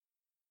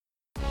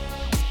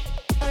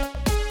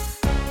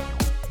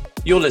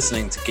You're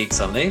listening to Geeks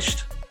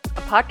Unleashed,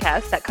 a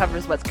podcast that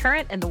covers what's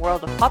current in the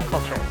world of pop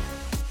culture.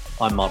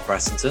 I'm Mark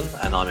Brassington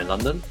and I'm in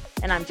London.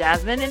 And I'm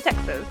Jasmine in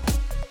Texas.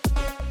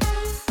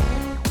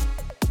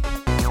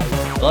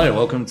 Hello,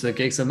 welcome to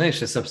Geeks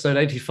Unleashed. It's episode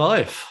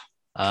 85.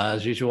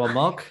 As usual, I'm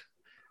Mark.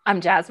 I'm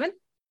Jasmine.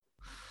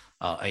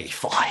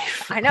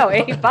 85. I know,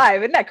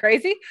 85. Isn't that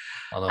crazy?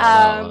 I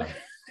know.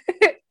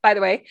 By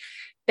the way,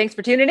 thanks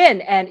for tuning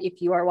in. And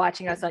if you are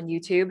watching us on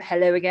YouTube,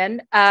 hello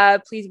again.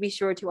 Please be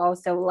sure to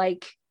also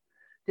like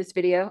this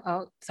video.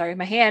 Oh, sorry,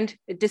 my hand,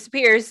 it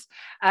disappears.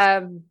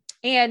 And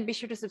be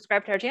sure to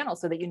subscribe to our channel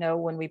so that you know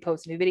when we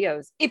post new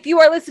videos. If you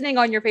are listening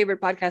on your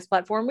favorite podcast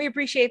platform, we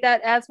appreciate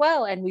that as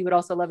well. And we would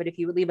also love it if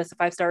you would leave us a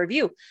 5-star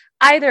review,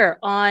 either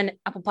on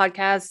Apple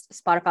Podcasts,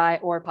 Spotify,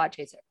 or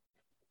Podchaser.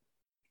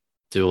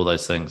 Do all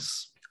those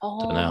things.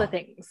 All the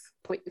things,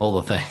 please.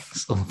 All the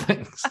things.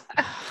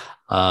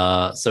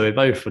 So we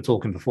both were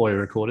talking before we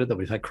recorded that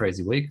we've had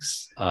crazy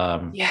weeks.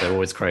 They're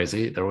always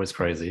crazy.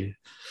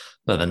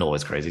 No, they're not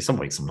always crazy. Some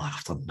weeks I'm like,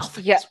 I've done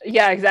nothing.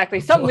 Yeah,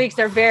 exactly. Some weeks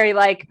are very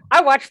like,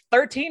 I watched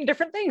 13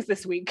 different things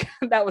this week.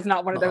 That was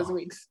not one of those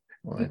weeks.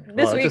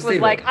 This week was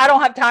like, I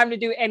don't have time to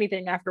do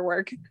anything after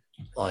work.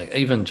 Like,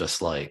 even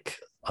just like,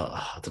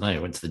 I don't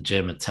know, went to the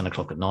gym at 10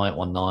 o'clock at night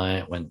one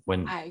night, went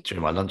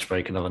during my lunch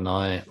break another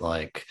night,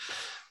 like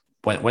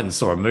went and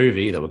saw a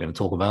movie that we're going to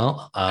talk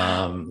about.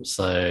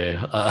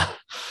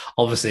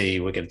 Obviously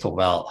we're going to talk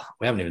about,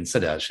 we haven't even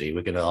said it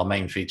actually, our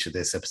main feature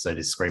this episode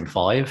is Scream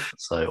 5,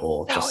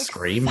 Scream.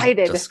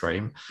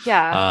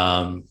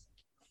 Yeah.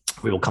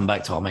 We will come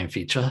back to our main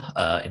feature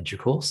in due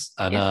course.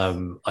 And yes.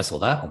 I saw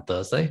that on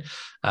Thursday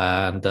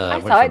and I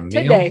saw it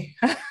today.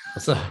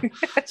 So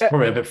it's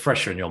probably a bit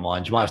fresher in your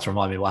mind. You might have to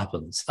remind me what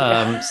happens.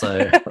 I'm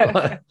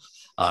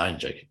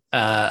joking.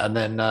 And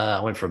then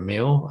I went for a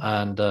meal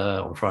and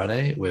on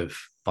Friday with a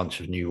bunch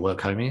of new work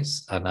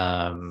homies.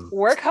 And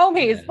work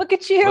homies, yeah. Look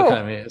at you. Work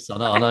homies.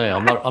 I know.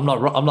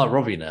 I'm not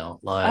Robbie now.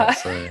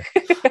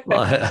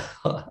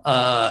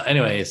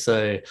 Anyway,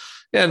 so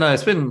yeah, no,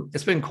 it's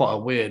been quite a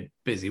weird,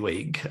 busy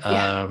week.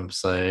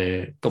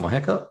 So got my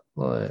hair cut.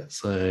 Mark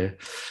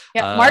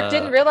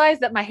didn't realize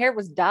that my hair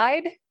was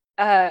dyed.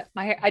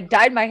 I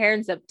dyed my hair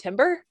in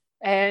September,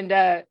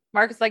 and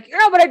Mark is like,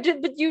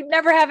 but you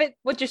never have it,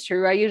 which is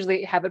true. I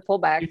usually have it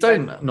pulled back. You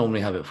don't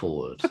normally have it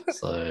forward,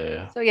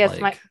 so yes,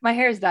 my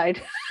hair is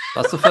dyed.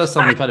 That's the first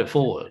time we've had it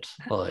forward.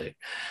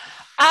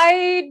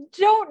 I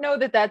don't know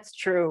that that's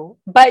true,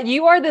 but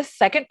you are the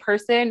second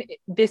person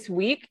this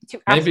week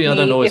to ask me I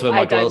don't always wear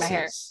my glasses. My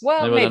hair.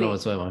 Well, maybe I don't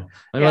always wear my.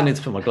 Maybe I need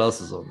to put my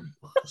glasses on.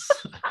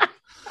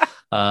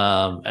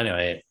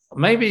 Anyway.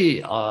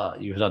 Maybe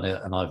you've done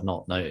it and I've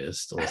not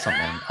noticed or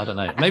something. I don't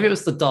know. Maybe it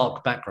was the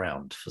dark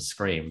background for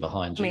Scream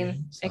behind you. I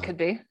mean, so it could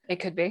be.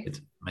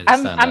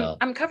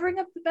 I'm covering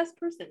up the best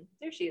person.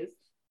 There she is.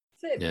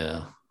 Sit.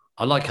 Yeah.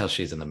 I like how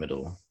she's in the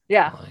middle.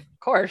 Yeah, of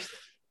course.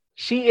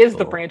 She is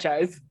the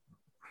franchise.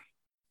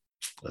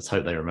 Let's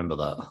hope they remember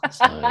that.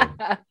 So,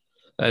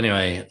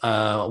 anyway,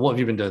 what have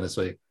you been doing this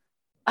week?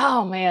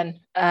 Oh, man.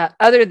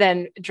 Other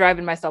than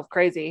driving myself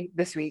crazy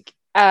this week,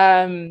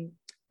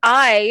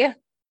 I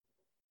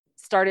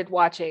started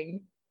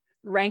watching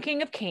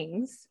Ranking of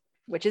Kings,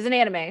 which is an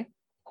anime, of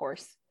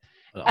course.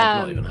 I've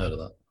not even heard of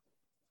that.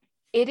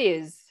 It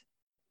is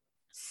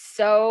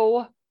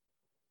so...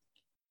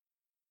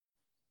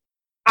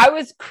 I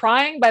was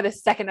crying by the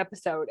second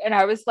episode, and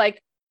I was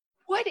like,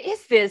 what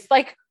is this?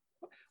 Like,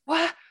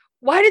 why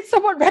did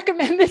someone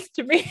recommend this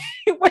to me?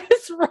 What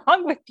is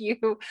wrong with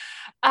you?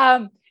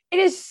 It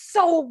is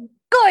so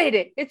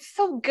good. It's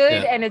so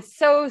good, and it's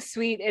so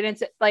sweet, and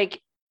it's like,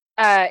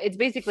 it's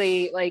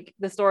basically like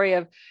the story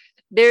of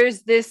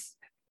there's this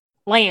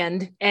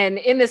land, and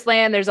in this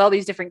land there's all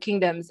these different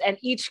kingdoms, and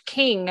each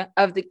king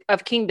of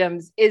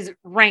kingdoms is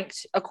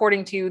ranked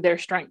according to their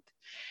strength.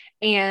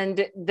 And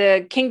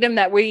the kingdom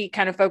that we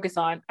kind of focus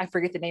on, I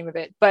forget the name of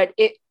it, but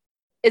it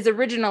is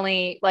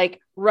originally like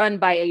run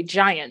by a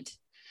giant.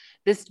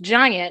 This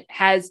giant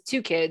has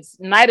 2 kids.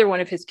 Neither one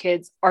of his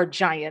kids are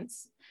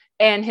giants,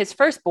 and his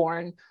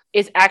firstborn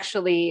is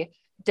actually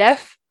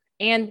deaf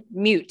and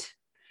mute.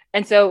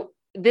 And so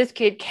this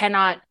kid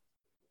cannot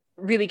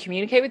really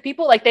communicate with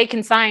people. Like, they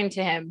can sign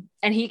to him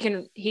and he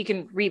can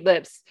read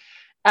lips.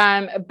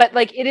 But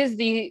like, it is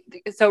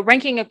so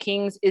Ranking of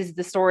Kings is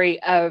the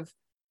story of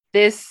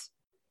this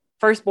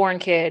firstborn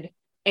kid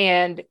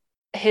and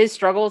his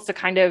struggles to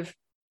kind of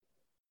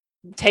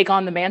take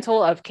on the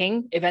mantle of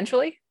king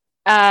eventually.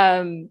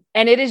 And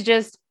it is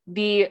just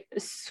the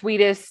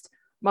sweetest,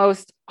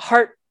 most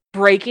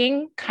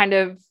heartbreaking kind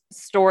of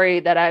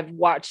story that I've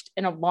watched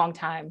in a long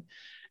time.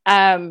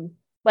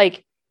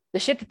 Like, the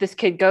shit that this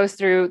kid goes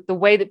through, the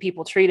way that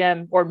people treat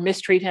him or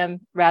mistreat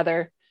him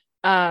rather,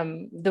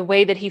 the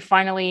way that he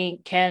finally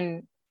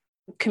can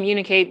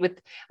communicate with,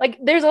 like,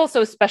 there's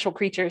also special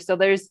creatures. So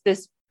there's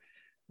this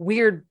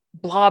weird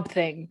blob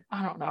thing.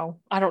 I don't know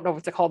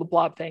what's it called, the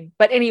blob thing.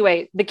 But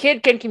anyway, the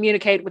kid can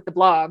communicate with the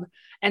blob.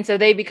 And so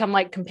they become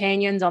like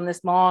companions on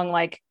this long,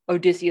 like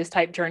Odysseus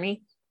type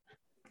journey.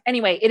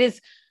 Anyway, it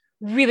is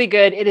really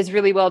good. It is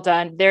really well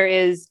done. There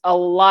is a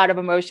lot of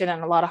emotion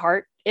and a lot of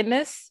heart in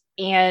this.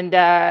 And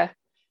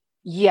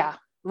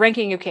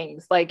Ranking of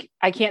Kings. Like,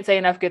 I can't say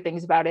enough good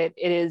things about it.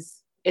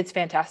 It's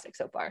fantastic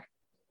so far.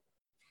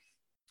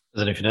 Is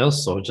there anything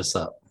else or just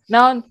that?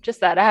 No,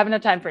 just that. I haven't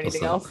had time for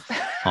anything else.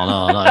 Oh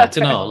no. Do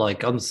you know,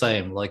 like I'm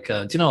saying, like,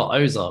 do you know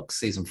what Ozark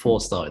season 4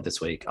 started this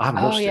week? I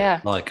haven't watched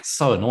it. Like, it's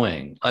so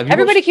annoying.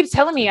 Everybody keeps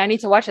telling me I need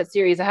to watch that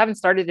series. I haven't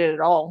started it at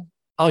all.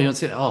 Oh, you want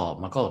to see it? Oh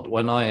my god.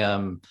 When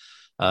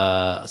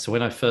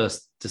I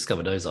first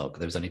discovered Ozark,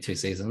 there was only 2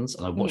 seasons,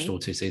 and I watched all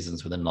 2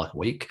 seasons within like a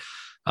week.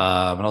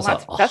 And I was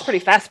that's pretty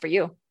fast for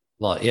you.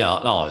 Like,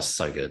 yeah, it's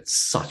so good.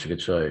 Such a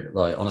good show.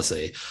 Like,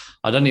 honestly,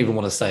 I don't even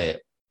want to say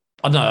it.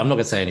 Oh, no, I'm not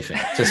going to say anything.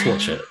 Just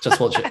watch it. Just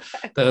watch it.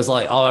 There was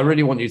like, I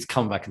really want you to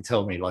come back and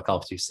tell me, like,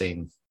 after you've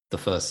seen the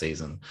first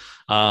season.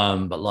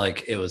 But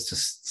like, it was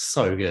just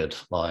so good.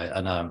 Like,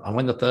 and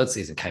when the 3rd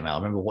season came out, I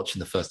remember watching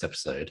the first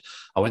episode.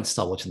 I went to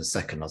start watching the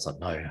second. I was like,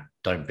 no,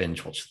 don't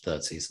binge watch the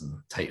 3rd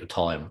season. Take your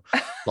time.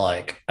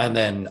 Like, and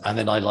then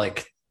I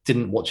like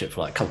didn't watch it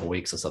for like a couple of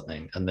weeks or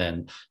something, and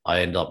then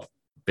I end up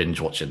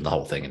binge watching the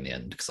whole thing in the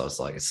end because I was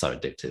like, it's so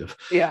addictive.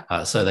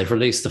 Yeah. So they've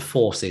released the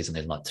 4th season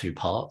in like 2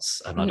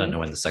 parts, and I don't know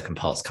when the second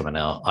part's coming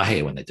out. I hate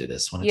it when they do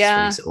this, when they just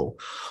release it all.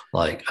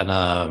 Like,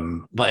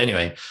 and but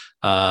anyway,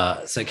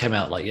 so it came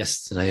out like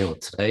yesterday or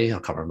today, I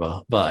can't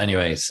remember. But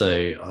anyway,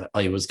 so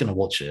I was gonna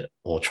watch it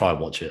or try and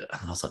watch it,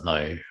 and I was like,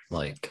 no,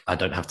 like I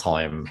don't have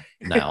time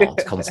now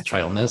to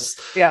concentrate on this.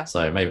 Yeah.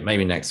 So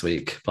maybe next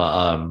week.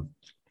 But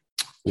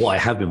what I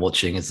have been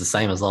watching is the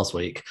same as last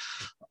week.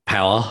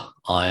 Power.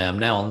 I am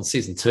now on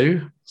season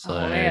 2. So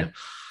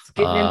it's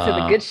getting into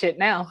the good shit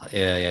now.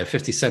 Yeah.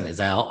 50 Cent is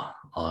out,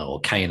 or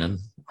Kanan,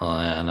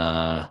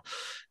 and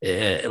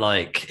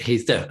like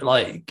he's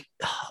like,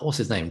 what's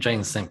his name?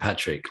 James St.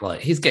 Patrick.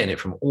 Like, he's getting it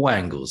from all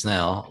angles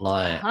now.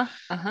 Like,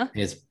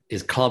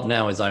 his club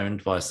now is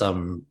owned by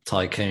some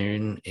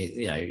tycoon.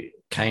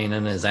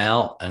 Kanan is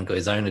out and got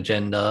his own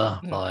agenda.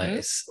 Like,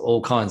 it's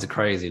all kinds of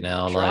crazy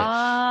now.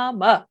 Drama.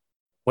 Like,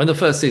 when the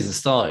first season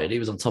started, he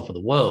was on top of the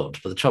world.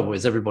 But the trouble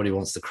is, everybody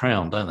wants the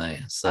crown, don't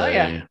they? So,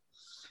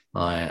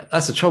 like,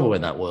 that's the trouble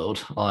in that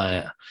world.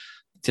 Like,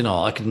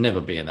 I could never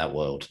be in that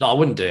world. No, I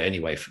wouldn't do it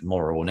anyway for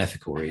moral and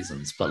ethical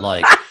reasons. But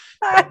like,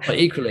 but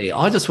equally,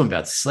 I just wouldn't be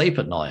able to sleep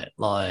at night.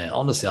 Like,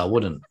 honestly, I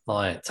wouldn't.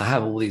 Like, to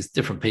have all these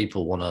different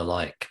people want to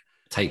like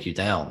take you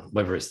down,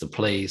 whether it's the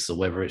police or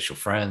whether it's your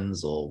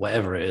friends or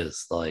whatever it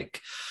is.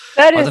 Like,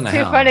 that is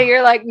too funny.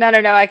 You're like, no,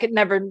 I could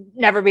never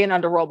be an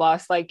underworld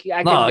boss. Like,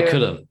 I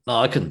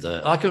couldn't do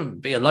it. I couldn't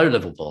be a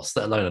low-level boss,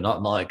 let alone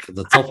not like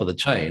the top of the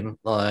chain.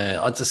 Like,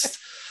 I just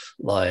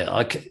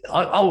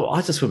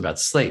wouldn't be able to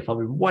sleep. I'd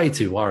be way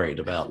too worried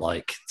about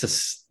like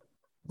just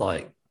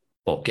like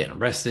getting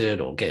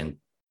arrested or getting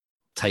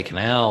taken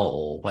out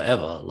or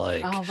whatever.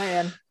 Like, oh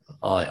man.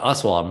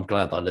 That's why I'm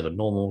glad that I live a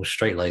normal,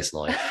 straight-laced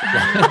life.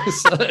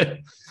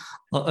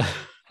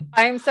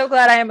 I'm so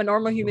glad I am a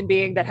normal human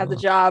being that has a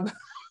job.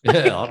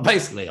 Yeah,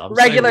 basically, I'm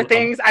regular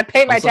things. I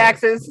pay my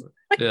taxes.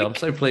 Yeah, I'm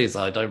so pleased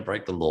I don't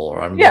break the law.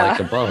 I'm like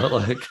above it,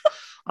 like,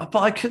 but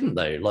I couldn't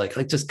though. Like,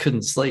 I just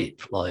couldn't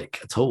sleep like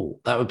at all.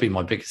 That would be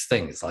my biggest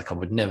thing. It's like I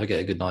would never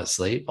get a good night's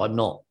sleep. I'm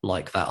not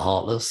like that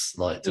heartless.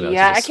 Like,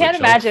 I can't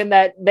imagine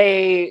that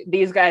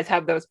these guys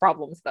have those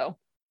problems though.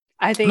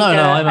 I think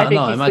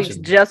I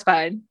imagine just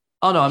fine.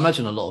 Oh no, I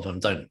imagine a lot of them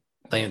don't.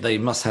 They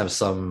must have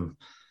some,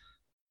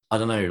 I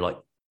don't know, like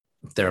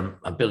their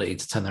ability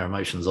to turn their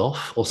emotions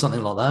off or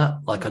something like that.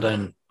 Like, I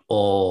don't,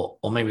 or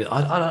maybe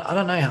I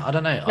don't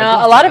know.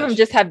 No, a lot of them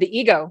just have the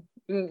ego.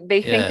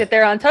 They think that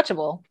they're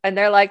untouchable, and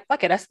they're like,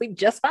 "Fuck it, I sleep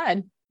just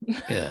fine."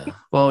 Yeah.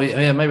 Well,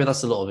 yeah, maybe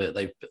that's a lot of it.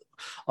 They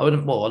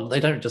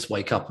don't just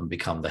wake up and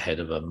become the head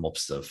of a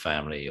mobster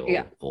family or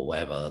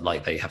whatever.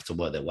 Like, they have to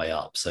work their way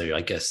up. So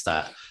I guess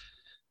that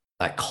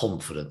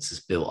confidence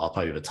is built up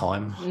over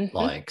time.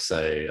 Like,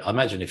 so I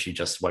imagine if you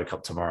just woke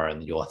up tomorrow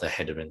and you're the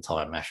head of an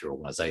entire mafia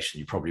organization,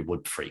 you probably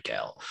would freak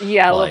out.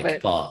 Yeah, like, a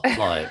little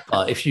bit.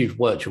 But if you've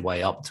worked your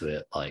way up to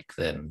it, like,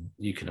 then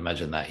you can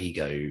imagine that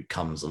ego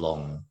comes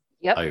along.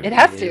 Yep, it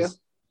has to.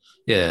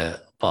 Yeah,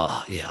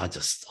 but yeah, I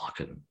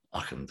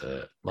couldn't do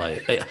it.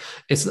 Like,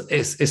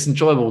 it's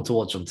enjoyable to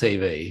watch on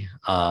TV,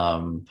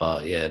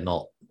 but yeah,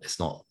 it's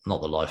not the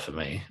life for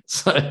me.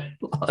 So,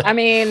 like, I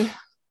mean,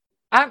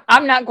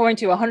 I'm not going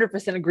to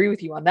 100% agree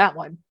with you on that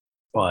one.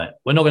 Right.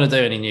 We're not going to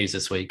do any news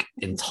this week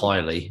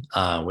entirely.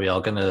 We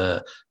are going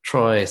to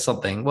try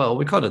something. Well,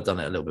 we've kind of done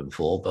it a little bit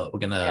before, but we're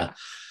going to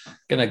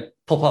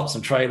pop up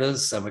some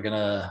trailers, and you're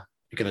going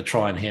to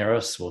try and hear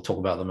us. We'll talk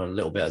about them a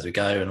little bit as we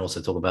go, and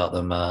also talk about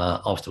them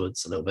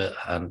afterwards a little bit.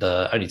 And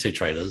only 2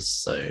 trailers,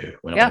 so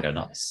we're not going to go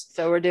nuts.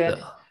 So we're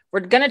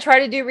going to try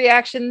to do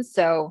reactions.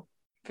 So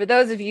for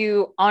those of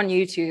you on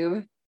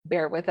YouTube,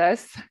 bear with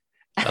us.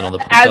 And on the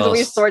podcast, as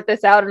we sort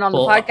this out, and on the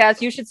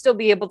podcast, you should still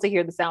be able to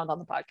hear the sound on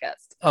the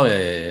podcast. Oh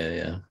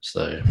yeah.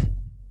 So,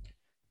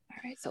 all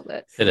right, so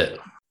let's hit it.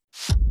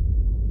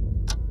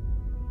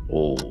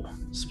 Oh,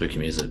 spooky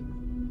music.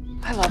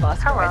 I love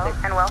Oscar. Hello,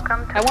 and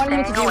welcome to I want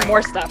him to do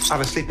more stuff. I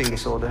have a sleeping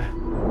disorder.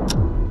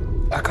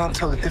 I can't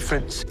tell the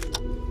difference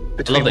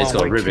between I love that he's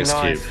got a Rubik's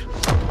Cube.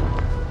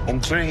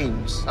 And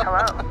dreams.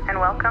 Hello, and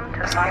welcome to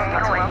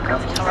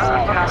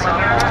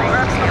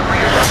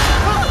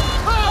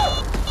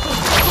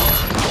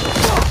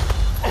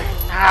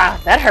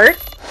that hurt.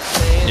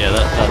 Yeah,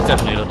 that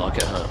definitely looked like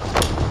it hurt.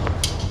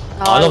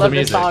 Oh, I love the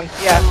music. This song.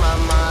 Yeah.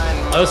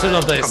 I also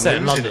love that it's set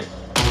in London.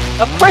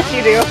 Of course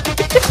you do.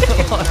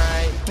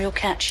 We'll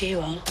catch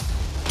you on.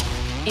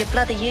 You're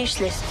bloody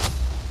useless,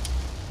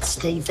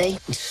 Stevie.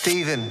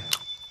 Stephen.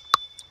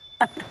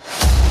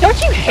 Don't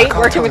you hate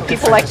working with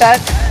people like that?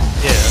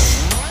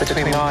 Yeah.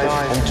 Between life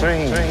and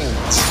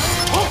dreams.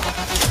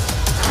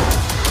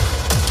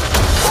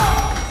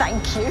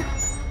 Thank you.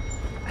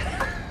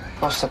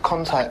 Lost the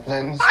contact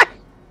lens.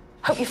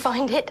 Hope you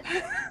find it.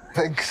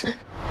 Thanks.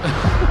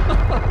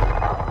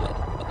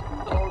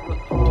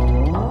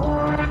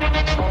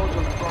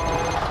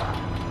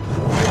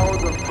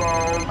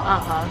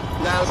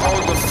 Now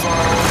hold the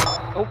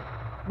phone. Oh.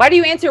 Why do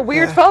you answer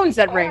weird phones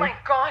that ring? Oh my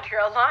God,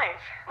 you're alive.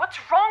 What's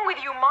wrong with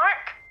you,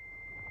 Mark?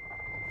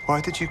 Why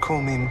did you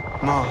call me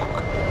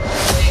Mark?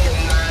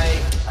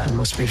 It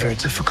must be very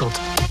difficult.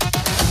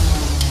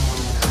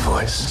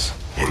 Voice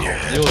in your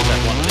head. You always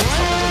have one of these.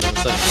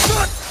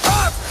 Shut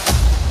up!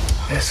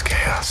 There's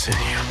chaos in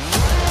you.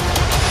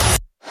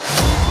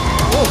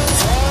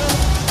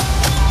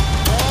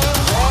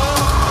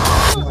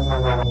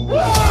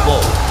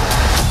 Whoa.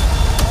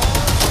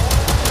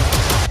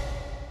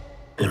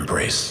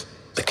 Embrace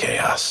the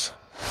chaos.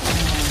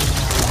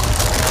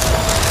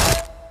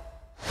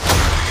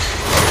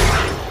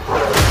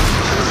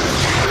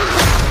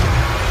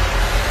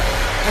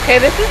 Okay,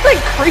 this is like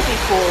creepy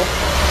cool.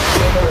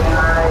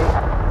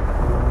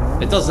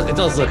 It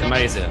does look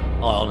amazing.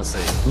 Oh,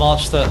 honestly,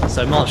 March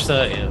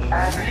 30th.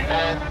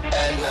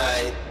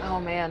 Oh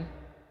man.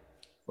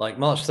 Like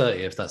March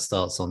 30th, that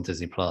starts on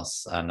Disney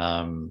Plus,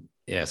 and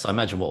yeah. So I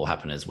imagine what will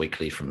happen is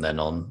weekly from then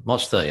on.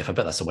 March 30th. I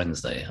bet that's a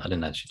Wednesday. I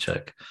didn't actually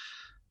check.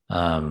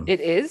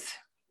 It is.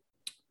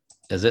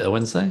 Is it a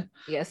Wednesday?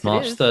 Yes.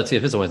 March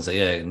 30th is a Wednesday.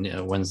 Yeah,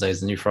 and, Wednesday is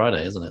the new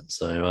Friday, isn't it?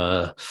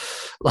 So,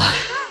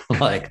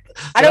 like,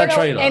 I don't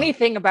know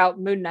anything about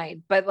Moon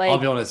Knight, but like, I'll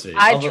be honest with you.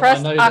 I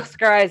trust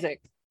Oscar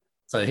Isaac.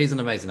 So he's an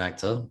amazing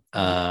actor.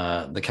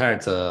 The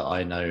character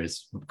I know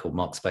is called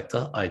Mark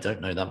Spector. I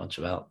don't know that much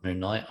about Moon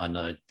Knight.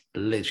 I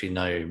literally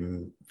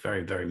know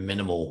very, very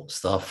minimal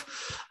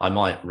stuff. I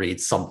might read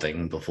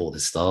something before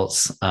this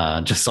starts,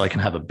 just so I can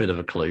have a bit of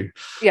a clue.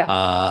 Yeah.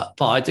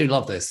 But I do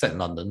love this set in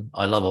London.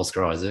 I love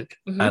Oscar Isaac.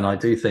 Mm-hmm. And I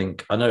do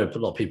think, I know a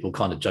lot of people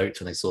kind of joked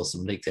when they saw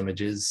some leaked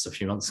images a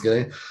few months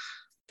ago,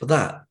 but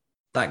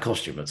that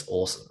costume looks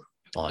awesome.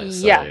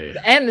 Yeah.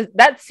 And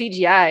that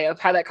CGI of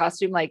how that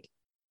costume like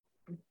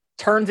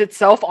turns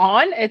itself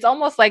on, it's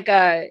almost like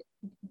a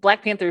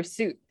Black Panther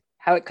suit,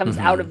 how it comes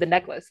out of the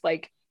necklace.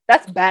 Like,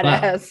 that's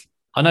badass.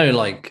 I know,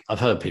 like, I've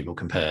heard people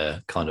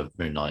compare kind of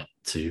Moon Knight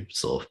to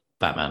sort of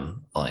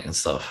Batman, like, and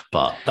stuff,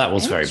 but that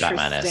was very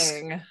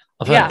Batman-esque.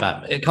 I've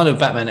heard kind of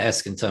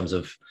Batman-esque in terms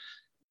of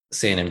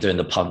seeing him doing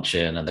the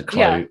punch-in and the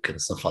cloak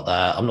and stuff like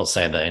that. I'm not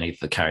saying that any of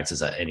the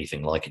characters are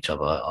anything like each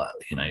other.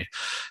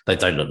 They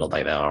don't look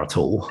like they are at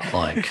all.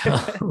 Like,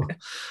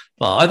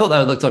 but I thought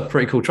that looked like a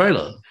pretty cool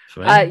trailer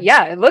for me.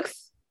 Yeah, it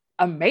looks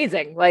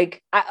amazing.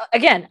 Like,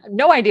 again,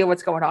 no idea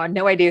what's going on,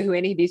 no idea who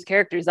any of these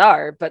characters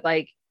are, but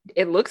like,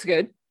 it looks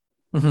good.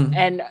 Mm-hmm.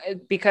 And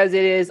because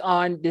it is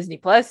on Disney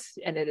Plus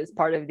and it is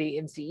part of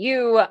the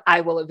MCU,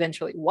 I will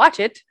eventually watch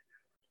it.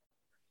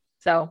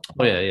 So,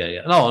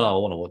 yeah. No, I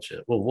want to watch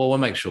it. We'll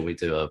make sure we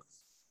do a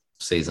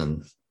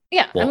season.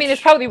 Yeah, watch. I mean,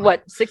 it's probably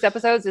 6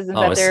 episodes, isn't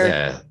that there?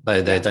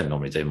 Yeah, they don't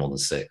normally do more than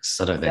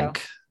 6. I don't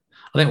think.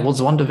 I think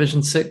was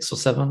WandaVision 6 or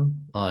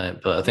 7. But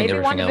I think maybe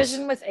everything else.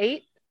 WandaVision was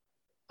 8.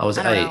 I was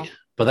 8,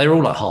 but they were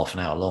all like half an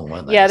hour long,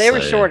 weren't they? Yeah, they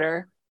were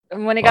shorter.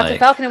 And when it got to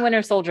Falcon and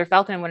Winter Soldier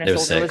was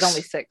only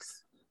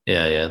 6.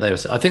 Yeah, they were.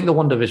 I think the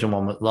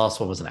WandaVision last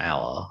one was an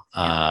hour.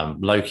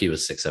 Loki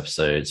was 6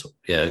 episodes.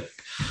 Yeah,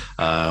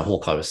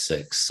 Hawkeye was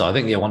 6. So I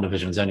think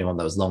WandaVision was the only one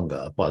that was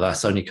longer, but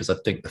that's only because I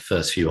think the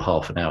first few were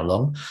half an hour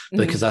long.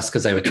 Because that's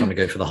because they were trying to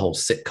go for the whole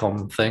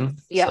sitcom thing.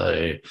 Yeah.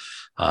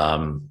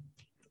 So,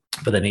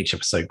 but then each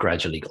episode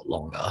gradually got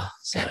longer.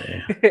 So,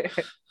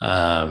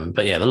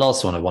 but yeah, the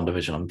last one of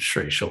WandaVision, I'm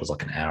pretty sure was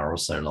like an hour or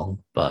so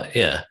long. But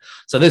yeah,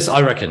 so this,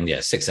 I reckon,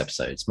 6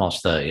 episodes,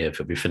 March 30th,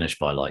 it'll be finished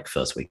by like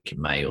first week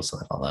in May or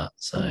something like that.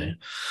 So,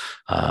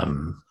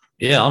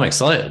 yeah, I'm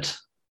excited.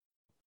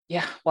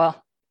 Yeah,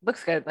 well,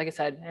 looks good. Like I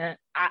said,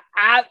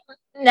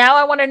 now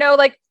I want to know,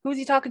 like, who's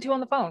he talking to on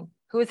the phone?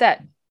 Who is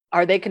that?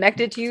 Are they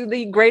connected to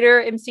the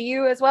greater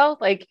MCU as well?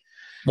 Like,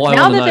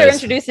 now that they're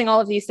introducing all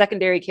of these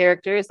secondary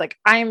characters, like,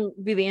 I'm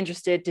really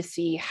interested to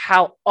see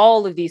how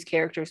all of these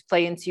characters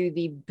play into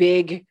the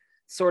big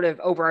sort of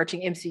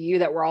overarching MCU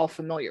that we're all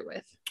familiar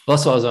with. Well,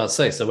 that's what I was about to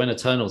say. So when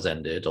Eternals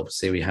ended,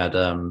 obviously we had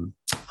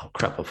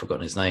I've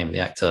forgotten his name, the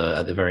actor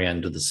at the very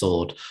end of the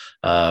sword.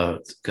 We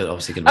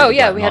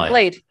had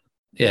Blade.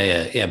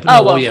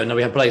 But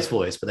we have Blade's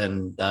voice, but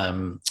then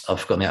I've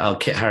forgotten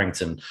Kit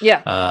Harington.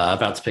 Yeah,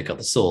 about to pick up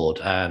the sword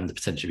and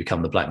potentially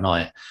become the Black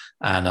Knight,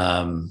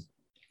 and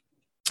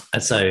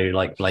so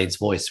like Blade's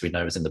voice we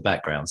know is in the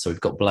background. So we've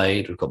got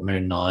Blade, we've got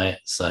Moon Knight.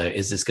 So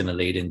is this going to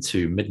lead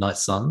into Midnight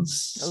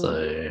Suns?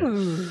 So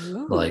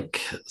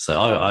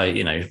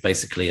I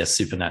basically a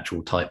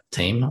supernatural type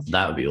team.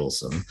 That would be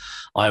awesome.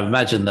 I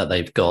imagine that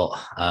they've got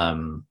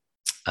I've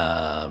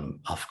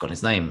forgotten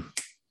his name.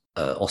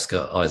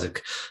 Oscar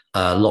Isaac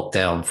locked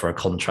down for a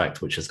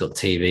contract which has got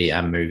TV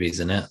and movies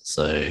in it.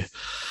 So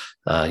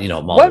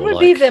Marvel, what would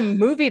be the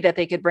movie that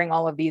they could bring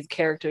all of these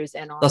characters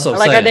in on? That's what I'm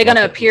saying. Are they going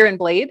to appear in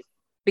Blade?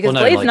 Because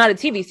Blade's not a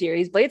TV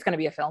series. Blade's going to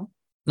be a film.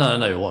 No.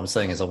 What I'm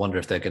saying is, I wonder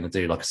if they're going to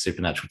do like a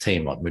supernatural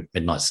team, like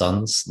Midnight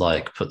Suns,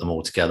 like put them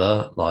all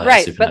together, like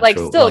right. But like,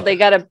 still, they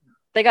gotta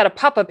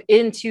pop up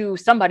into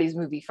somebody's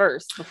movie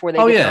first before they.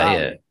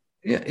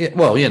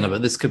 But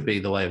this could be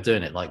the way of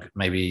doing it. Like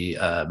maybe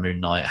Moon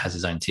Knight has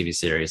his own TV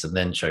series and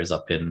then shows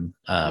up in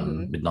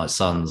Midnight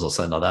Suns or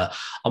something like that.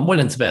 I'm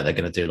willing to bet they're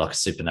going to do like a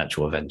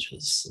supernatural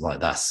Avengers. Like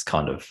that's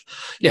kind of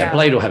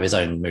Blade will have his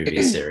own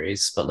movie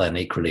series, but then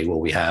equally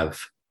will we have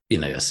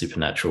a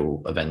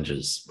supernatural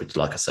Avengers, which,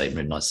 like I say,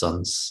 Midnight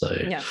Suns. So,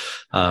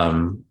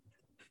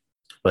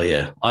 but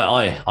yeah,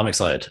 I'm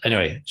excited.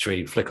 Anyway, should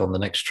we flick on the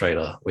next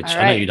trailer, which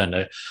I know you don't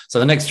know. So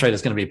the next trailer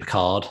is going to be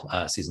Picard,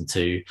 season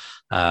 2.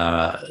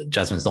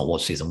 Jasmine's not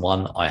watched season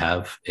 1. I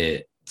have.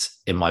 It,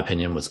 in my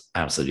opinion, was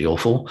absolutely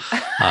awful.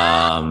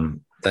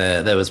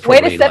 There was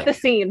probably way to set the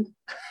scene.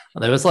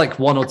 There was like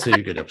 1 or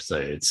 2 good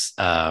episodes.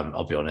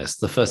 I'll be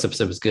honest. The first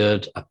episode was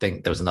good. I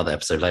think there was another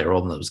episode later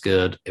on that was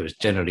good. It was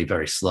generally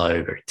very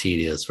slow, very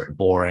tedious, very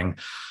boring.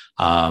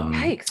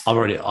 Yikes.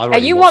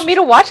 And you want me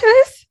to watch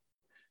this?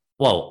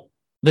 Well,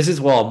 this is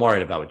what I'm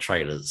worried about with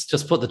trailers.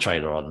 Just put the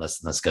trailer on.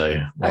 Let's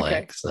go.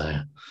 Okay.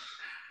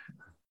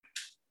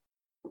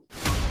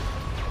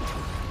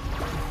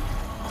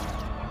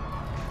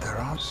 There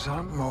are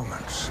some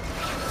moments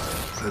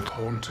that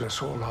haunt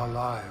us all our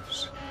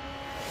lives.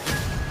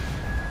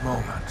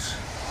 Moments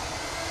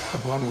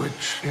upon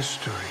which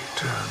history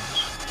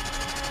turns.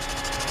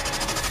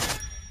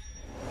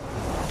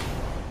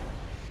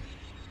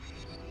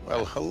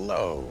 Well,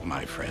 hello,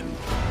 my friend.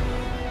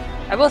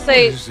 I will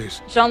say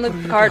Jean-Luc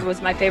Picard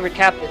was my favorite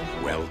captain.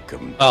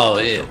 Welcome. Oh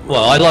yeah.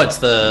 Well, I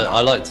liked the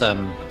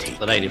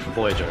lady from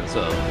Voyager as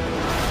well.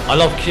 I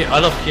love Q. Do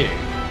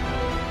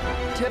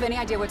you have any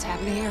idea what's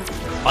happening here?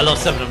 I love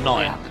 7 of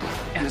 9.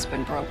 It has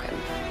been broken.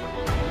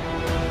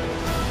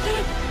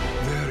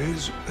 There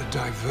is a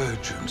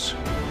divergence.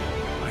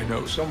 I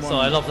know someone. So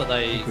I love that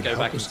they go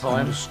back in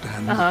time.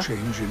 Understand the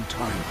change in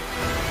time.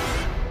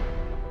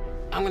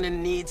 I'm gonna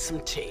need some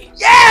tea.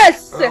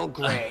 Yes! Earl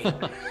Grey.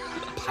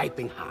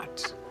 Piping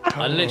hot.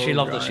 I literally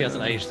love that she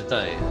hasn't aged a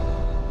day.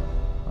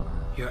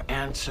 Your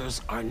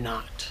answers are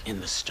not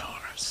in the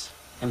stars,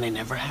 and they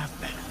never have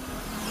been.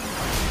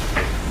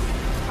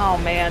 Oh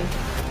man.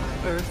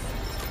 Earth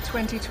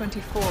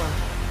 2024.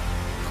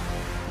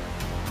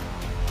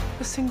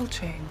 A single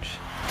change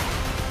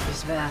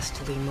is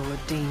vastly more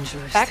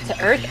dangerous. Back to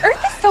Earth.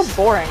 Earth is so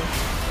boring.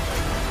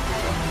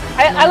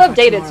 I love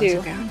Data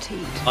too.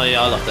 Oh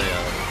yeah, I love Data.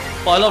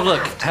 But I love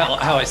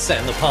how it's set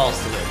in the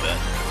past a little bit.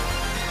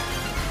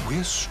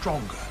 We're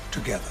stronger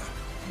together.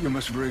 You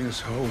must bring us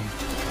home.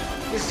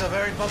 This is a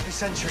very bumpy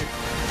century.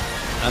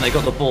 And they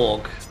got the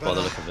Borg by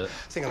the look of it.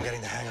 I think I'm getting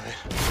the hang of it.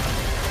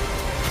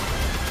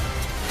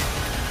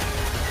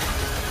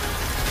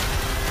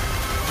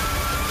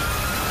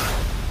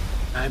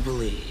 I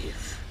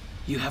believe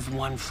you have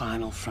one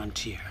final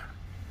frontier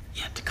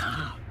yet to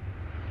come.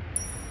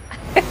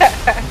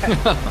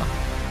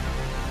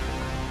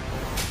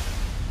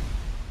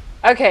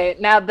 Okay,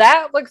 now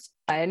that looks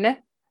fun.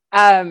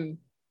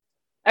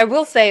 I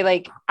will say,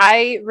 like,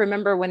 I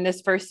remember when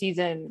this first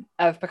season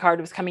of Picard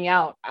was coming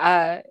out,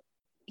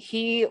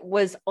 he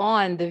was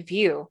on The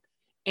View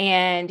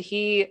and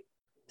he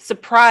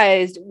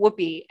surprised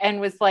Whoopi and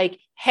was like,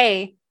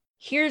 hey,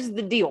 here's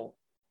the deal.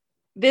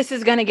 This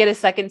is going to get a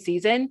second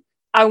season.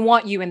 I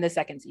want you in the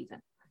second season.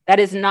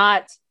 That is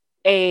not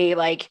a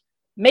like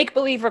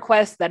make-believe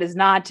request. That is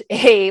not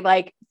a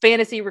like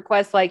fantasy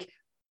request. Like,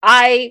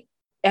 I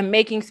am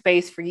making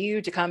space for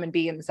you to come and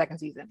be in the second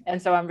season.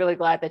 And so I'm really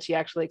glad that she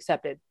actually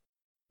accepted.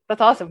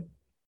 That's awesome.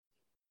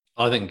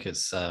 I think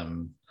it's I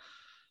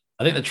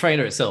think the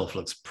trailer itself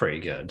looks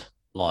pretty good.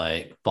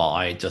 Like, but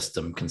I just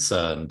am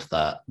concerned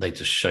that they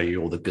just show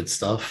you all the good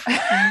stuff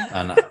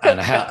and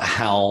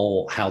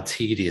how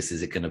tedious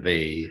is it going to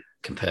be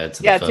compared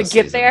to the first to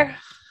get season? there.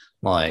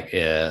 Like,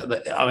 yeah,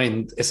 I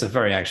mean, it's a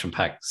very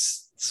action-packed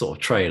sort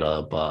of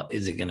trailer, but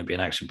is it going to be an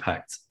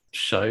action-packed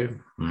show?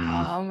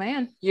 Oh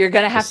man, you're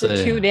gonna have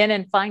to tune in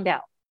and find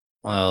out.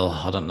 Well,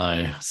 I don't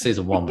know.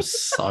 Season 1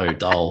 was so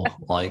dull.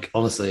 Like,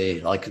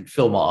 honestly, I could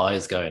feel my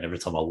eyes going every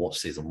time I watched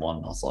season 1. I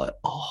was like,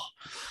 oh.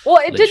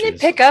 Well, didn't it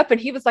pick up and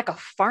he was like a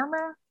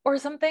farmer or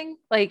something?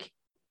 Like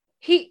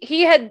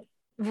he had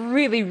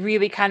really,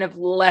 really kind of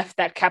left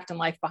that captain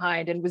life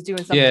behind and was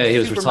doing something he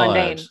was super retired.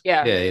 mundane.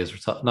 Yeah, he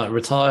was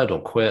retired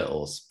or quit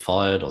or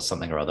fired or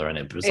something or other, and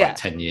it was like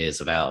 10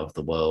 years of out of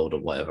the world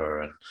or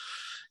whatever.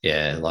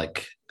 And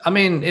like, I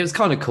mean, it was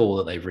kind of cool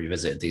that they've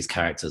revisited these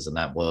characters in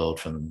that world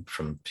from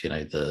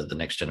the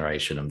Next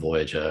Generation and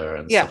Voyager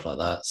and stuff like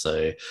that.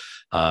 So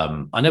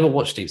I never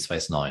watched Deep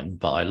Space Nine,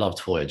 but I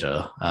loved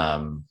Voyager.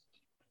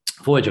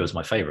 Voyager was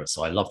my favorite,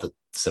 so I loved the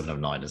 7 of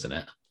 9, isn't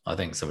it? I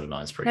think 7 of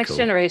 9 is pretty cool. Next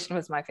Generation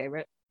was my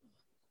favorite.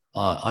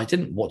 I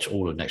didn't watch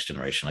all of Next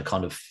Generation. I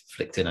kind of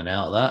flicked in and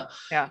out of that.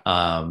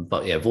 Yeah.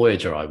 But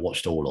Voyager I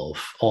watched all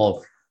of,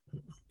 or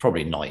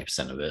probably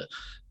 90% of it.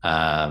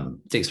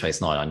 Deep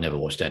Space Nine I never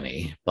watched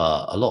any,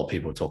 but a lot of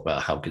people talk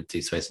about how good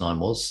Deep Space Nine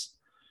was.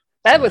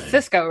 That was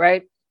Sisko,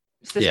 right?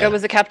 Sisko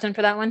was the captain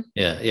for that one.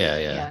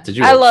 Yeah.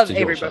 I love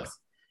Avery Brooks.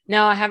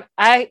 No, I have.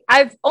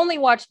 I've only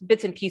watched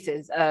bits and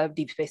pieces of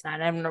Deep Space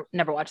Nine. I've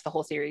never watched the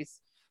whole series.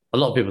 A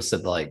lot of people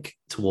said like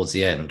towards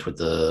the end with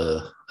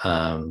the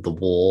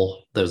war,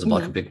 there was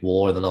like a big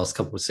war in the last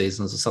couple of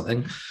seasons or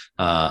something.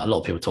 A lot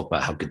of people talk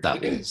about how good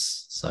that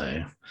was.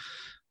 So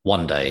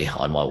one day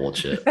I might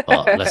watch it,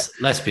 but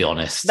let's be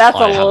honest. That's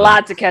a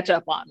lot to catch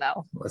up on,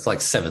 though. It's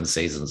like 7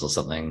 seasons or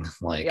something,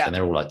 and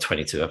they're all like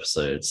 22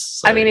 episodes.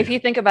 So. I mean, if you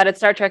think about it,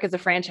 Star Trek is a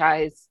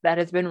franchise that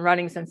has been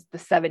running since the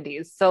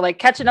 70s. So like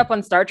catching up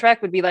on Star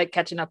Trek would be like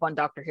catching up on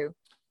Doctor Who.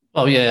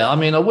 Oh yeah, I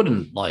mean, I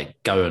wouldn't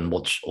like go and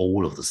watch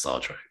all of the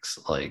Star Treks,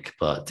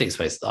 but Deep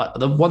Space.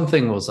 The one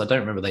thing was, I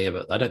don't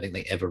think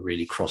they ever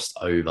really crossed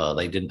over.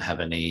 They didn't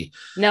have any.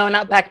 No,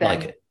 not back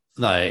then.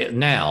 No,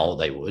 now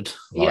they would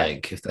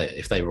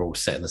if they were all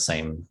set in the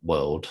same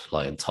world,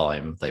 like in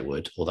time, they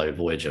would. Although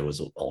Voyager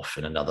was off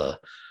in another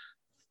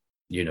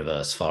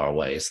universe far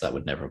away, so that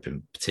would never have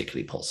been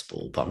particularly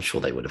possible. But I'm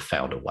sure they would have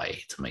found a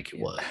way to make it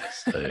work.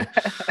 So,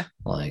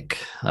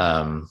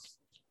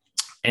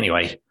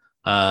 anyway.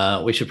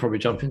 We should probably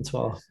jump into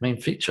our main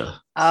feature.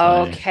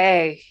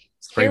 Okay.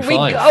 Scream Here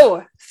 5. We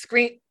go.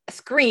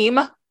 Scream.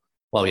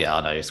 Well, yeah,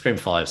 I know. Scream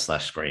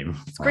 5/Scream.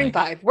 Scream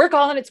 5. We're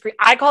calling it Scream.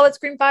 I call it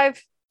Scream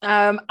 5.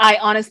 I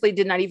honestly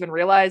did not even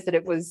realize that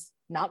it was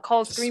not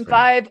called Scream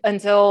 5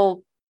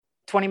 until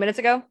 20 minutes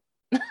ago.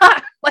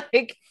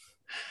 Like,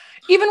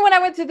 even when I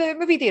went to the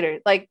movie theater,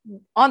 like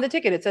on the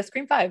ticket, it says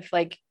Scream 5.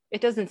 Like,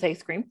 it doesn't say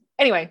Scream.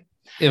 Anyway.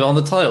 Yeah, but on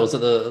the titles of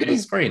the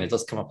screen, it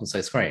does come up and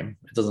say Scream.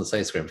 It doesn't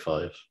say Scream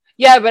 5.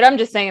 Yeah, but I'm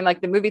just saying,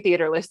 like, the movie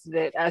theater listed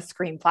it as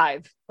Scream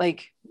 5.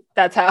 Like,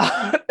 that's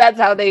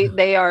how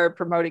they are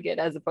promoting it,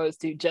 as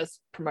opposed to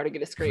just promoting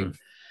it as Scream.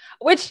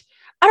 Which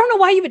I don't know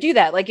why you would do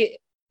that. Like,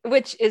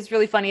 which is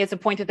really funny. It's a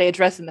point that they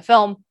address in the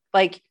film.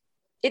 Like,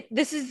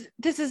 this is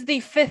the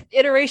 5th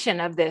iteration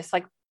of this.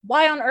 Like,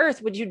 why on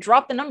earth would you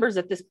drop the numbers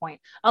at this point?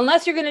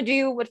 Unless you're going to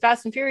do what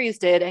Fast and Furious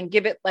did and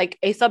give it like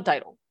a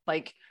subtitle,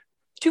 like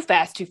Too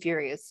Fast, Too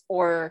Furious,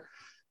 or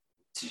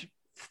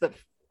the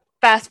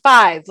Fast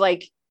 5.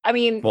 Like, I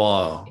mean,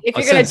 if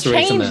you're going to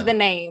change the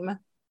name,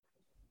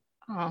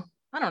 I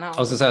don't know. I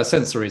was going to say, I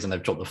sense the reason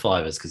they've dropped the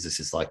 5 is because this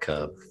is like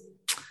a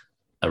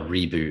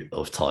reboot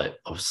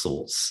of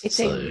sorts. It's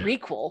a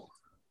requel.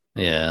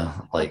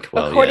 Yeah,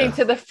 according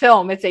to the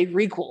film, it's a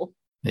requel.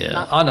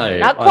 Yeah, I know.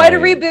 Not quite a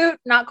reboot,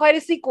 not quite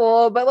a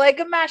sequel, but like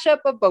a mashup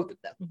of both of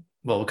them.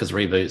 Well, because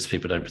reboots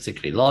people don't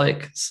particularly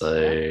like,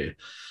 so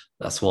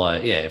that's why.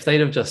 Yeah, if they'd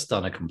have just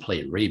done a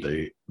complete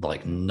reboot,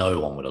 like no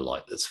one would have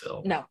liked this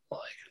film. No,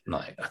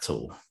 like at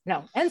all.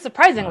 No, and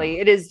surprisingly,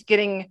 it is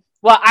getting.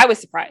 Well, I was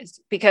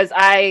surprised because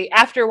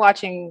after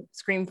watching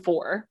Scream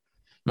 4.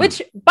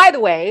 Which, by the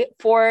way,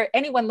 for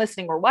anyone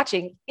listening or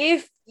watching,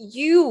 if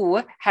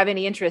you have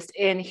any interest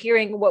in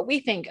hearing what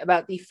we think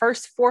about the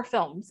first 4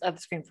 films of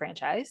the Scream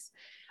franchise,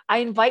 I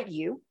invite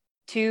you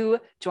to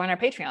join our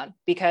Patreon,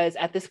 because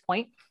at this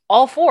point,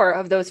 all 4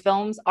 of those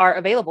films are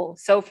available.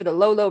 So for the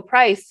low, low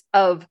price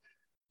of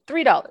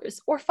 $3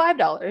 or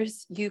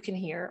 $5, you can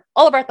hear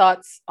all of our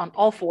thoughts on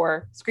all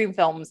 4 Scream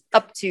films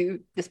up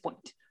to this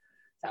point.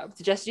 So I would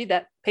suggest you do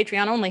that.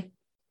 Patreon only.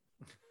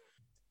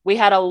 We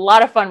had a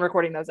lot of fun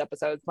recording those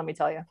episodes, let me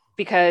tell you,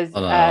 because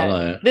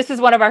this is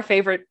one of our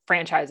favorite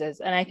franchises.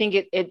 And I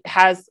think it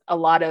has a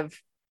lot of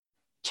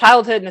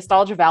childhood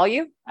nostalgia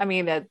value. I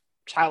mean,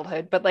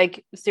 childhood, but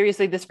like,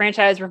 seriously, this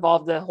franchise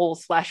revolved the whole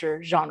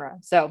slasher genre.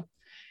 So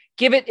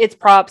give it its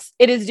props.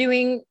 It is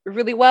doing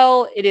really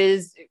well. It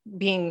is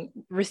being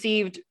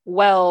received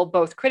well,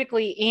 both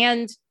critically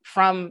and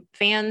from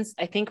fans.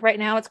 I think right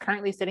now it's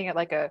currently sitting at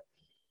like a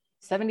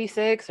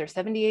 76 or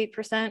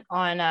 78%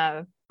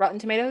 on Rotten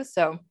Tomatoes,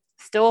 so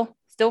still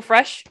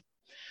fresh.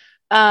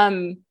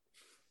 So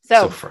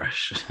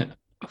fresh.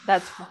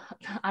 That's,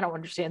 I don't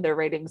understand their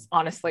ratings,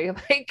 honestly.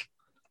 Like,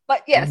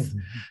 but yes.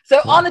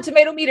 So on the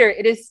tomato meter,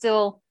 it is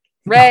still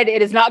red.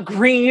 It is not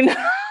green.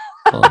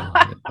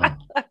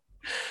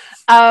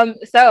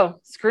 So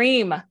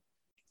Scream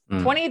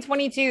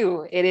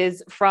 2022. It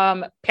is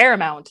from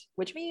Paramount,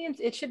 which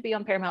means it should be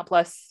on Paramount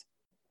Plus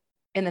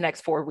in the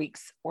next 4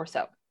 weeks or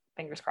so.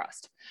 Fingers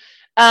crossed.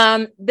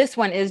 This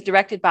one is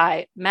directed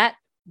by Matt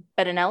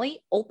Bettinelli,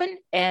 Olpen,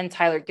 and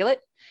Tyler Gillett.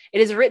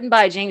 It is written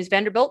by James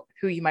Vanderbilt,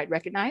 who you might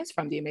recognize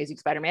from The Amazing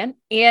Spider-Man,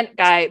 and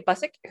Guy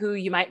Busick, who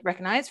you might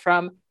recognize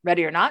from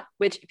Ready or Not,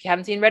 which if you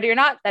haven't seen Ready or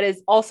Not, that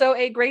is also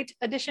a great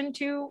addition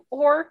to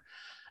horror.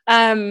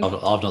 I've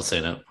not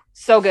seen it.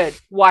 So good.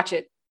 Watch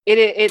it.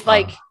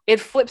 It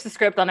flips the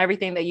script on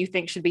everything that you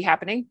think should be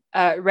happening.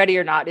 Ready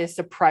or Not is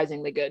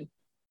surprisingly good.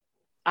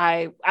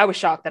 I was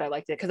shocked that I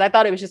liked it because I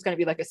thought it was just going to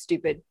be like a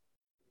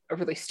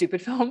really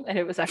stupid film, and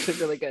it was actually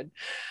really good.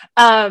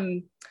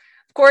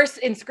 Of course,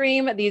 in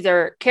Scream, these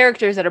are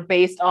characters that are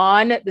based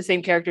on the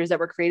same characters that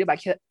were created by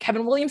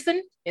Kevin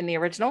Williamson in the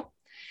original.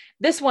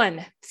 This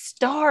one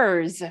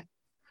stars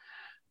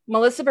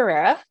Melissa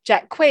Barrera,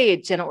 Jack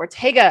Quaid, Jenna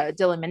Ortega,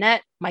 Dylan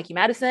Minnette, Mikey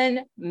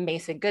Madison,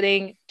 Mason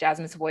Gooding,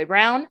 Jasmine Savoy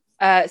Brown,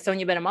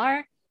 Sonia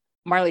Benamar,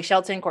 Marley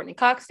Shelton, Courtney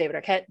Cox, David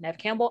Arquette, Nev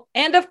Campbell,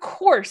 and of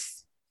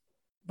course,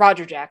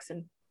 Roger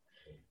Jackson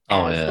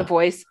as the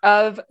voice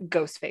of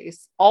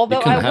Ghostface.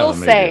 Although I will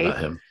say,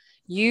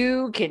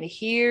 you can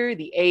hear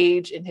the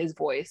age in his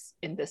voice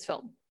in this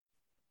film,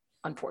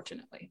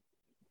 unfortunately.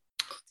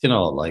 You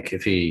know, like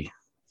if he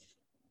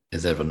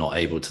is ever not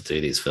able to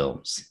do these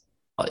films,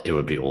 it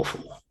would be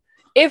awful.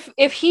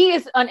 If he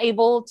is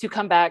unable to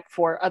come back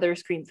for other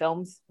Scream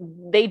films,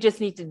 they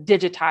just need to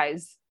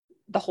digitize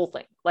the whole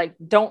thing. Like,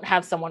 don't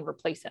have someone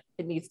replace him.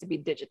 It needs to be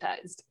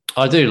digitized.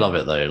 I do love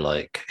it though,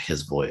 like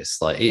his voice.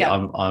 Like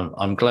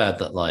I'm glad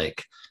that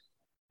like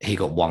he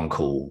got one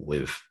call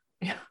with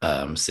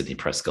Sidney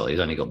Prescott. He's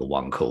only got the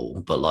one call,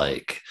 but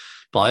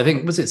I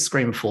think, was it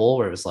Scream 4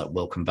 where it was like,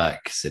 welcome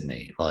back,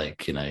 Sidney?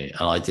 Like, you know, and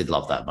I did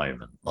love that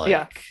moment.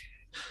 Like,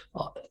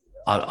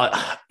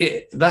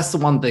 that's the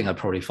one thing I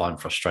probably find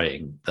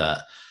frustrating,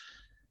 that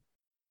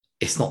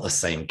it's not the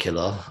same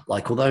killer.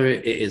 Like, although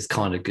it is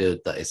kind of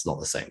good that it's not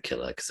the same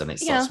killer, because then it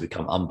starts to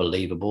become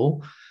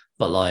unbelievable.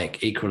 But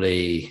like,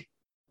 equally,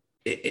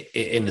 it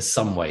in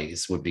some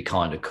ways would be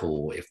kind of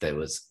cool if there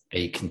was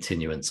a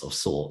continuance of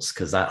sorts,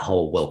 because that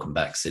whole welcome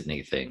back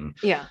Sidney thing,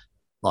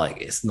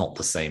 like, it's not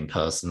the same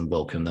person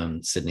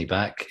welcoming Sidney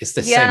back. It's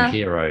the same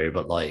hero,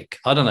 but like,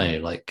 I don't know,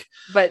 like,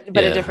 but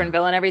a different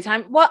villain every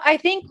time. Well, I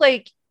think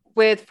like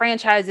with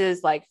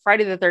franchises like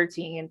Friday the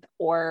 13th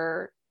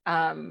or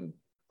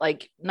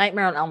like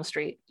Nightmare on Elm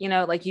Street, you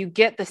know, like you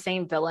get the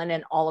same villain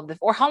in all of the,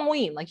 or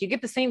Halloween, like you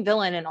get the same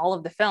villain in all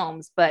of the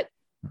films, but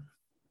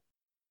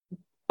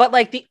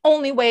like the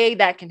only way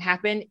that can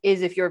happen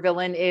is if your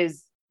villain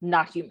is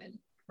not human,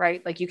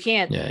 right? Like you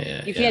can't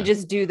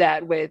just do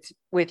that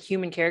with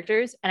human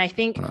characters. And I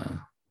think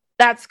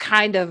that's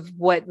kind of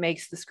what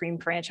makes the Scream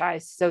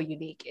franchise so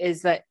unique,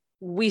 is that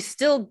we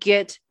still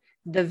get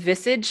the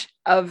visage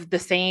of the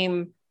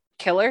same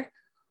killer,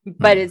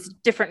 but it's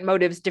different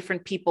motives,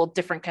 different people,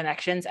 different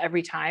connections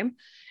every time.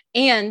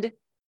 And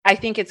I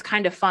think it's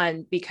kind of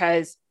fun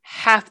because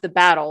half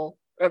the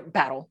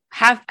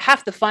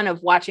half the fun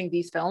of watching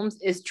these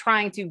films is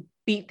trying to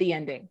beat the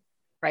ending,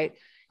 right?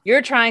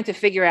 You're trying to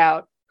figure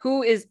out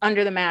who is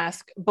under the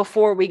mask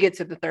before we get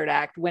to the third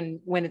act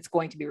when it's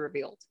going to be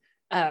revealed.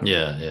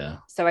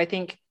 So I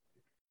think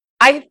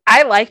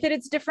I like that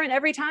it's different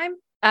every time,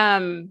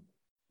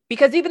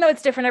 because even though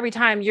it's different every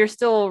time, you're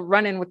still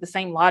running with the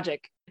same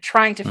logic,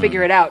 trying to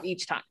figure it out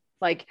each time.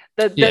 Like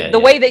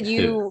the way that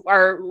you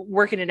are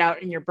working it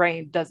out in your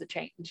brain doesn't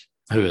change.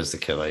 Who is the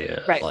killer? Yeah,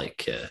 right.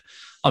 Like,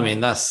 I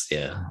mean, that's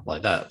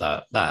like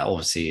that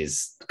obviously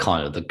is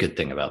kind of the good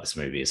thing about this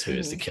movie, is who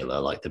is the killer,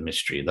 like the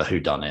mystery, the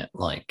whodunit,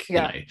 like, you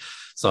know.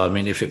 So I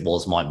mean, if it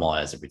was Mike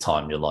Myers every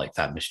time, you're like,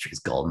 that mystery's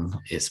gone.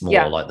 It's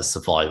more like the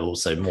survival.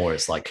 So more,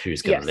 it's like,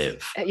 who's gonna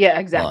live? Yeah,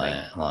 exactly.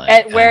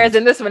 Whereas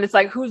in this one, it's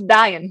like, who's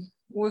dying?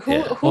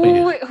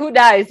 Who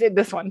dies in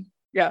this one?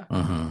 Yeah.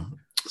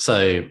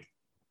 So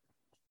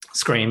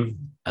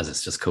Scream, as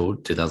it's just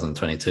called,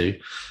 2022,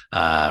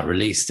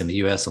 released in the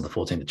US on the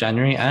 14th of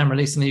January and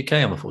released in the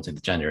UK on the 14th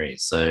of January.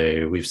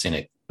 So we've seen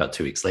it about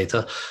 2 weeks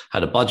later.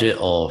 Had a budget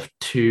of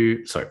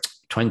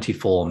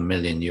 $24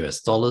 million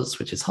US,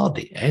 which is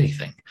hardly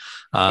anything.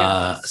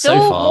 Still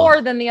so far,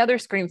 more than the other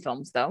Scream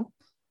films, though.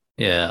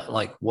 Yeah,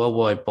 like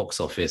worldwide box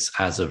office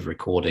as of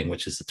recording,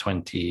 which is the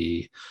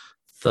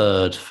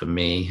 23rd for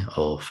me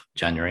of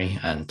January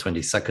and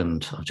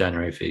 22nd of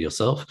January for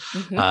yourself,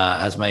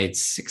 has made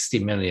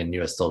 $60 million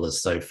US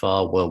so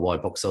far,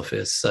 worldwide box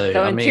office.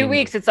 So in 2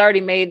 weeks, it's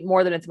already made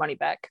more than its money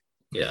back.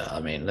 Yeah,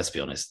 I mean, let's be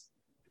honest,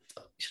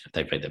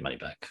 they've made their money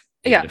back.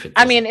 Yeah,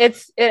 I mean,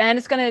 it's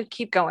going to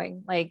keep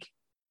going. Like,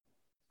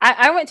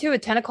 I went to a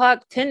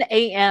 10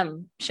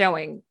 a.m.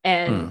 showing,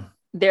 and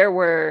there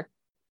were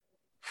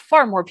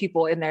far more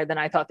people in there than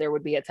I thought there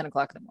would be at 10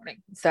 o'clock in the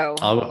morning. So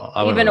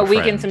even a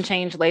week and some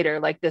change later,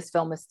 like, this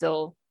film is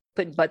still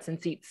putting butts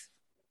in seats.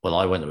 Well,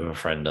 I went with a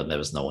friend and there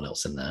was no one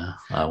else in there.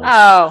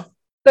 Oh,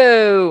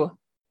 boo.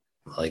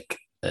 Like,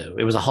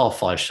 it was a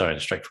 5:30 showing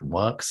straight from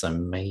work, so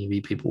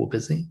maybe people were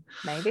busy.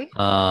 Maybe.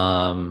 We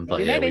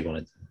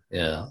wanted,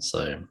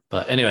 so,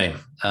 but anyway,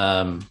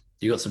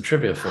 you got some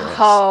trivia for us.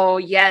 Oh,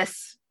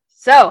 yes.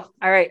 So,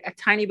 all right, a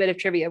tiny bit of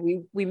trivia.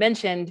 We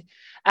mentioned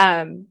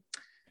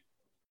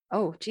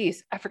Oh,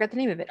 geez, I forgot the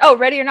name of it. Oh,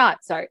 Ready or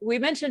Not. Sorry. We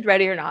mentioned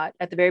Ready or Not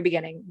at the very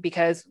beginning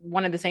because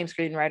one of the same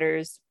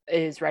screenwriters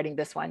is writing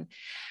this one.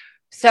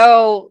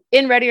 So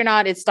in Ready or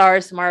Not, it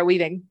stars Samara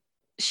Weaving.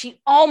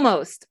 She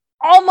almost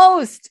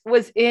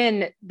was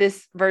in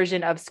this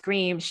version of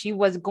Scream. She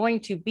was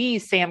going to be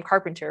Sam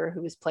Carpenter,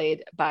 who was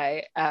played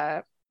by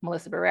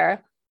Melissa Barrera.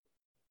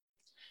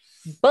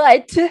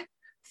 But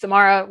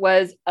Samara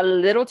was a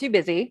little too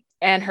busy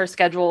and her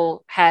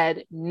schedule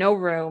had no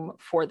room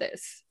for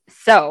this.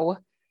 So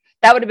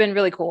that would have been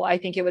really cool. I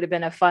think it would have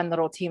been a fun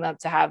little team up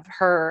to have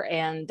her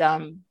and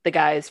the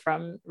guys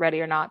from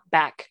Ready or Not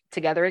back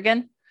together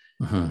again.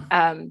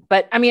 Mm-hmm.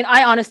 But I mean,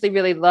 I honestly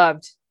really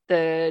loved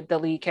the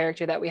lead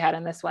character that we had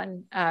in this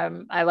one.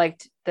 I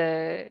liked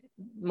the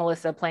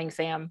Melissa playing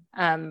Sam.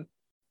 I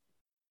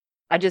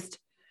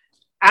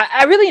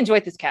really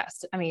enjoyed this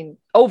cast. I mean,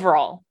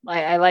 overall,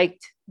 I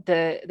liked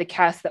the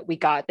cast that we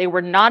got. They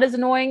were not as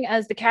annoying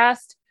as the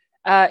cast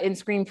in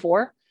Scream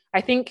 4.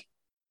 I think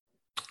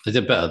they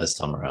did better this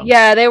time around.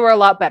 Yeah, they were a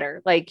lot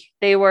better. Like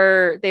they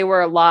were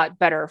a lot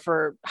better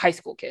for high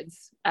school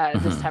kids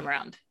this time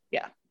around.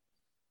 Yeah.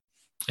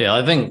 Yeah,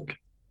 I think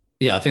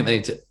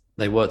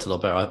they worked a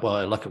lot better.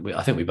 Well,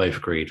 I think we both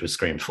agreed with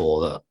Scream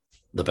 4 that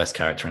the best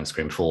character in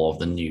Scream 4 of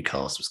the new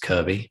cast was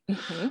Kirby.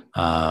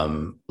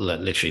 Mm-hmm.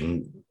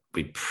 Literally,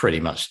 we pretty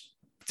much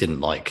didn't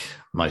like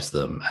most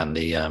of them, and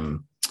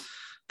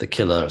the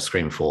killer of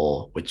Scream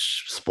 4,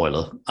 which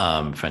spoiler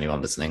for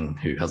anyone listening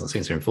who hasn't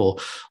seen Scream 4,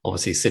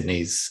 obviously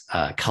Sydney's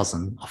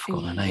cousin. I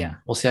forgot her name. Yeah.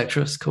 What's the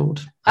actress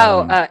called?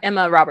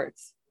 Emma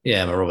Roberts.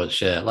 Yeah, Emma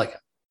Roberts. Yeah, like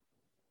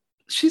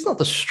she's not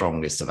the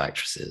strongest of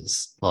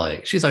actresses.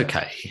 Like she's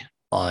okay.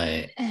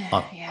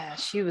 Yeah,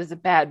 she was a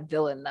bad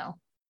villain though.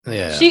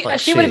 Yeah, she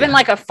would have been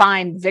like a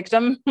fine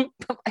victim.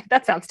 Like,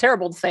 that sounds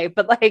terrible to say,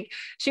 but like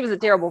she was a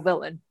terrible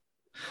villain.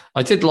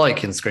 I did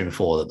like in Scream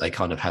 4 that they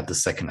kind of had the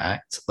second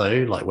act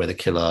though, like where the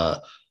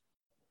killer.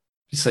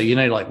 So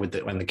like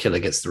when the killer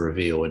gets the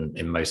reveal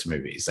in most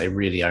movies, they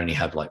really only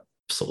have like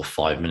sort of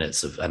 5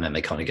 minutes and then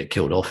they kind of get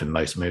killed off in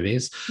most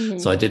movies. Mm-hmm.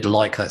 So I did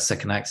like that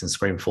second act in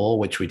Scream 4,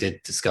 which we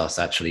did discuss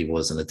actually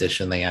was an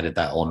addition. They added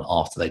that on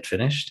after they'd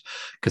finished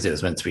because it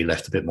was meant to be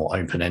left a bit more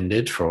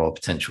open-ended for a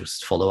potential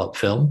follow-up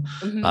film.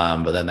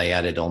 Mm-hmm. But then they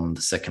added on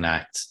the second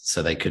act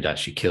so they could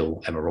actually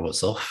kill Emma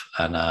Roberts off,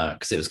 and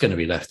because it was going to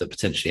be left that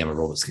potentially Emma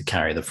Roberts could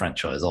carry the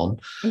franchise on.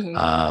 Mm-hmm.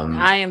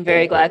 I am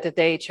very glad that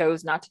they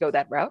chose not to go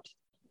that route.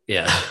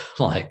 Yeah,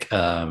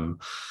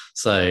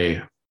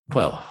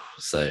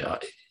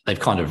 they've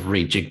kind of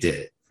rejigged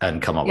it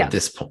and come up with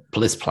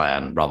this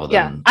plan rather than.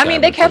 Yeah, I mean,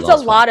 they kept a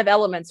lot of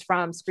elements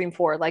from Scream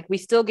 4. Like we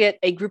still get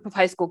a group of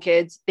high school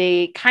kids.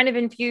 They kind of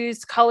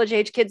infused college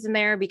age kids in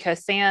there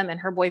because Sam and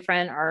her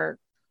boyfriend are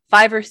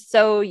 5 or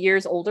so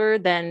years older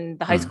than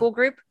the high school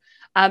group.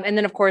 And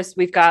then of course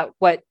we've got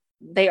what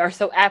they are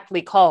so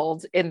aptly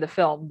called in the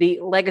film,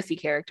 the legacy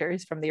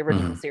characters from the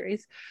original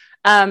series.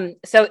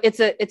 So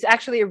it's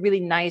actually a really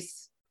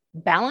nice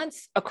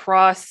balance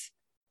across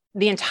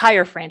the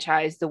entire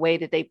franchise, the way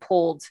that they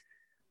pulled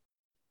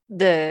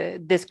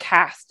this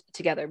cast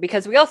together,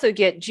 because we also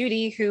get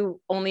Judy,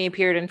 who only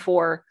appeared in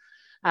 4.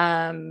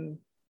 Trying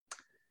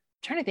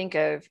to think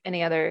of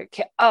any other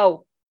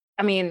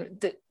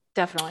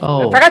definitely.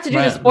 I forgot to do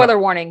the spoiler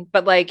warning,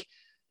 but like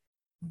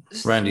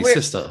Randy's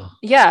sister.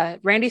 Yeah,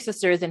 Randy's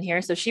sister is in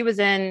here. So she was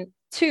in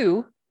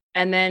 2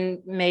 and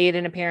then made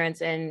an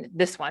appearance in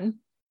this one.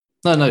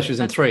 No, she was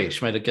in 3.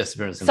 She made a guest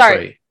appearance in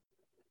 3.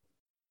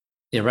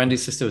 Yeah,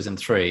 Randy's sister was in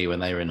 3 when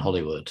they were in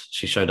Hollywood.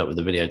 She showed up with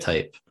the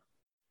videotape.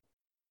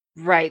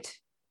 Right.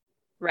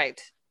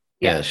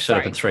 Yeah, she showed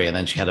up in 3, and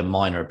then she had a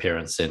minor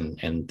appearance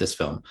in this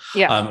film.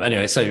 Yeah.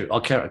 Anyway, so I'll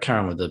carry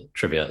on with the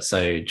trivia.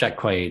 So Jack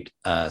Quaid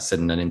said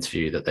in an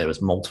interview that there was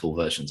multiple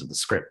versions of the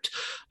script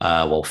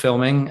while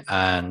filming,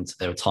 and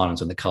there were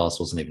times when the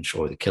cast wasn't even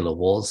sure who the killer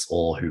was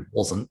or who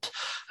wasn't,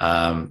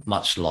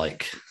 much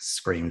like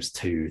Screams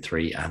 2,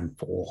 3, and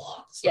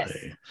 4. So, yes.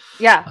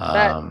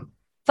 Yeah.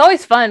 It's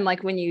always fun,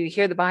 like when you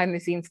hear the behind the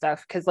scenes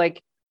stuff, because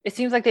like it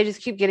seems like they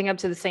just keep getting up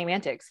to the same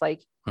antics.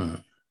 Like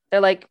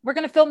they're like, we're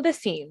gonna film this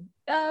scene,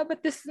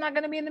 but this is not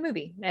gonna be in the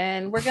movie,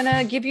 and we're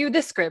gonna give you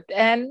this script,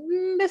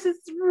 and this is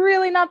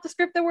really not the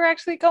script that we're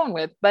actually going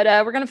with, but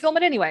we're gonna film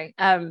it anyway.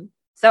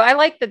 So I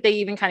like that they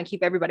even kind of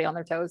keep everybody on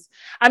their toes.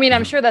 I mean,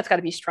 I'm sure that's got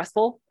to be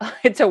stressful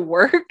to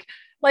work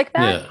like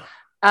that.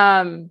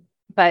 Yeah.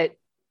 But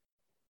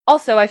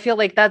also, I feel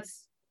like that's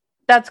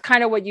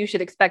kind of what you should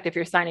expect if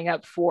you're signing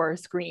up for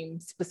Scream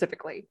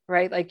specifically,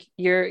 right? Like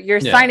you're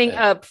signing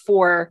up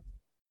for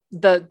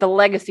the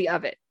legacy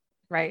of it,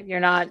 right? You're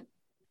not,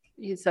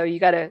 so you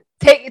got to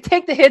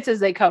take the hits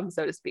as they come,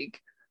 so to speak.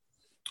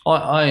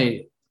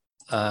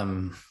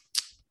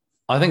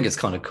 I think it's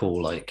kind of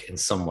cool, like in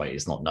some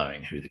ways, not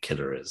knowing who the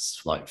killer is,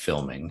 like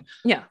filming.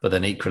 Yeah. But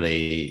then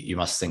equally, you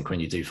must think when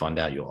you do find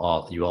out you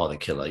are the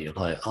killer, you're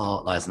like,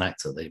 as an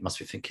actor, they must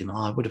be thinking,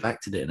 I would have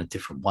acted it in a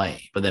different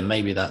way. But then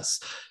maybe that's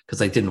because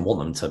they didn't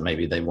want them to.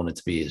 Maybe they wanted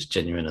to be as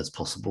genuine as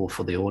possible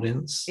for the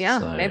audience. Yeah,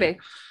 so, maybe.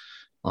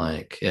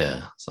 Like,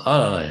 yeah. So I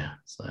don't know.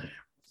 So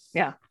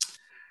yeah.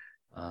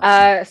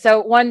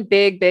 So one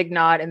big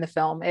nod in the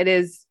film. It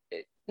is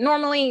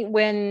normally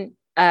when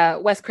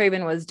Wes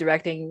Craven was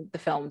directing the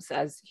films,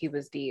 as he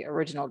was the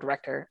original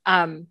director,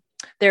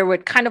 there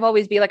would kind of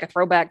always be like a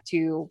throwback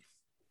to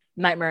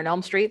Nightmare on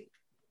Elm Street,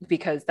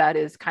 because that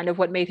is kind of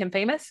what made him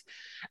famous.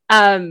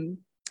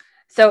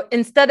 So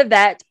instead of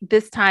that,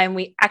 this time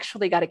we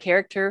actually got a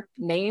character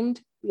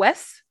named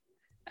Wes.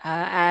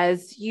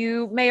 As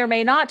you may or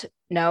may not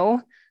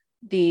know,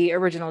 the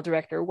original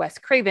director, Wes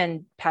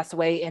Craven, passed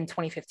away in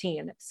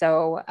 2015.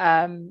 So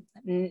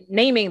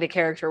naming the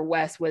character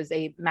Wes was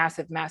a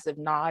massive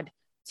nod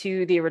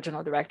to the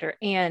original director.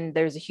 And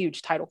there's a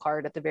huge title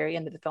card at the very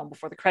end of the film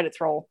before the credits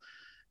roll.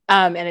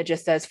 And it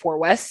just says "For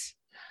Wes."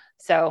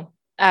 So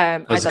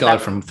there's a guy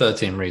from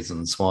 13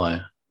 Reasons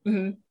Why.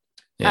 Mm-hmm.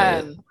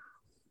 Yeah.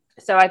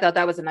 So I thought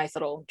that was a nice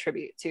little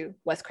tribute to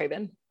Wes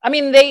Craven. I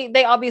mean,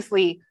 they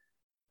obviously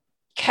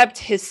kept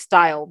his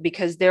style,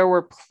 because there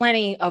were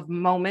plenty of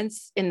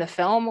moments in the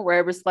film where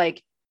it was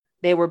like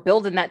they were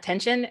building that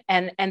tension,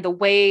 and the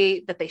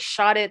way that they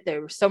shot it,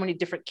 there were so many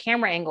different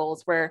camera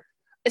angles where,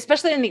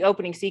 especially in the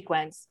opening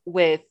sequence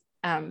with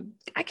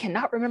I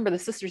cannot remember the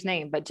sister's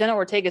name, but Jenna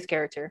Ortega's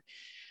character.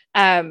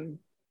 Tara.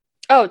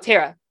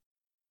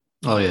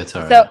 Oh yeah,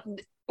 Tara. So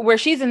where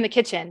she's in the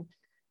kitchen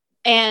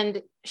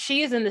and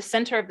she is in the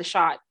center of the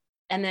shot,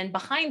 and then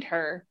behind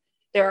her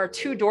there are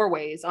two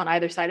doorways on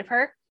either side of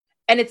her,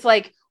 and it's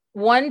like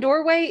one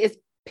doorway is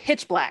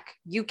pitch black,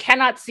 you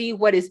cannot see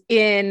what is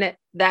in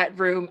that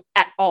room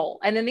at all,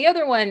 and then the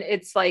other one,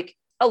 it's like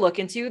a look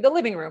into the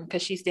living room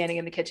because she's standing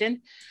in the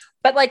kitchen.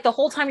 But like the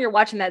whole time you're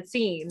watching that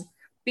scene,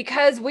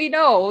 because we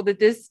know that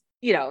this,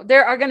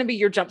 there are going to be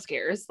your jump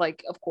scares,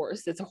 like of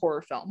course it's a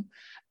horror film,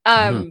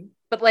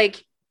 but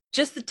like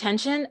just the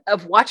tension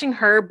of watching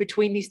her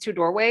between these two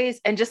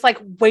doorways and just like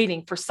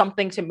waiting for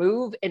something to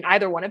move in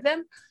either one of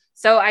them.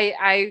 So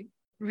I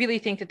really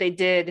think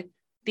that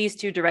these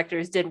two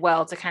directors did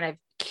well to kind of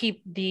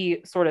keep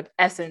the sort of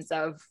essence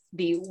of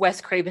the Wes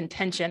Craven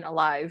tension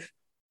alive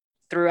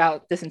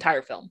throughout this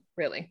entire film,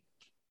 really.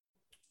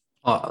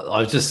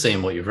 I've just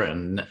seen what you've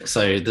written.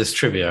 So this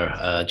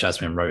trivia,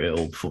 Jasmine wrote it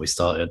all before we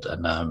started,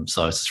 and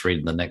so I was just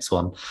reading the next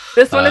one.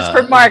 This one is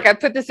for Mark. I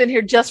put this in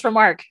here just for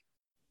Mark.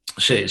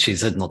 She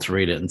said not to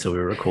read it until we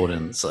were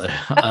recording. So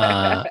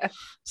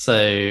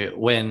so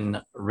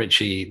when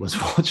Richie was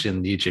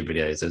watching the YouTube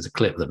videos, there's a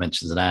clip that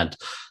mentions an ad,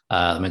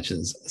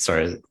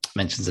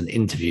 mentions an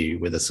interview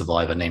with a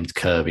survivor named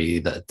Kirby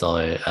that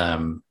died.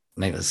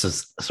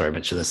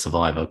 Mention a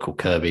survivor called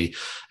Kirby.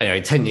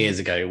 Anyway, 10 years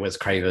ago, Wes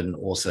Craven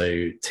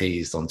also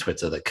teased on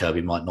Twitter that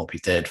Kirby might not be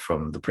dead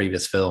from the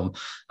previous film,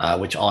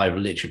 which I've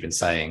literally been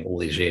saying all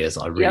these years.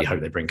 I really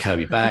hope they bring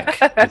Kirby back.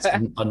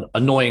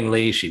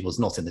 Annoyingly, she was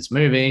not in this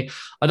movie.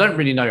 I don't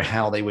really know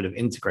how they would have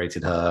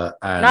integrated her.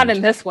 Not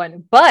in this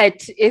one,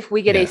 but if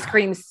we get a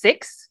Scream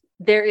 6,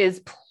 there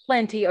is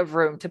plenty of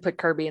room to put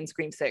Kirby in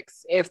Scream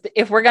 6.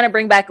 If we're going to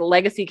bring back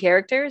legacy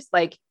characters,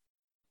 like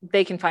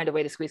they can find a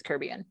way to squeeze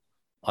Kirby in.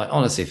 I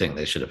honestly think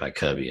they should have had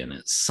Kirby in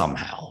it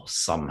somehow.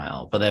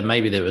 But then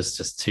maybe there was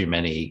just too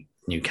many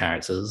new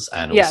characters,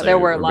 and also there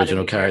were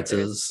original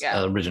characters,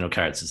 original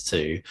characters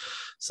too.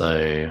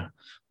 So,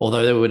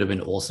 although it would have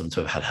been awesome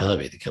to have had her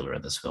be the killer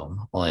in this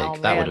film, would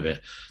have been.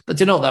 But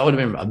that would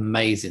have been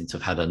amazing to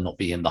have had her not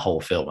be in the whole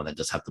film and then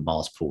just have the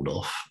mask pulled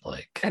off,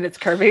 and it's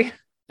Kirby.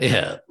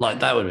 Yeah,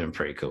 that would have been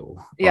pretty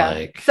cool.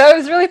 Yeah. So it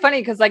was really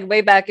funny because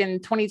way back in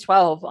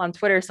 2012 on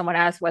Twitter, someone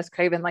asked Wes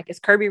Craven, is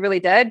Kirby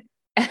really dead?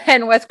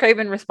 And Wes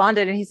Craven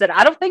responded and he said,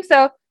 I don't think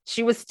so.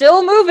 She was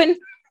still moving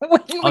when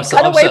we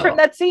cut away from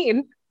that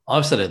scene.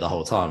 I've said it the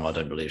whole time. I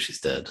don't believe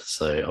she's dead.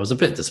 So I was a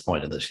bit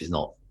disappointed that she's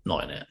not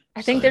in it.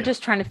 I think they're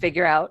just trying to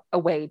figure out a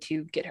way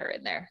to get her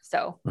in there.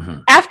 So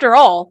after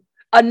all,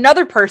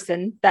 another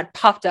person that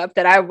popped up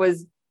that I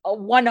was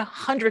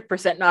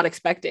 100% not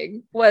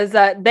expecting was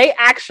they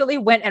actually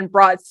went and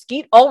brought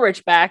Skeet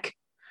Ulrich back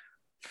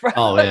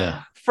from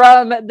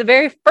the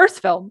very first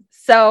film.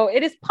 So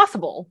it is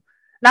possible.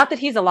 Not that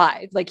he's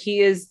alive, he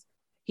is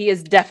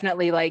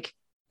definitely a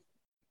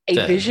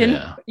dead, vision.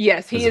 Yeah.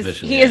 Yes, he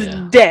is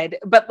dead,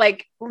 but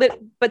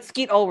but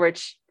Skeet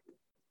Ulrich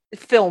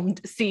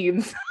filmed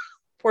scenes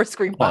for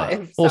Scream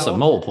 5. Also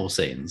multiple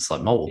scenes,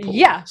 multiple.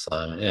 Yeah.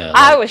 So yeah.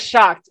 I was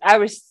shocked. I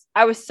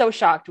was so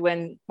shocked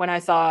when I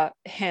saw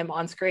him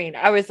on screen.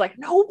 I was like,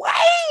 no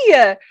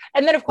way.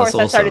 And then of course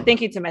I started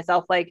thinking to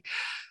myself,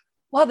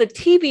 well, the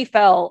TV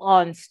fell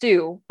on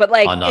Stu, but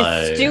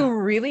is Stu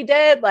really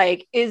dead?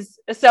 I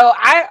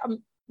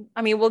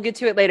mean, we'll get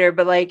to it later,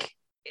 but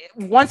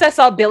once I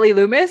saw Billy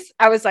Loomis,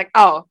 I was like,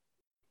 oh,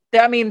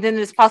 then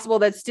it's possible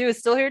that Stu is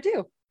still here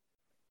too.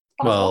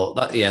 Well,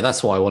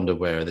 that's why I wondered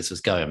where this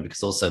was going,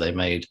 because also they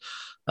made,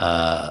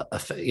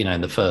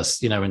 in the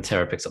first, when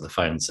Tara picks up the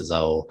phone and says,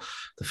 oh,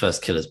 the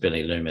first killer's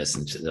Billy Loomis,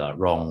 and she's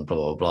wrong,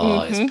 blah, blah,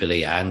 blah, it's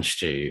Billy and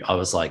Stu. I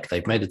was like,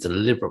 they've made a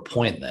deliberate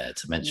point there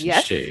to mention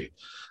Stu.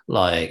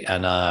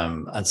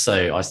 And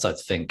so I started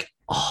to think,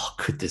 oh,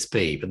 could this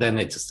be? But then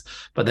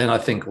I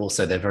think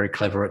also they're very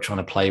clever at trying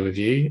to play with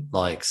you.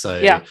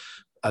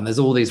 and there's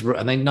all these,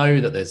 and they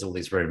know that there's all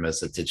these rumors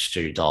that did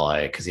Stu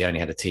die because he only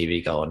had a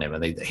TV go on him,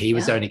 and he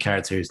was the only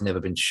character who's never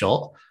been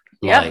shot.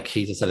 Like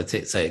he just had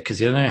to say it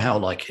because you know how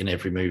like in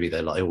every movie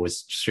they like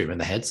always shoot him in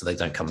the head so they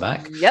don't come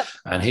back. Yep.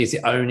 And he's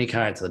the only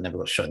character that never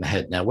got shot in the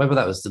head. Now whether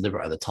that was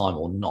deliberate at the time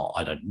or not,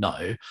 I don't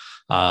know.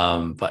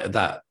 But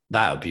that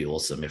would be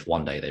awesome if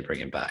one day they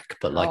bring him back.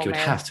 But like it would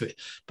have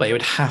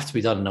to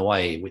be done in a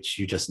way which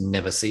you just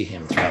never see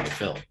him throughout the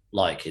film.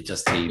 Like it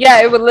just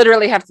it would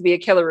literally have to be a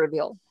killer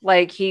reveal.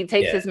 Like he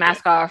takes his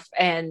mask off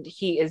and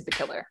he is the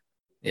killer.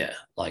 Yeah,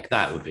 like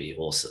that would be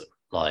awesome.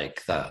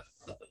 Like that.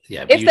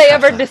 Yeah, if they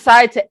ever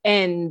decide to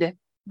end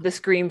the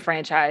Scream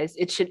franchise,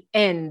 it should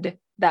end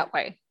that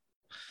way.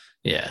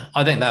 Yeah,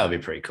 I think that would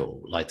be pretty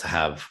cool. Like to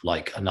have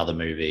like another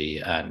movie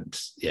and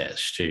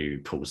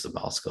Stu pulls the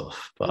mask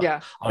off. But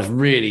I was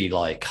really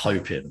like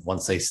hoping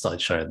once they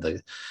started showing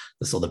the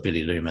sort of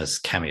Billy Loomis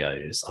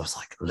cameos, I was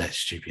like, let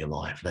Stu be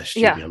alive, let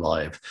Stu be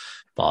alive.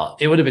 But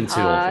it would have been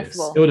too obvious.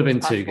 It would have been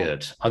too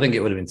good. I think it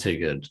would have been too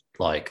good.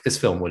 Like this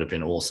film would have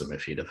been awesome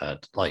if he'd have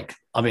had like,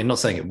 I mean, not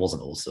saying it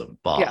wasn't awesome,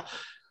 but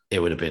it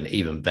would have been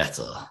even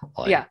better.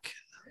 Like,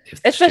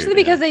 especially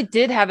because they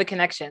did have a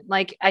connection.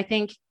 Like, I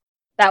think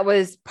that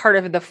was part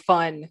of the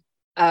fun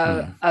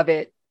of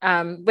it,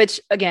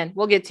 which again,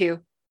 we'll get to.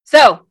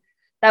 So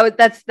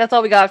that's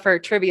all we got for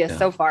trivia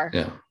so far.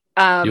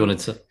 Yeah. You wanted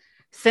to,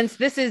 since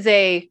this is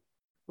a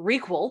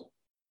requel,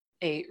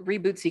 a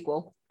reboot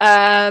sequel,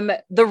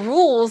 the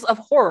rules of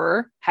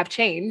horror have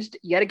changed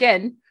yet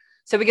again.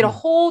 So we get a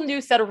whole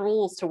new set of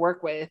rules to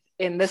work with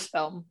in this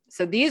film.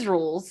 So these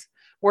rules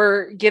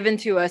were given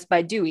to us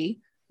by Dewey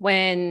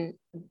when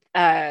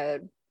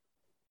when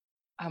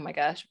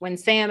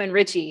Sam and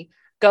Richie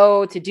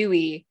go to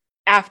Dewey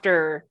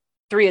after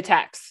 3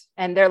 attacks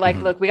and they're like,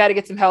 look, we got to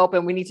get some help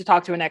and we need to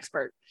talk to an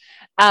expert.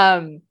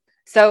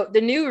 So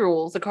the new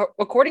rules,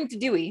 according to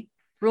Dewey,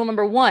 rule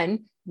number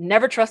 1,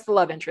 never trust the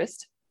love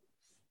interest.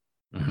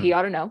 He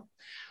ought to know.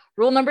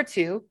 Rule number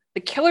 2,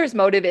 the killer's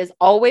motive is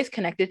always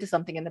connected to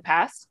something in the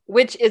past,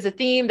 which is a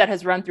theme that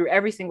has run through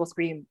every single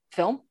Scream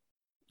film.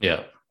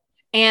 Yeah.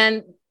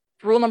 And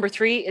rule number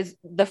 3 is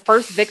the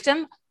first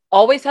victim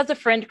always has a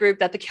friend group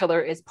that the killer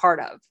is part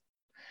of.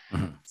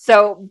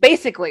 So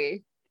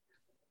basically,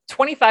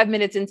 25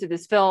 minutes into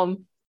this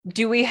film,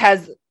 Dewey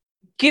has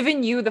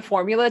given you the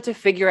formula to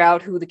figure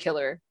out who the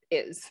killer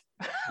is.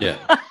 Yeah.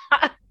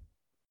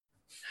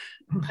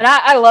 And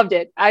I loved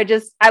it.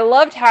 I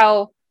loved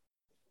how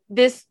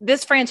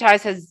this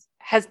franchise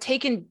has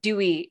taken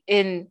Dewey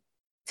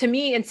to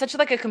me in such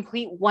like a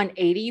complete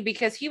 180,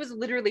 because he was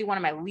literally one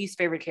of my least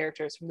favorite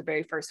characters from the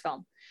very first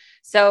film.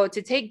 So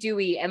to take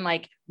Dewey and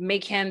like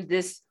make him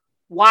this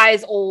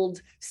wise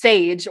old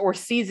sage or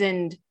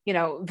seasoned,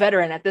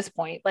 veteran at this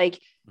point, like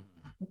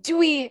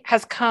Dewey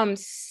has come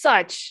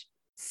such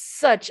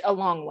a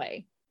long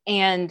way.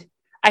 And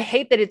I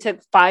hate that it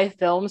took 5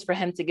 films for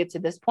him to get to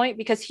this point,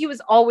 because he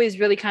was always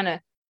really kind of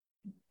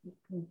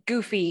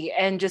goofy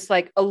and just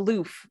like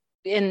aloof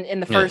in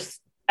the first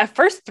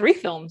 3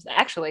 films,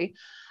 actually.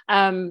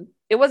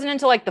 It wasn't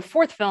until like the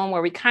 4th film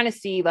where we kind of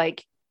see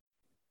like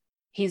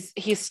he's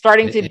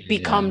starting to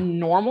become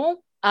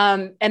normal.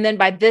 And then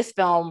by this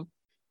film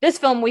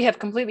we have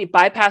completely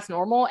bypassed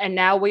normal, and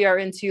now we are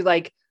into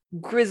like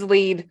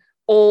grizzlied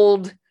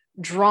old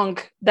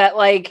drunk that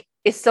like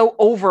is so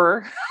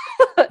over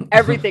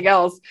everything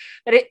else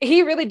that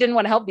he really didn't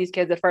want to help these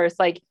kids at first.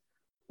 Like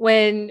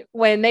when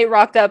they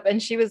rocked up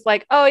and she was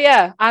like, oh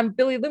yeah, I'm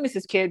Billy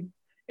Loomis's kid,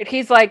 and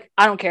he's like,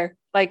 I don't care,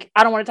 like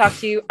I don't want to talk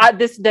to you,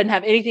 this doesn't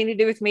have anything to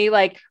do with me,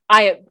 like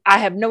I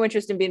have no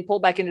interest in being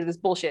pulled back into this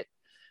bullshit.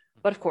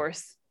 But of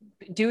course,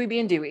 Dewey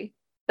being Dewey,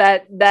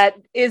 that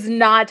is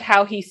not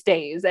how he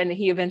stays, and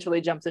he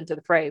eventually jumps into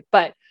the fray.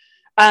 But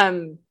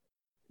I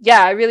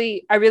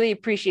really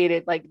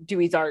appreciated like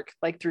Dewey's arc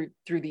like through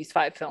these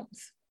 5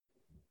 films.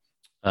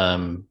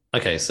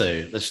 Okay,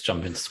 so let's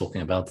jump into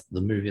talking about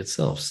the movie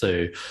itself.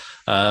 So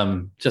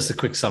just a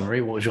quick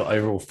summary, what was your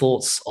overall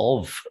thoughts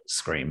of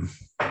Scream?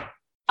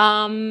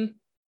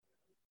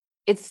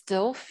 It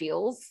still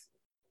feels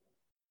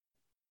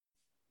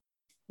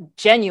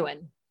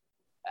genuine,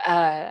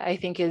 I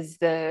think is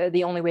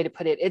the only way to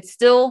put it. It's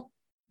still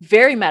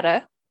very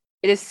meta.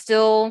 It is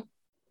still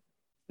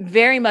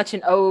very much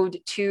an ode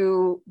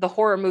to the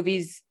horror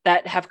movies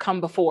that have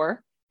come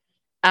before.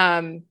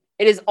 It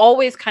is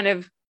always kind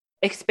of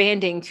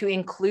expanding to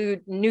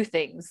include new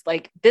things.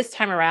 Like this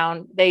time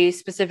around, they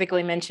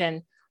specifically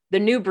mention the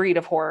new breed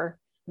of horror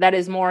that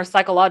is more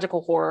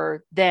psychological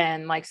horror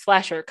than like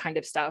slasher kind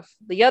of stuff.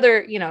 The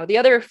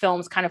other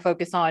films kind of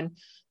focus on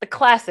the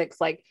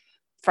classics like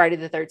Friday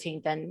the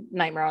 13th and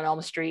Nightmare on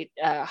Elm Street,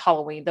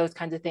 Halloween, those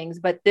kinds of things.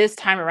 But this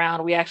time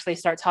around, we actually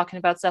start talking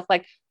about stuff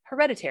like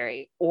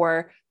Hereditary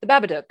or The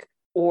Babadook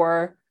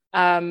or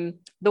The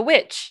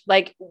Witch.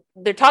 Like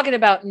they're talking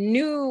about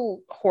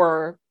new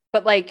horror,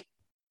 but like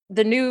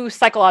the new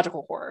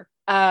psychological horror.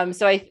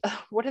 So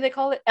what do they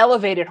call it?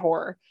 Elevated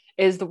horror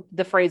is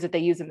the phrase that they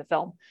use in the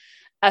film.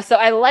 So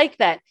I like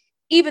that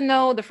even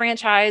though the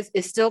franchise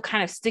is still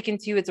kind of sticking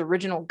to its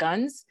original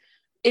guns,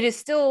 it is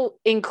still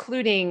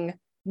including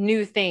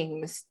new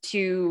things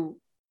to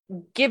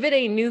give it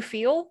a new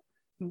feel,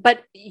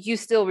 but you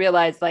still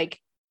realize, like,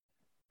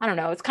 I don't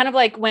know, it's kind of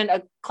like when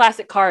a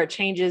classic car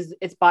changes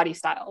its body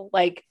style.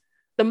 Like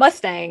the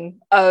Mustang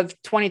of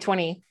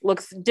 2020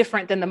 looks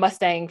different than the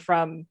Mustang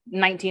from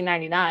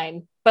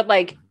 1999, but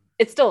like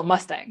it's still a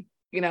Mustang,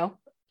 you know,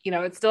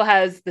 it still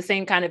has the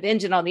same kind of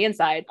engine on the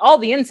inside. All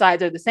the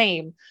insides are the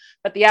same,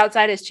 but the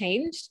outside has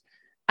changed.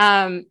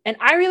 And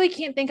I really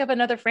can't think of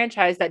another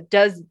franchise that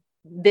does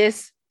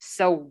this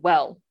so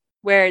well,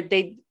 where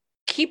they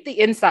keep the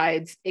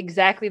insides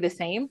exactly the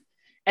same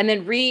and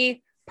then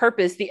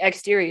repurpose the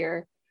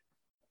exterior,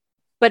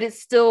 but it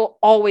still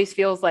always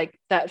feels like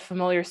that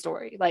familiar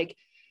story. Like,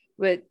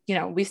 with,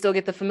 we still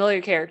get the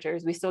familiar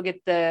characters, we still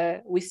get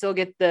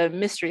the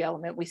mystery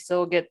element, we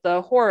still get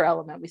the horror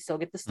element, we still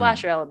get the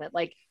slasher element.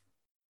 Like,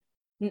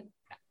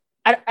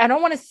 I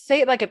don't want to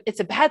say it like it's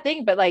a bad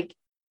thing, but like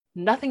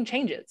nothing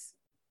changes.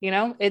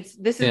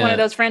 This is one of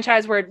those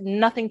franchises where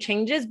nothing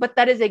changes, but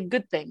that is a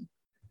good thing.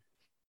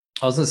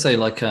 I was going to say,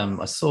 like,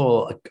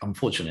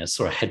 unfortunately, I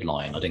saw a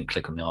headline. I didn't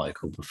click on the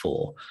article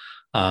before,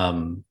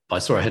 but I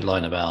saw a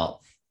headline about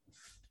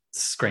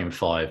Scream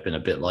 5 being a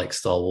bit like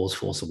Star Wars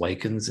Force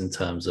Awakens in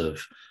terms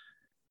of,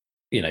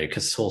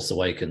 because Force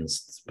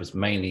Awakens was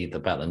mainly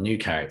about the new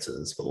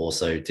characters, but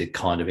also did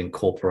kind of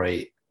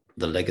incorporate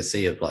the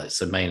legacy of, like,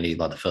 so mainly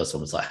like the first one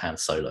was like Han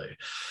Solo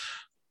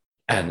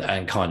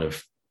and kind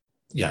of,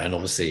 and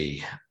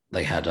obviously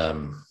they had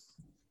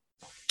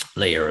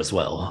Leia as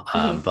well,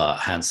 but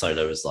Han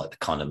Solo is like the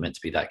kind of meant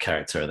to be that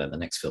character, and then the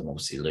next film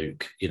obviously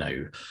Luke,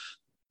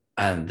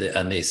 and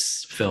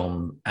this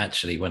film,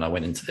 actually, when I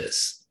went into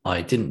this,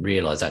 I didn't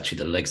realize actually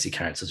the legacy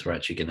characters were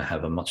actually going to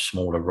have a much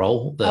smaller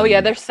role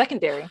than, they're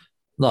secondary,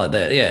 like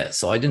that.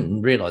 So I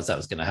didn't realize that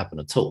was going to happen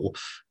at all.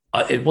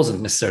 It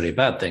wasn't necessarily a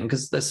bad thing,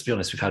 because let's be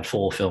honest, we've had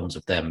 4 films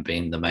of them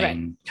being the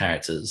main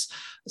characters,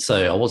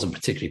 so I wasn't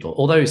particularly,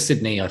 although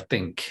Sydney, I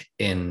think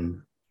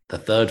in the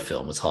third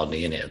film, was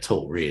hardly in it at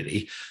all,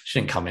 really. She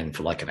didn't come in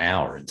for like an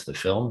hour into the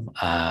film,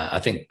 I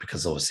think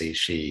because obviously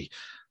she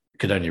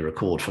could only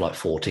record for like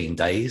 14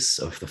 days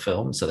of the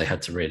film, so they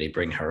had to really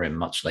bring her in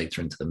much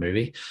later into the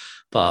movie.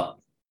 But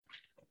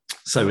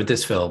so with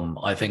this film,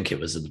 I think it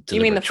was a deliberate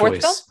You mean the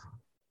fourth choice. film?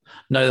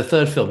 No, the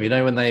third film.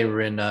 When they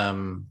were in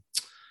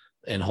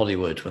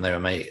Hollywood, when they were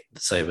made,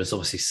 so it was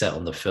obviously set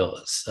on the film.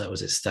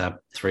 Was it Stab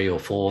 3 or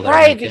 4?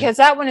 Right, because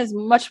that one is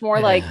much more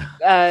like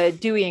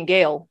Dewey and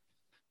Gale.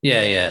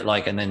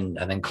 Like, and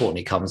then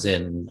Courtney comes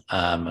in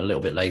a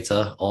little bit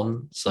later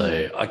on.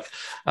 So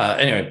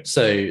anyway,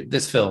 so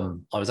this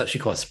film, I was actually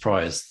quite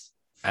surprised,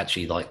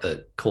 actually, like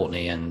that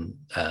Courtney and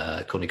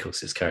Courtney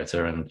Cox's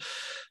character and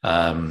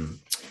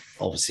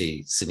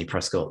obviously Sidney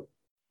Prescott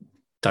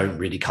don't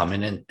really come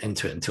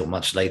into it until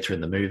much later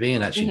in the movie,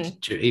 and actually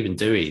even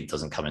Dewey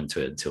doesn't come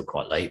into it until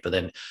quite late. But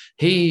then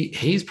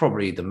he's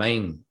probably the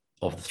main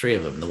of the 3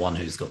 of them, the one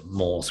who's got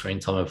more screen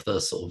time of the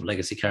sort of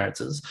legacy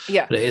characters.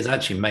 But it is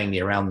actually mainly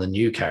around the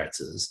new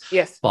characters.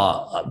 Yes.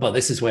 But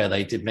this is where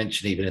they did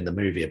mention, even in the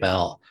movie,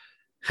 about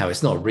how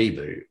it's not a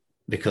reboot,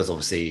 because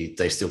obviously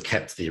they still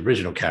kept the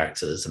original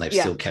characters and they've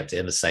still kept it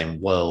in the same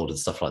world and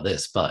stuff like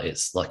this. But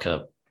it's like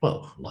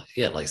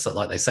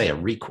like they say, a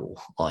requel,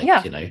 like,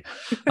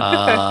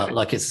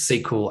 like it's a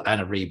sequel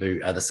and a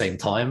reboot at the same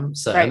time.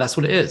 So, and that's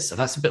what it is. And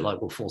that's a bit like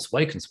what Force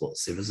Awakens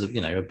was. It was,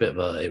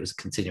 it was a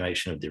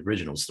continuation of the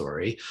original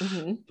story,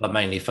 but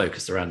mainly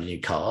focused around the new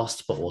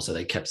cast, but also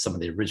they kept some of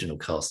the original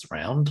cast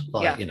around,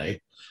 like,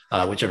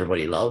 which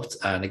everybody loved.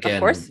 And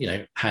again,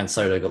 Han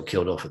Solo got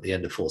killed off at the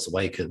end of Force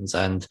Awakens,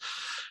 and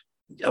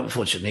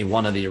unfortunately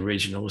one of the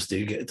originals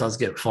does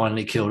get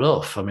finally killed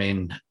off. I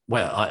mean,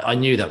 well, I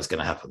knew that was going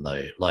to happen,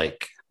 though.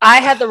 Like, I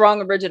had the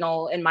wrong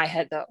original in my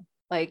head, though.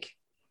 Like,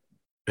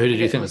 who did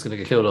you think was going to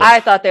get killed off?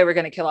 I thought they were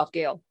going to kill off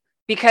Gale,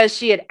 because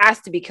she had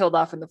asked to be killed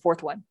off in the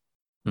 4th one.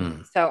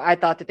 So I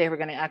thought that they were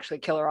going to actually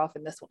kill her off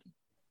in this one.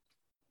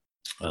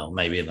 Well,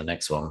 maybe in the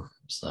next one.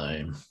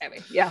 So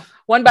maybe,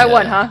 one by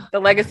one, huh?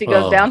 The legacy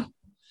goes down.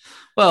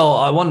 Well,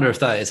 I wonder if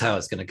that is how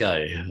it's going to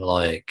go.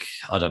 Like,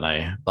 I don't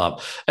know,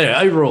 but anyway,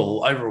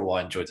 overall,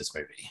 I enjoyed this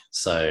movie.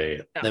 So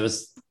there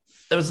was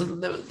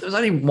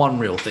only one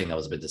real thing I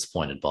was a bit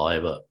disappointed by,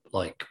 but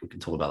like, we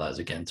can talk about that as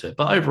we get into it.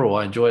 But overall,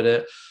 I enjoyed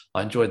it.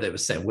 I enjoyed that it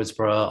was set in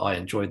Woodsboro. I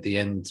enjoyed the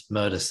end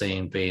murder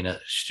scene being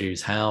at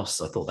Stu's house.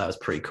 I thought that was a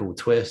pretty cool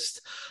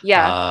twist.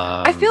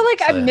 I feel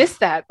like I missed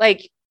that.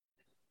 Like,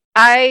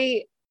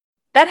 that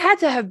had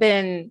to have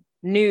been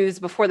news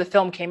before the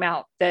film came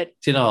out, that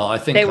I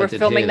think they were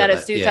filming that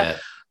at Stu's house.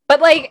 But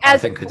like,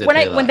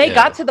 when they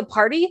got to the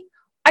party,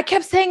 I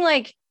kept saying,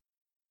 like,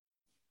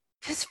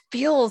 this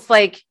feels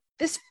like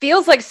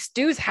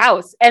Stu's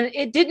house, and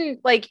it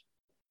didn't, like,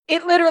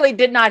 it literally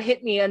did not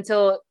hit me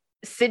until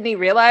Sydney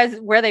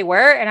realized where they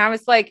were, and I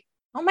was like,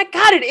 oh my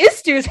god, it is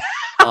Stu's house.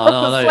 Oh,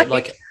 no,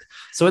 like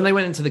so when they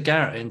went into the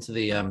garret, into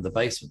the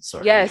basement,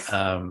 sorry,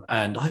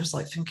 and I was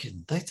like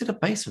thinking, they did a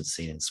basement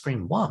scene in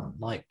Scream 1,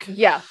 like,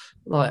 and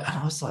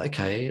I was like,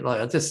 okay,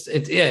 like,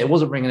 it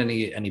wasn't ringing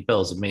any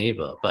bells with me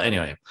either. But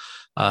anyway,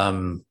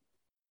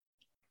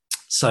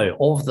 So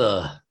of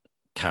the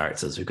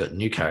characters, we've got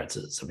new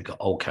characters and we've got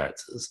old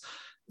characters.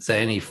 Is there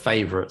any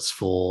favorites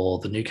for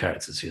the new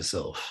characters for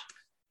yourself?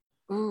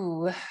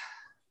 Ooh.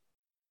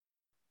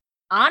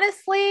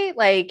 Honestly,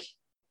 like,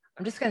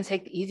 I'm just going to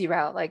take the easy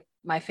route. Like,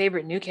 my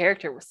favorite new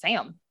character was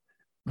Sam.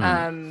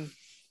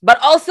 But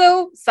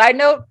also, side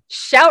note,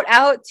 shout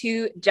out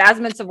to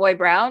Jasmine Savoy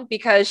Brown,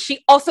 because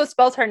she also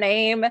spells her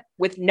name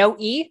with no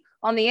E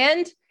on the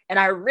end. And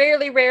I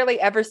rarely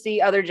ever see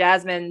other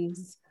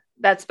Jasmines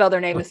that spell their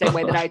name the same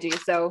way that I do.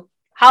 So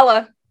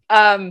holla.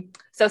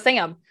 So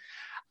Sam,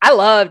 I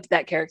loved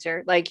that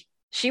character. Like,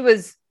 she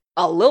was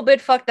a little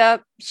bit fucked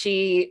up.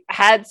 She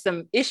had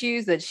some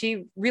issues that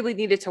she really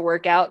needed to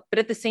work out. But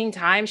at the same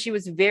time, she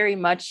was very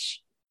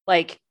much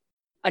like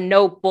a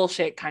no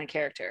bullshit kind of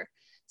character.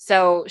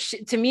 So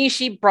to me,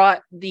 she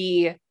brought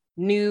the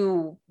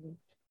new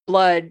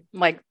blood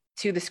like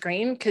to the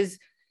screen, because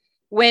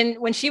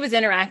when she was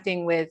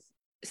interacting with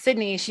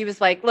Sydney, she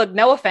was like, look,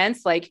 no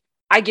offense, like,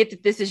 I get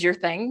that this is your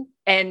thing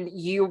and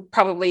you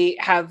probably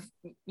have,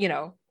 you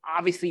know,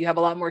 obviously you have a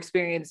lot more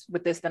experience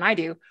with this than I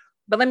do,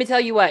 but let me tell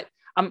you what,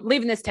 I'm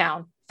leaving this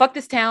town. Fuck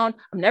this town.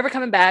 I'm never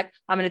coming back.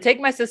 I'm going to take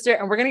my sister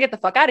and we're going to get the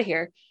fuck out of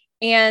here.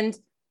 And,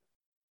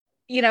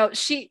 you know,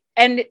 she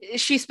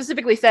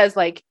specifically says,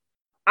 like,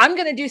 I'm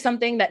going to do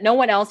something that no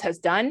one else has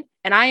done,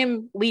 and I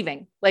am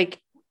leaving.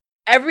 Like,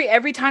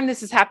 every time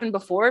this has happened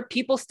before,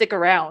 people stick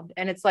around,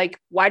 and it's like,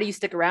 why do you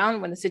stick around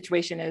when the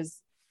situation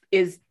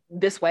is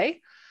this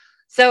way?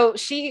 So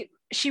she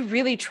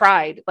really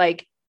tried,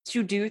 like,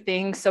 to do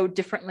things so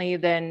differently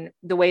than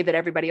the way that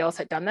everybody else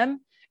had done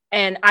them.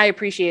 And I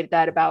appreciated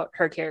that about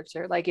her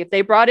character. Like, if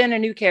they brought in a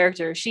new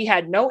character, she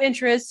had no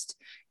interest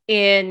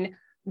in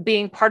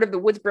being part of the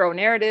Woodsboro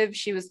narrative.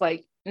 She was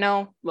like,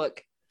 no,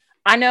 look,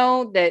 I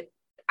know that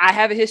I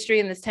have a history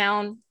in this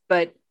town,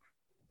 but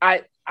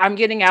I'm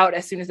getting out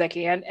as soon as I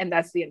can. And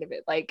that's the end of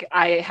it. Like,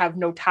 I have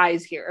no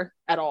ties here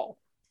at all.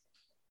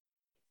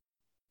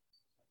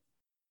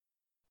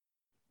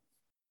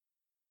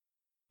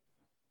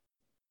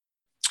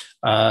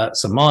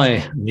 So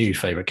my new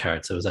favorite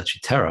character was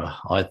actually Tara.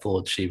 I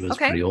thought she was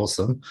pretty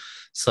awesome.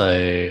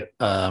 So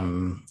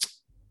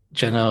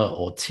Jenna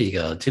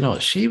Ortega, do you know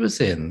what she was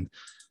in?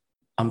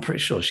 I'm pretty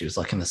sure she was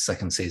like in the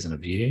second season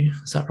of You.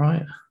 Is that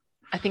right?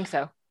 I think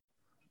so.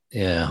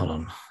 Yeah, hold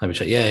on. Let me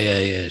check.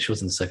 Yeah. She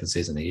was in the second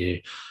season of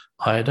You.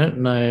 I don't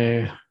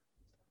know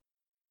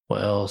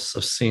what else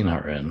I've seen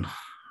her in. I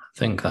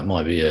think that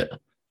might be it.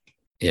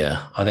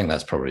 Yeah, I think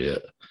that's probably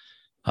it.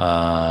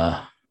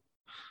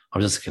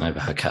 I'm just looking over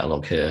her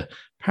catalogue here.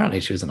 Apparently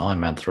she was in Iron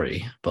Man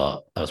 3,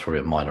 but that was probably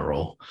a minor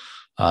role.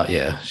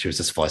 Yeah, she was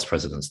just vice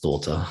president's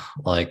daughter.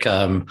 Like,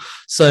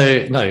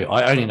 so no,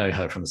 I only know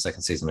her from the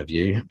second season of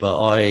You,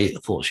 but I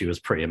thought she was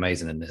pretty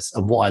amazing in this.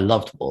 And what I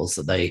loved was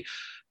that they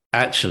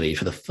actually,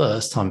 for the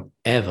first time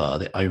ever,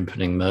 the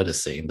opening murder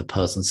scene, the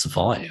person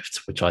survived,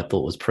 which I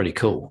thought was pretty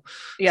cool.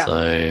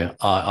 Yeah.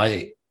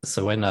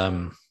 So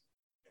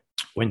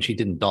when she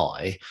didn't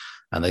die,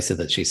 and they said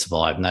that she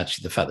survived, and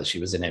actually the fact that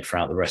she was in it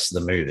throughout the rest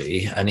of the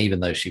movie, and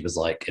even though she was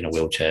like in a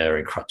wheelchair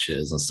and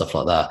crutches and stuff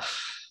like that,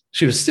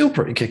 she was still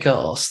pretty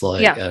kick-ass.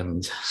 Like, yeah.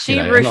 And she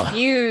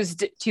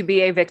refused to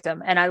be a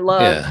victim, and I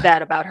love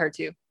that about her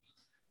too.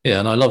 Yeah,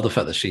 and I love the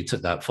fact that she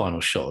took that final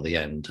shot at the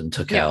end and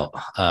took out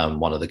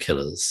one of the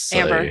killers. So,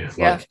 Amber,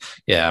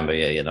 Amber,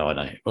 I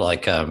know.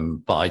 Like,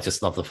 but I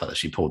just love the fact that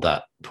she pulled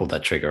that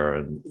trigger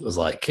and was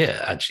like,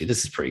 yeah, actually,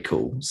 this is pretty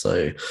cool.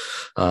 So,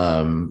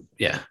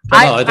 yeah.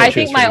 I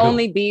think my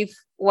only beef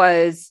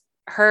was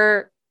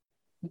her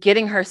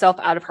getting herself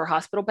out of her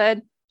hospital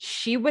bed.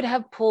 She would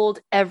have pulled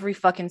every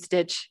fucking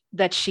stitch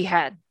that she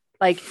had.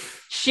 Like,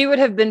 she would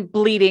have been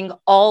bleeding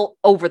all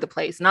over the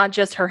place, not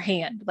just her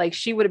hand. Like,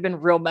 she would have been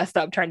real messed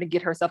up trying to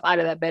get herself out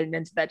of that bed and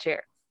into that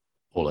chair.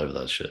 All over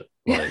that shit.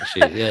 Like,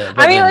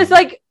 I mean, it's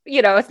like,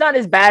 you know, it's not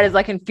as bad as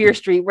like in Fear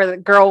Street where the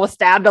girl was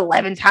stabbed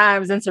 11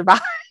 times and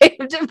survived.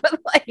 But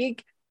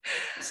like,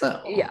 what's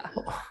that? Yeah.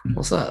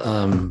 What's that?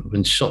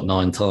 Been shot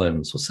 9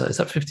 times. What's that? Is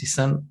that 50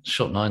 Cent?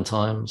 Shot 9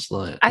 times?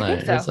 Like, I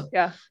think so.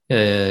 Yeah.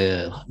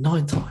 Yeah.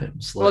 9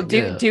 times. Like,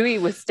 well, Dewey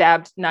was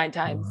stabbed 9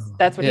 times.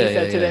 That's what he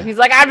said to them. He's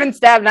like, I've been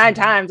stabbed 9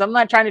 times. I'm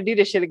not trying to do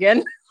this shit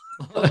again.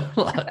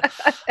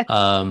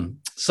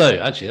 So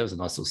actually that was a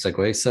nice little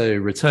segue. So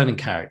returning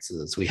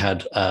characters, we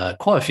had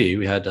quite a few.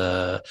 We had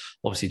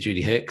obviously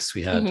Judy Hicks,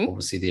 we had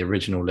obviously the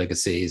original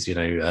legacies, you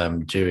know,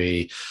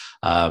 Dewey,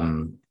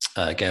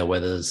 Gail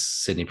Weathers,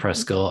 Sidney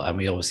Prescott, and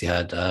we obviously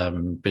had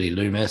Billy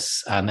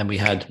Loomis, and then we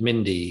had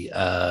Mindy,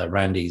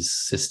 Randy's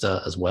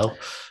sister as well.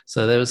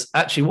 So there was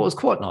actually, what was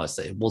quite nice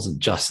that it wasn't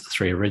just the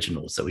 3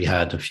 originals, that we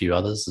had a few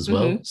others as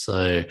well.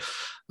 So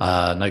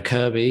no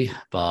Kirby,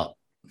 but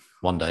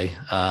one day.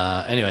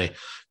 Anyway,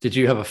 did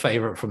you have a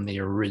favorite from the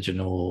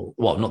original?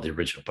 Well, not the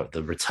original, but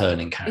the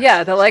returning character.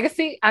 Yeah, the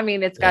legacy. I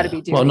mean, it's got to be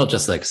Judy. Well, not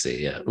just legacy.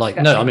 Yeah, like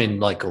no, I mean,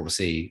 like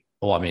obviously.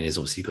 All I mean is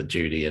obviously you got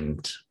Judy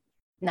and.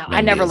 No, Mindy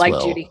I never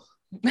liked Judy.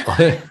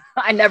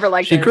 I never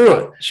liked. She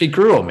grew. She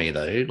grew on me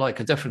though.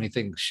 Like, I definitely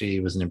think she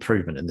was an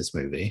improvement in this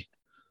movie.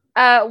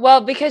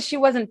 Well, because she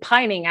wasn't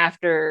pining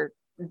after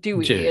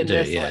Dewey in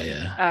this one.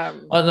 I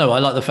don't know. I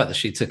like the fact that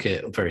she took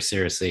it very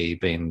seriously,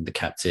 being the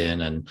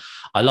captain, and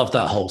I love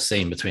that whole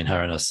scene between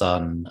her and her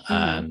son.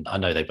 And I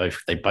know they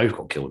both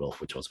got killed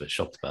off, which I was a bit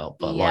shocked about.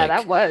 But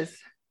that was.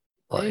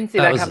 I didn't see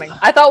that coming.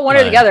 I thought one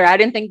or the other. I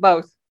didn't think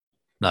both.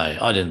 No,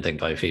 I didn't think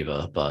both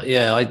either. But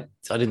yeah, I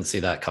didn't see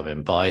that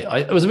coming. But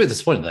I was a bit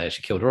disappointed they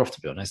actually killed her off,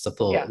 to be honest. I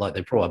thought like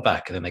they brought her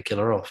back and then they kill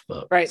her off.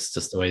 But it's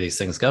just the way these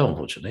things go,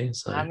 unfortunately.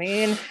 So I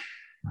mean,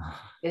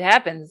 it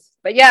happens.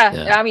 But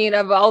yeah, I mean,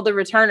 of all the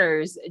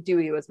returners,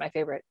 Dewey was my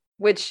favorite,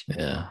 which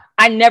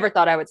I never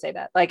thought I would say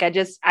that. Like,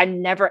 I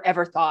never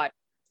ever thought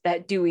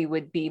that Dewey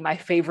would be my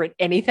favorite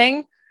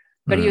anything,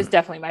 but he was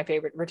definitely my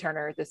favorite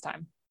returner at this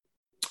time.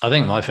 I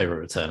think my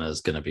favorite returner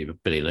is going to be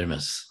Billy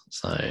Loomis.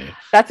 So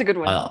that's a good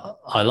one.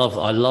 I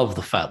love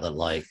the fact that,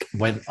 like,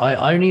 when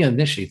I only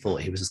initially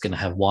thought he was just going to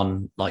have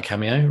one like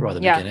cameo right at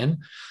the beginning,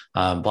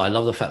 but I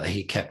love the fact that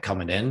he kept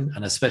coming in,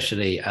 and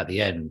especially at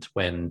the end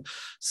when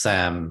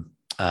Sam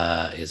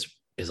is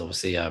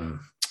obviously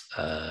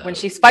when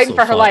she's fighting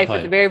for her life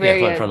at the very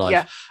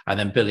end, and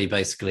then Billy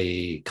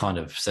basically kind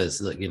of says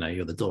that, you know,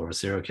 you're the daughter of a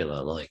serial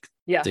killer, like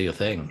do your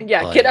thing,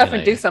 like, get up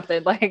and do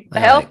something, like the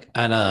hell,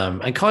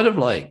 and kind of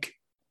like,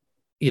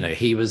 you know,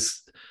 he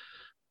was,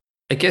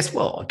 I guess he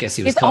was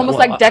he's almost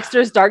like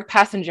Dexter's dark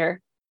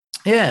passenger.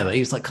 Yeah, but he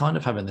was like kind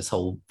of having this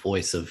whole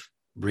voice of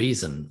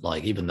reason,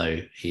 like, even though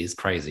he is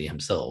crazy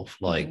himself,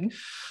 like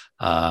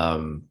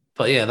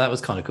but yeah, that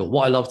was kind of cool.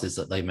 What I loved is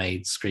that they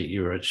made Skeet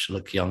Ulrich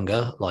look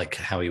younger, like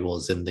how he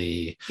was in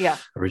the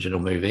original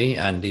movie,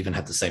 and even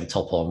had the same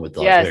top on with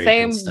like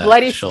same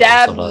bloody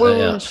stab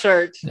wound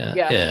shirt.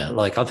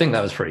 Like, I think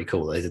that was pretty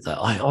cool. They did that.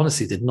 I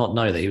honestly did not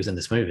know that he was in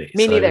this movie.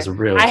 Me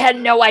neither. I had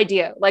no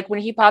idea. Like, when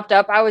he popped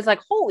up, I was like,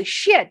 holy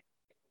shit,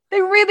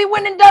 they really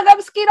went and dug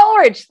up Skeet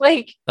Ulrich.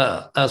 Like,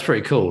 that was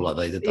pretty cool. Like,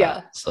 they did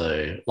that.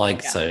 So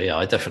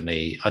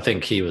I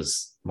think he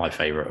was my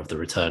favorite of the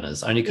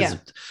returners, only because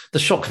of the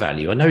shock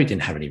value. I know he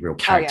didn't have any real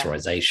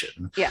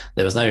characterization.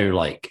 There was no,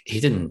 like,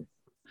 he didn't.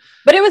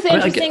 But it was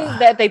interesting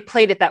that they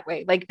played it that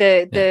way. Like,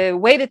 the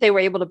way that they were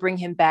able to bring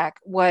him back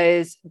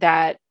was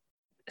that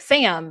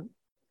Sam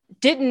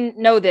didn't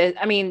know this.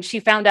 I mean,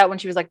 she found out when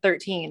she was like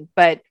 13,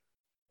 but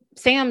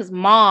Sam's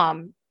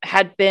mom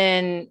had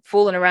been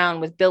fooling around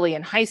with Billy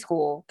in high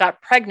school,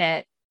 got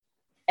pregnant,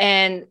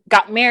 and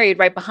got married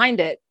right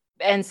behind it.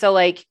 And so,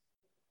 like,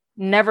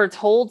 never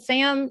told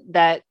Sam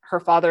that her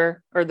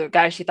father, or the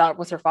guy she thought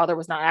was her father,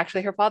 was not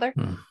actually her father.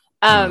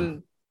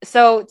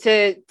 So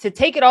to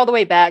take it all the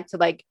way back to,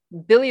 like,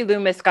 Billy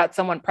Loomis got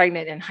someone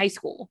pregnant in high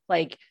school,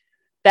 like,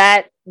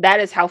 that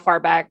is how far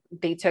back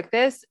they took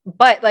this.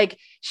 But, like,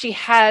 she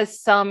has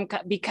some,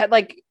 because,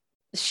 like,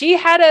 she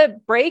had a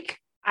break.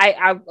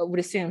 I would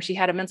assume she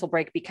had a mental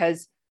break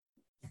because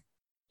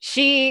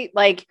she,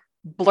 like,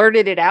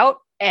 blurted it out,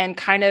 and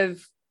kind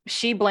of,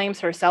 she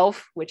blames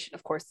herself, which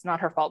of course is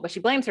not her fault, but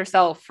she blames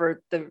herself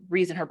for the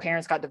reason her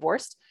parents got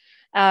divorced.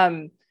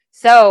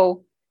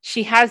 So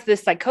she has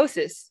this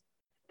psychosis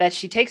that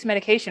she takes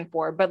medication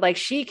for, but, like,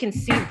 she can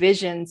see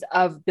visions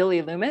of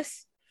Billy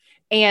Loomis,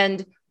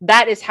 and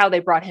that is how they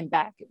brought him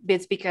back.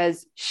 It's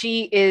because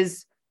she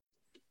is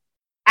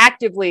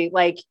actively,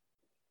 like,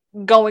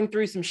 going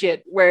through some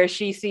shit where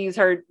she sees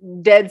her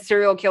dead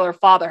serial killer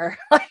father,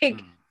 like,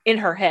 in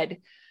her head.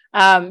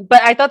 But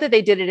I thought that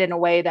they did it in a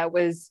way that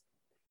was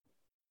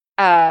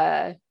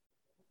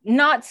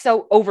not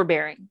so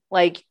overbearing.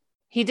 Like,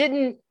 he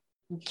didn't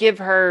give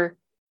her,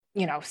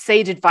 you know,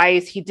 sage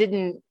advice. He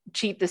didn't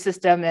cheat the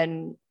system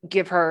and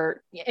give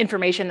her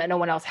information that no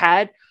one else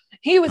had.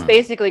 He was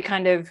basically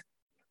kind of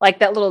like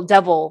that little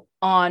devil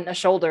on a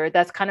shoulder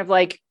that's kind of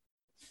like,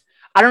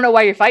 I don't know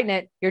why you're fighting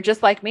it. You're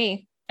just like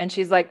me. And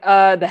she's like,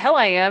 the hell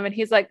I am. And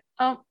he's like,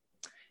 oh,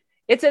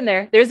 it's in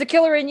there. There's a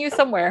killer in you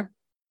somewhere.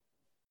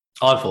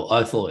 I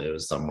thought it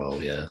was done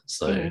well, yeah.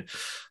 So,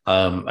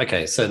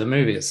 okay, so the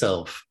movie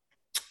itself,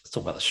 let's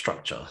talk about the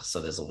structure.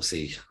 So there's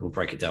obviously, we'll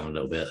break it down a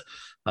little bit.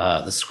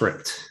 The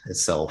script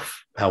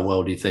itself, how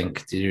well do you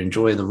think? Did you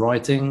enjoy the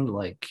writing?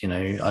 Like, you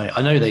know,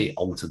 I know they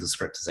altered the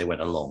script as they went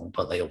along,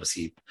 but they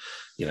obviously,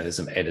 you know, there's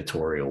some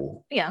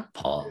editorial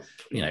part,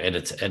 you know,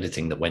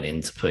 editing that went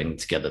into putting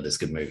together this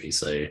good movie.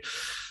 So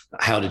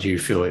how did you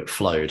feel it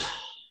flowed?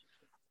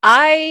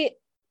 I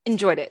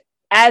enjoyed it.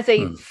 As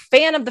a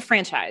fan of the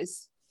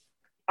franchise,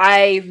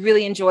 I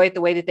really enjoyed the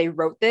way that they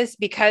wrote this,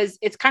 because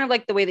it's kind of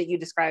like the way that you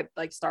described,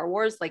 like, Star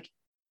Wars. Like,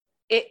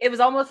 it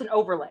was almost an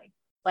overlay.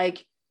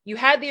 Like, you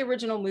had the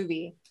original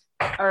movie,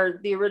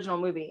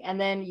 and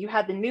then you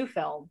had the new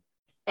film,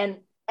 and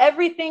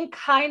everything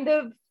kind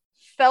of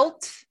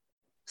felt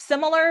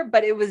similar,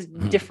 but it was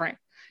different.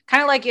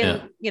 Kind of like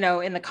in, you know,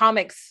 in the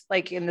comics,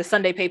 like in the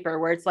Sunday paper,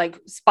 where it's like,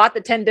 spot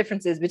the 10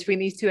 differences between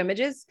these two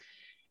images.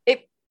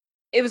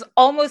 It was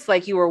almost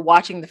like you were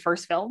watching the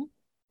first film,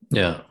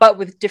 but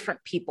with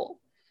different people.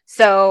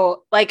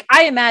 So, like,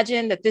 I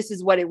imagine that this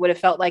is what it would have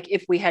felt like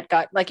if we had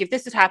got, like, if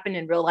this had happened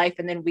in real life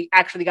and then we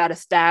actually got a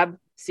Stab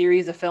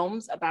series of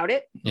films about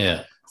it.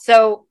 Yeah.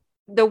 So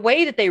the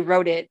way that they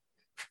wrote it,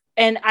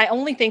 and I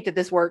only think that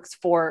this works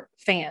for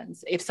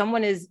fans. If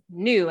someone is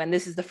new and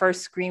this is the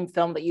first Scream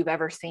film that you've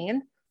ever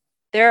seen,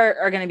 there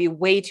are going to be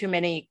way too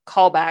many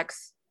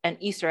callbacks and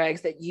Easter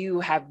eggs that you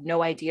have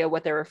no idea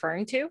what they're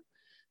referring to.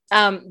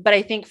 But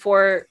I think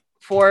for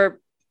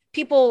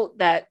people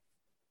that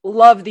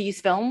love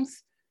these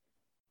films,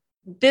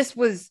 this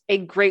was a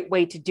great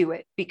way to do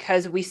it,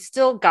 because we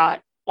still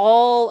got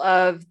all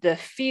of the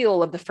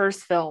feel of the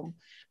first film,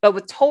 but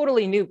with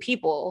totally new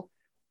people.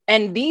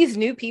 And these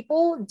new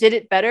people did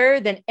it better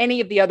than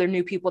any of the other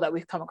new people that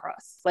we've come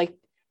across. Like,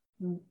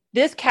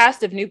 this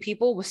cast of new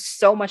people was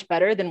so much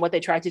better than what they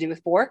tried to do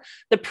with 4.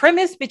 The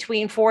premise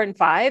between 4 and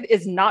 5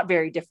 is not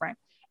very different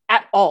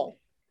at all.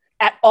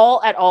 At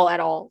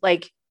all.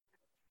 Like,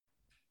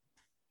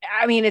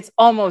 I mean, it's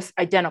almost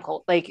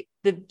identical. Like,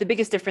 the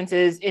biggest difference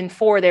is in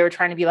 4, they were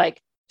trying to be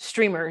like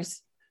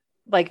streamers.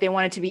 Like, they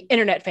wanted to be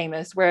internet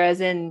famous.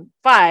 Whereas in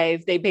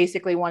 5, they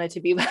basically wanted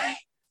to be like,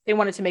 they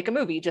wanted to make a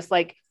movie, just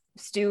like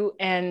Stu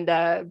and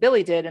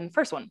Billy did in the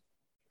first one.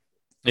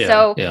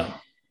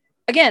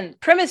 Again,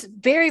 premise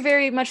very,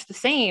 very much the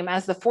same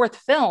as the 4th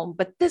film,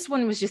 but this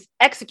one was just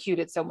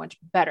executed so much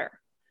better.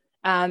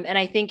 And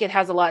I think it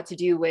has a lot to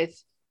do with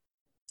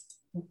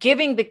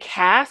giving the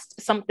cast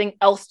something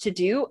else to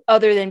do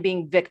other than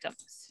being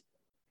victims.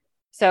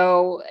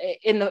 So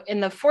in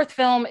the 4th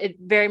film, it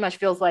very much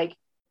feels like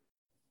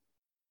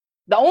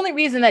the only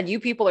reason that you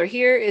people are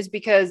here is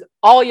because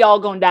all y'all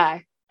gonna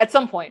die at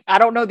some point. I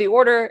don't know the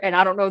order and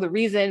I don't know the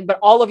reason, but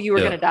all of you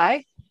are gonna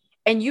die.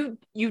 And you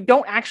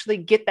don't actually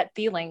get that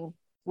feeling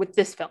with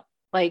this film.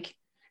 Like,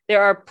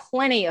 there are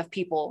plenty of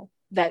people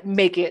that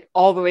make it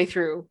all the way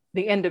through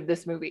the end of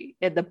this movie.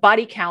 The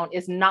body count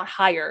is not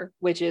higher,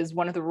 which is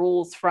one of the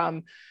rules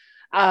from,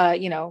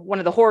 one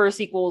of the horror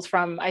sequels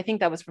from, I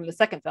think that was from the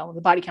 2nd film.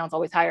 The body count's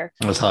always higher.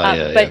 It was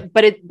high,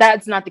 but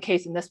that's not the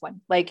case in this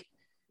one. Like,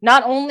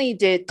 not only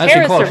did Tara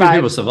actually quite survive, a few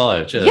people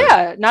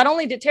survived. Not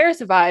only did Tara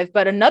survive,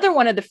 but another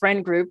one of the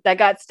friend group that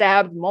got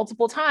stabbed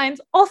multiple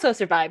times also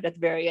survived at the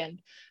very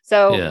end.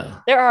 So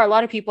there are a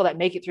lot of people that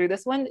make it through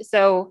this one.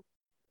 So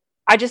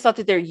I just thought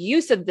that their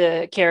use of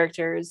the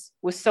characters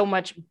was so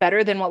much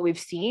better than what we've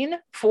seen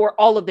for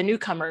all of the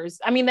newcomers.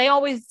 I mean, they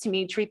always, to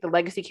me, treat the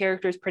legacy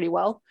characters pretty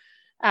well.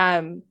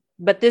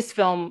 But this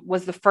film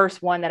was the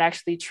first one that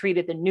actually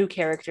treated the new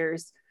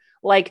characters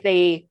like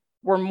they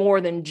were more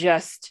than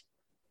just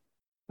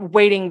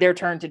waiting their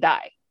turn to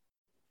die.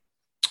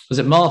 Was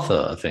it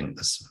Martha? I think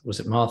was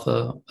it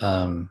Martha?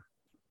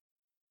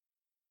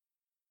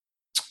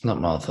 Not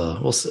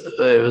Martha. Wasn't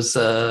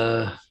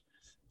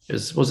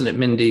it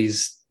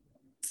Mindy's?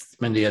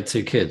 Mindy had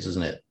 2 kids,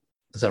 isn't it?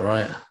 Is that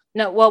right?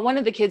 No. Well, one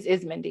of the kids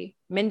is Mindy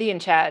and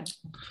Chad.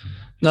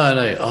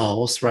 No. Oh,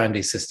 what's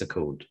Randy's sister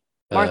called?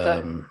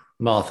 Martha.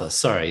 Martha.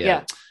 Sorry.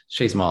 Yeah.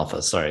 She's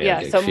Martha. Sorry.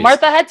 Yeah. So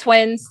Martha had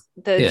twins.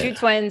 The 2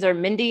 twins are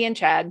Mindy and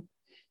Chad.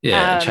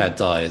 Yeah, Chad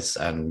dies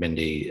and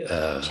Mindy...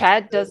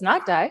 Chad does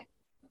not die.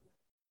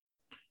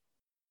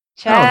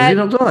 Chad... did he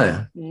not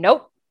die?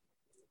 Nope.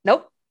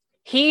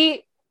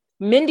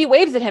 Mindy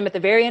waves at him at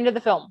the very end of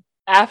the film.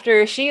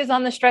 After she is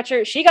on the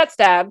stretcher, she got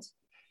stabbed.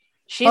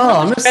 She's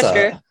on the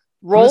stretcher.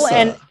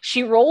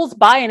 She rolls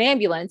by an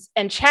ambulance,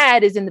 and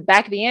Chad is in the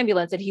back of the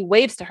ambulance, and he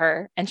waves to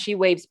her, and she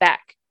waves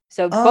back.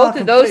 So both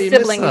of those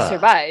siblings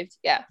survived.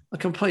 Yeah. I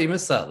completely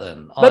missed that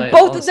then. But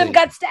both of them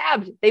got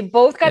stabbed. They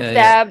both got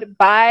stabbed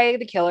by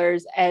the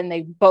killers, and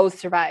they both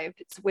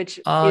survived, which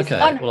is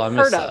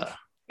unheard of.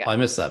 Yeah. I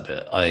missed that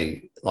bit.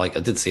 I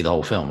did see the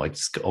whole film. I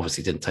just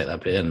obviously didn't take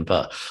that bit in,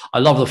 but I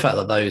love the fact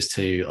that those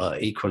 2 are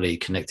equally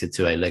connected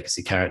to a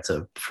legacy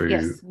character through.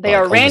 Yes, they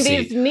are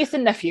Randy's niece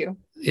and nephew.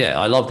 Yeah,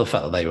 I love the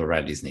fact that they were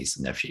Randy's niece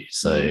and nephew.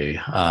 So,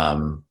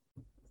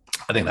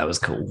 I think that was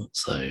cool.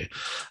 So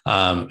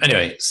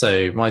anyway,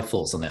 so my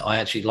thoughts on it. I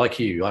actually, like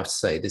you, I have to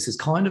say, this is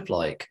kind of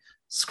like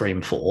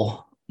Scream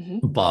 4,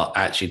 but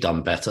actually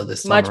done better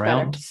this time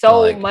around.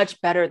 So much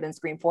better than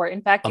Scream 4.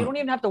 In fact, you don't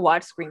even have to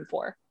watch Scream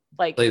 4.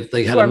 Like,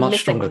 they had a much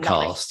stronger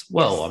cast.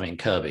 Well, I mean,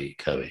 Kirby.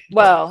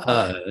 Well,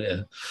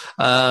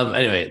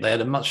 anyway, they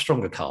had a much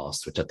stronger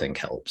cast, which I think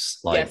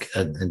helps.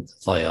 And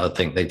I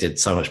think they did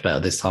so much better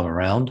this time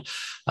around.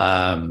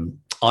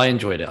 I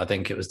enjoyed it. I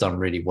think it was done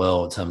really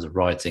well in terms of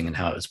writing and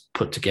how it was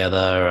put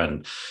together,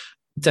 and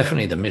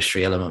definitely the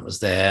mystery element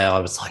was there. I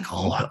was like,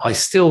 I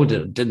still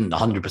didn't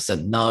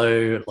 100%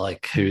 know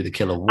like who the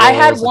killer was. I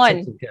had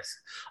one.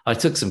 I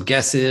took some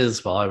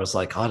guesses, but I was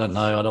like, I don't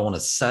know. I don't want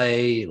to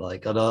say. I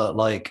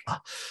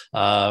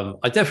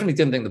definitely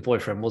didn't think the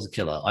boyfriend was a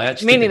killer. I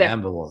actually think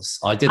Amber was.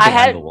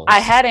 Amber was. I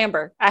had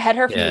Amber. I had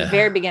her from the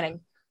very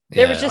beginning.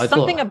 There was just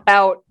something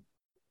about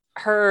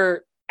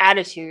her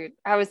attitude.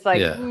 I was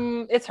like,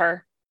 it's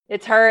her.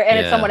 It's her and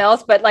it's someone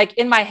else. But like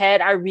in my head,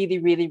 I really,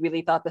 really,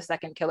 really thought the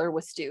second killer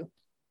was Stu.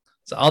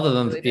 So other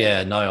than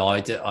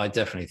I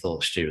definitely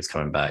thought Stu was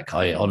coming back.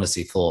 I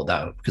honestly thought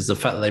that, because the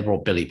fact that they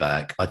brought Billy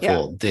back, I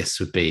thought this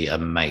would be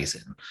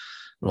amazing.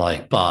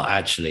 But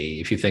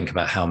actually, if you think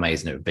about how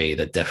amazing it would be,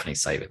 they're definitely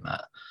saving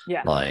that.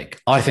 Yeah.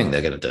 Like, I think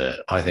they're going to do it.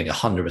 I think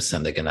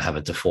 100% they're going to have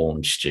a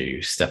deformed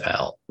Stu step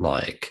out,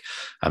 like,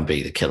 and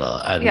be the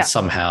killer. And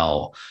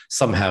somehow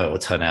it will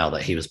turn out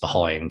that he was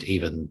behind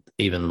even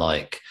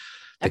like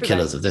the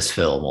killers of this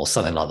film or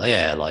something like that.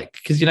 Yeah, like,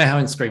 because you know how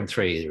in Scream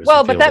 3...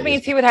 but that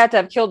means he would have to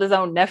have killed his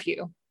own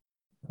nephew.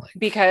 Like,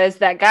 because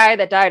that guy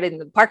that died in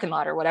the parking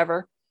lot or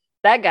whatever,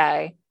 that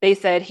guy, they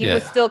said he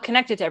was still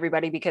connected to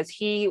everybody because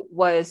he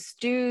was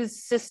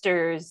Stu's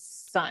sister's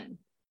son.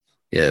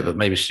 Yeah, but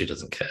maybe Stu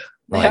doesn't care.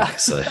 Like,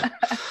 so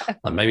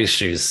like maybe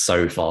Stu's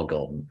so far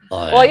gone.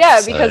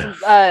 Like,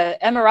 because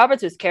Emma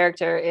Roberts'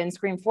 character in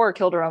Scream 4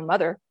 killed her own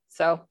mother.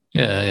 So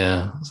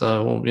yeah.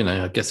 So, well, you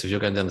know, I guess if you're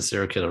going down the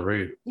serial killer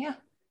route,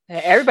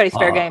 everybody's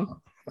fair game.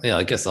 Yeah,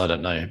 I guess I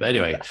don't know, but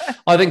anyway,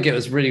 I think it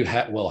was really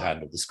well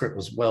handled. The script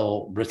was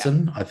well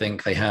written. I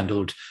think they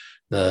handled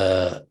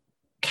the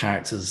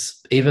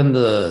characters, even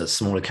the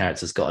smaller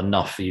characters, got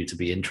enough for you to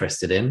be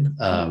interested in.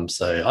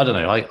 So I don't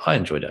know, I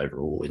enjoyed it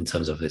overall in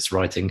terms of its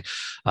writing.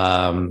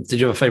 Did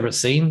you have a favorite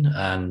scene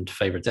and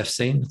favorite death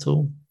scene at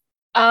all?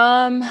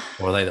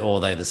 Or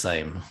are they the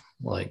same?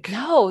 Like,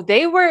 no,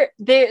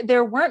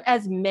 there weren't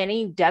as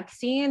many death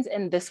scenes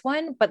in this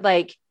one, but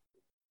like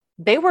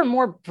they were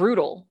more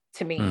brutal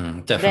to me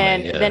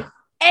than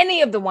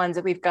any of the ones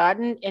that we've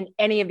gotten in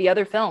any of the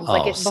other films.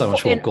 So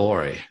much more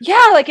gory.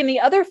 Yeah, like in the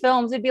other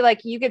films, it'd be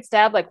like you get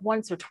stabbed like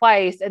once or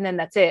twice, and then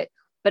that's it.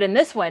 But in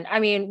this one, I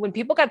mean, when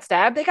people got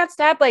stabbed, they got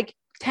stabbed like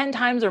 10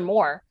 times or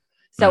more.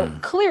 So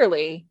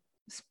clearly,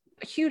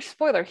 a huge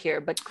spoiler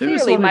here, but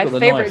clearly my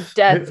favorite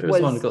death was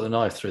the one who got the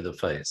knife through the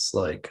face.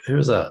 Like, who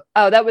was that?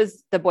 Oh, that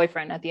was the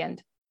boyfriend at the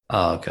end.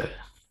 Oh, okay.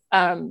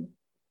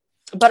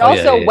 But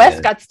Wes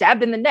got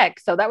stabbed in the neck,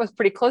 so that was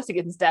pretty close to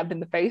getting stabbed in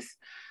the face.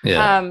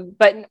 Yeah.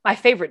 But my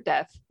favorite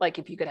death, like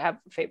if you could have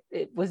a favorite,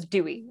 it was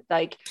Dewey.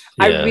 Like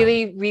I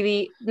really,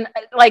 really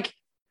like,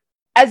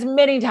 as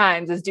many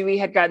times as Dewey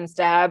had gotten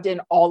stabbed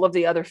in all of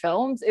the other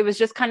films, it was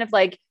just kind of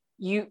like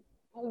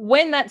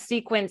when that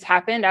sequence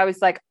happened, I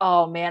was like,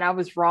 oh man, I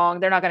was wrong.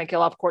 They're not going to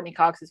kill off Courtney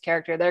Cox's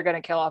character. They're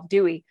going to kill off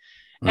Dewey.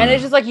 And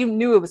it's just like, you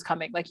knew it was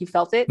coming. Like you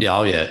felt it. Yeah.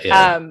 Oh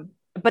yeah.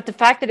 But the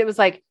fact that it was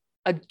like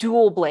a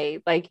dual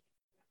blade, like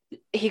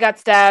he got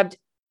stabbed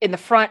in the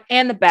front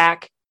and the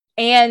back,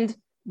 and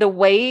the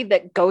way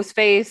that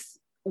Ghostface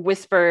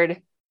whispered,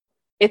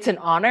 "It's an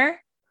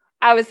honor."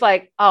 I was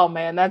like, oh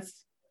man, that's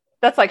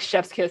like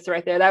chef's kiss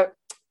right there.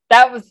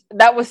 That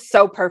was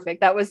so perfect.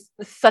 That was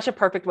such a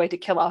perfect way to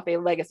kill off a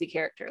legacy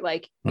character.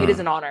 Like it is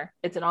an honor.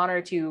 It's an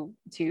honor to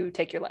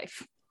take your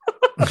life.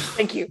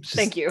 Thank you.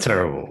 Thank you.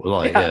 Terrible.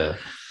 Like,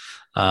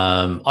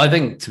 I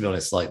think, to be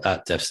honest, like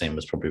that death scene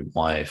was probably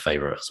my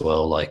favorite as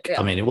well. Like,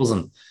 I mean, I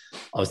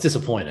was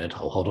disappointed.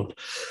 Oh, hold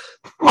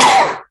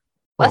on.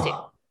 Bless you.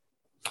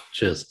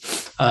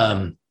 Cheers.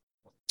 I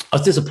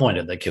was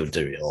disappointed they killed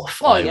Dewey off.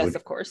 Oh, yes,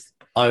 of course.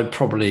 I would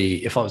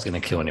probably, if I was going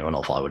to kill anyone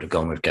off, I would have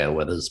gone with Gale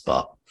Weathers,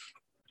 but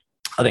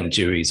I think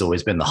Dewey's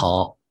always been the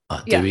heart.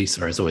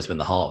 Has always been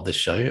the heart of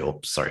this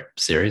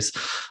series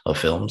of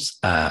films.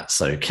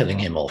 So killing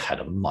him off had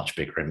a much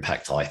bigger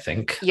impact, I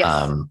think.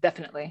 Yes,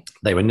 definitely.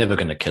 They were never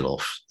going to kill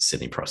off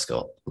Sidney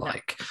Prescott.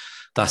 Like,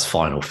 that's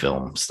final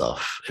film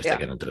stuff if they're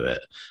going to do it.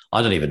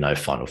 I don't even know if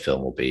final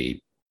film will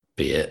be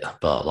it,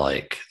 but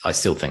like, I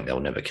still think they'll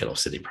never kill off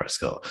Sidney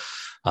Prescott.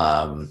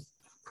 But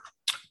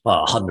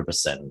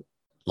 100%,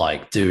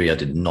 like Dewey, I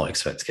did not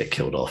expect to get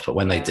killed off, but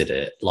when they did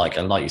it, like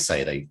you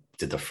say, they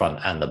did the front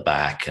and the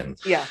back and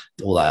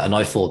all that, and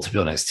I thought, to be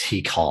honest,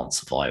 he can't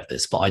survive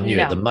this. But I knew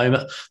at the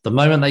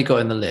moment they got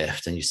in the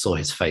lift and you saw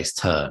his face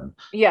turn,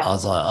 I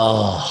was like,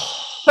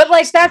 oh. But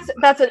like that's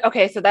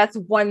okay. So that's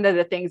one of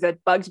the things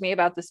that bugged me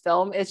about this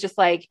film. Is just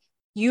like,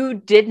 you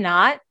did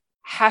not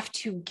have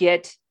to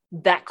get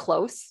that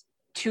close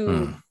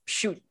to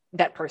shoot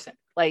that person.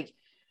 Like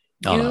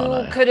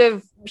you could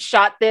have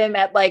shot them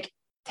at like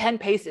 10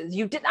 paces.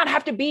 You did not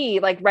have to be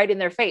like right in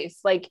their face.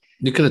 Like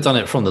you could have done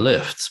it from the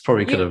lift.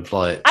 Probably could have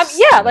like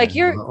like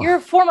you're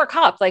a former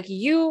cop. Like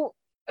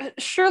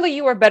surely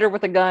you are better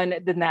with a gun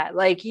than that.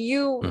 Like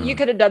you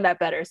could have done that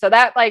better. So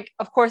that, like,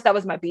 of course that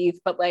was my beef,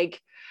 but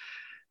like,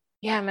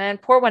 yeah, man,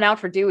 pour one out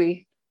for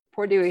Dewey.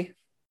 Poor Dewey.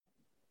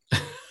 Is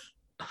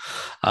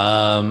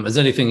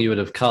there anything you would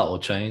have cut or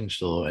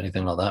changed or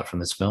anything like that from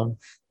this film?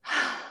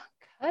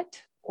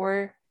 Cut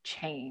or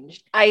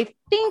changed? I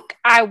think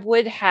I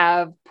would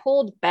have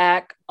pulled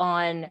back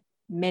on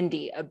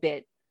Mindy a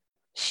bit.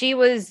 She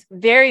was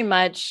very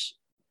much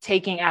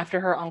taking after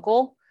her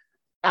uncle,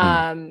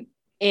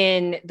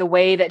 in the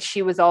way that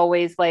she was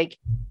always like,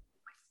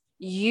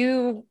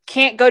 you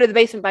can't go to the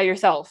basement by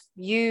yourself.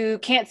 You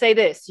can't say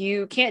this.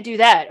 You can't do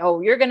that.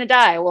 Oh, you're going to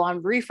die. Well,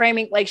 I'm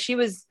reframing. Like she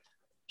was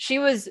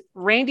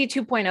Randy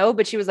 2.0,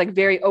 but she was like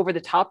very over the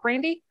top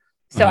Randy.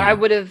 So I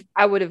would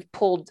have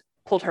pulled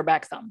her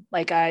back some.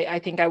 Like I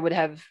think I would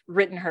have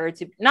written her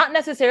to not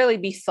necessarily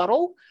be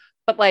subtle,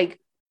 but like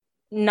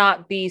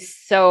not be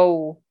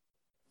so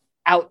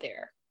out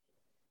there.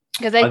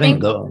 Because I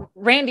think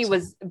Randy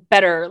was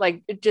better,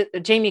 like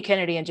Jamie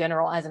Kennedy in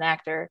general as an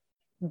actor,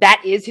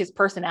 that is his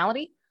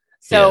personality.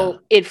 So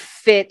it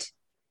fit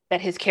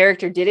his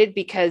character did it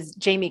because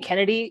Jamie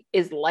Kennedy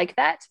is like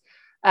that.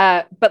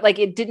 But like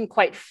it didn't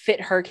quite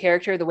fit her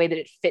character the way that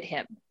it fit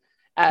him.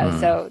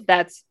 So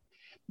that's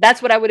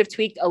what I would have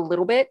tweaked a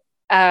little bit.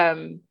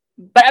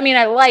 But I mean,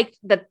 I liked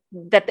that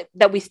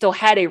we still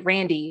had a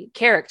Randy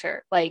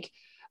character. Like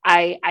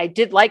I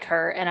did like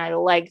her, and I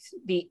liked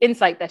the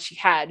insight that she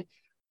had,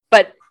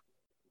 but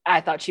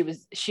I thought she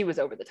was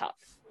over the top.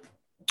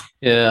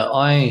 Yeah,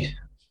 I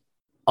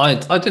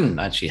didn't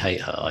actually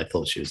hate her. I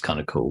thought she was kind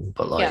of cool,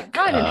 but like,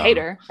 I didn't hate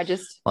her. I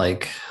just no.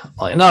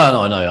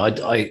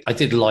 I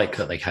did like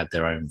that they had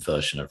their own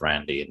version of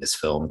Randy in this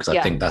film, because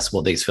I think that's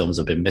what these films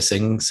have been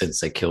missing since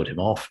they killed him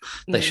off.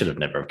 They should have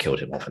never have killed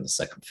him off in the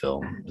second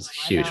film. It was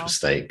a huge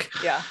mistake.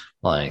 Yeah,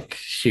 like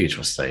huge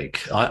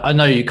mistake. I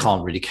know you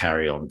can't really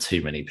carry on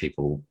too many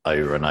people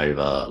over and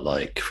over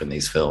like from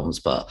these films,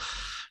 but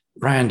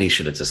Randy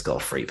should have just got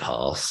a free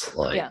pass.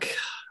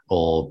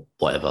 Or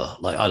whatever,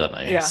 like I don't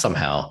know,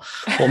 somehow,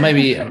 or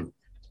maybe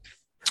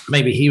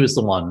he was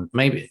the one.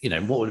 Maybe, you know,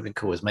 what would have been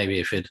cool is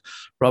maybe if it,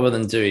 rather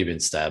than Dewey being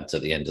stabbed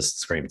at the end of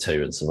Scream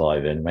 2 and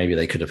surviving, maybe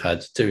they could have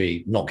had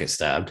Dewey not get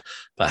stabbed,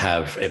 but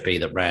have it be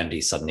that Randy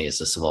suddenly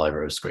is a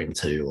survivor of Scream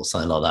 2 or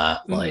something like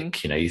that.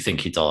 Like, you know, you think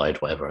he died,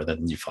 whatever, and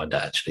then you find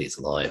out actually he's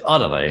alive. I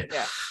don't know.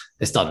 Yeah.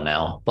 It's done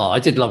now, but I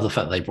did love the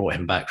fact that they brought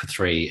him back for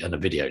 3 and a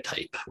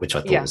videotape, which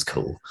I thought was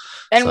cool.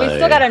 And we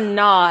still got a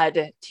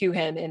nod to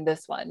him in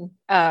this one.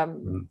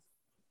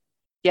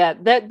 Yeah,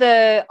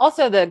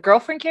 also the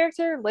girlfriend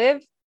character,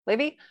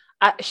 Livy,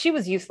 she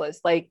was useless.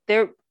 Like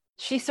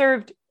she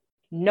served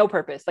no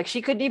purpose. Like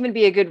she couldn't even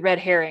be a good red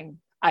herring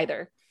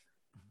either.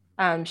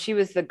 She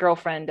was the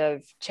girlfriend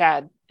of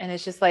Chad, and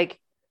it's just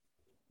like,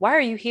 why are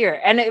you here?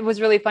 And it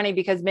was really funny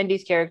because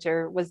Mindy's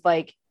character was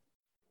like,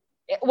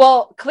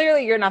 well,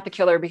 clearly you're not the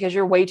killer because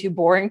you're way too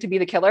boring to be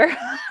the killer.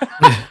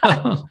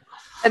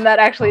 And that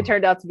actually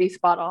turned out to be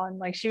spot on.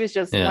 Like she was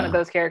just one of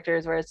those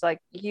characters where it's like,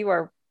 you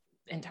are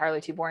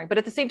entirely too boring. But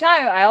at the same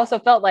time, I also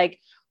felt like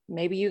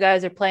maybe you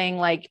guys are playing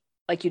like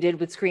you did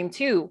with Scream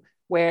 2,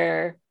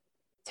 where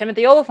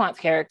Timothy Olyphant's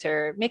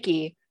character,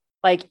 Mickey,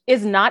 like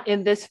is not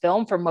in this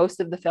film for most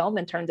of the film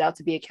and turns out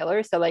to be a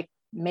killer. So like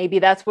maybe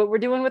that's what we're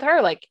doing with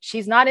her. Like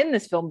she's not in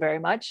this film very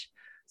much.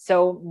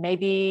 So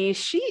maybe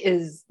she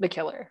is the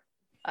killer.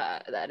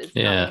 That is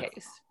not the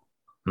case.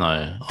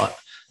 No.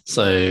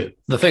 So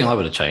the thing I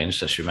would have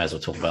changed, as you may as well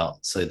talk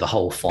about, so the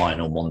whole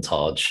final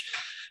montage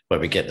where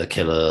we get the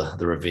killer,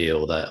 the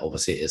reveal that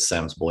obviously it is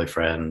Sam's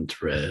boyfriend,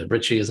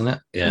 Richie, isn't it?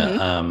 Yeah.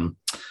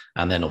 Mm-hmm.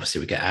 And then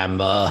obviously we get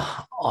Amber.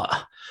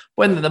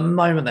 When the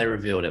moment they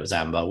revealed it was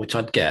Amber, which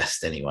I'd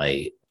guessed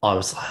anyway, I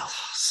was like,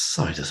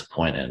 so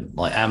disappointing.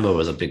 Like Amber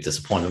was a big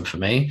disappointment for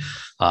me.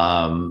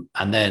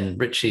 And then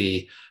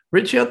Richie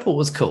I thought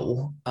was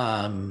cool.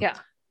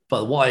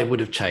 But what I would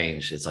have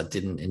changed is I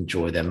didn't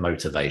enjoy their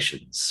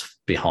motivations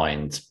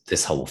behind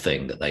this whole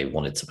thing that they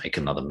wanted to make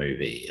another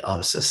movie. I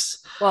was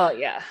just,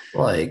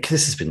 like,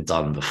 this has been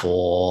done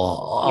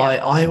before.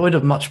 Yeah. I would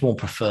have much more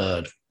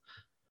preferred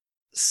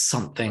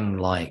something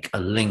like a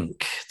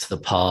link to the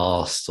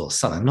past or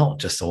something, not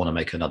just I want to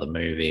make another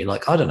movie.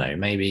 Like, I don't know,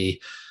 maybe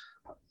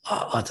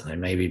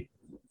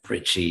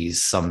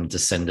Richie's some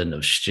descendant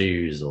of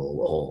Stu's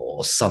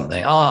or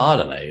something. I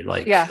don't know.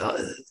 Like,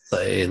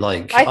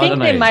 I think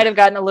they might have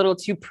gotten a little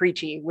too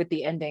preachy with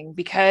the ending,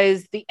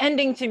 because the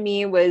ending to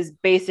me was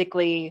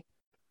basically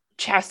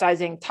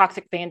chastising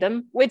toxic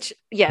fandom, which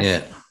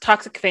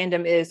toxic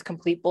fandom is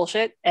complete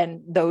bullshit.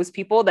 And those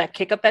people that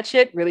kick up that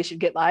shit really should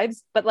get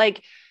lives. But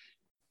like,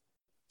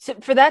 so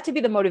for that to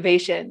be the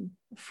motivation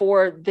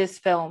for this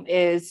film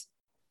is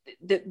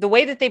the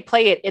way that they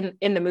play it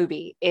in the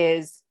movie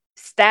is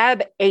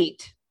Stab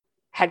 8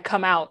 had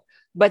come out,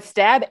 but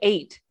Stab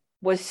 8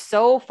 was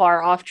so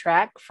far off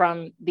track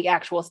from the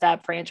actual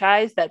Stab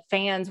franchise that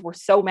fans were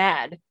so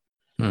mad.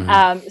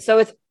 Mm-hmm. So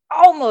it's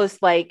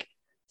almost like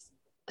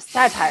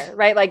satire,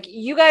 right? Like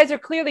you guys are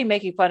clearly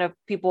making fun of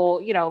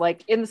people, you know,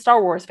 like in the Star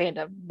Wars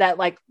fandom that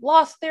like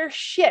lost their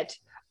shit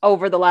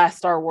over the last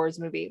Star Wars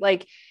movie.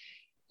 Like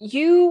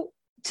you,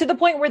 to the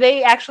point where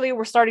they actually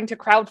were starting to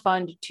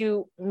crowdfund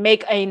to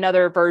make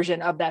another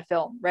version of that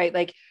film, right?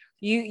 Like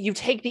you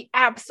take the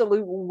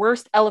absolute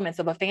worst elements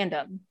of a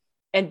fandom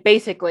and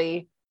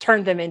basically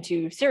turn them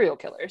into serial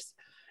killers,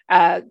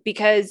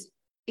 because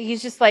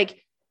he's just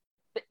like,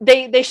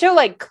 they show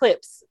like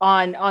clips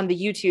on the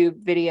YouTube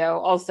video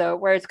also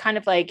where it's kind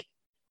of like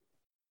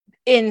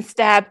in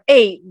Stab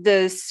 8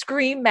 the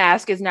Scream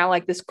mask is now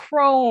like this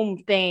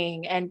chrome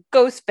thing and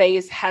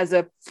Ghostface has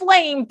a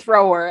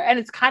flamethrower, and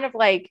it's kind of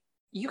like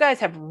you guys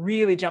have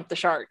really jumped the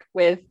shark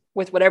with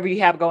whatever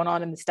you have going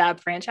on in the Stab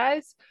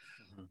franchise.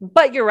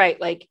 But you're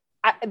right, like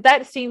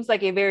that seems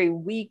like a very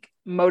weak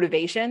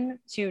motivation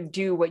to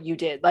do what you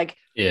did. Like,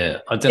 yeah,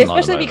 I didn't,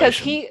 especially because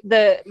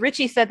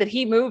Richie said that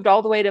he moved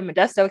all the way to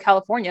Modesto,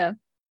 California,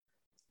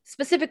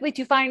 specifically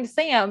to find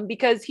Sam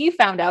because he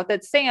found out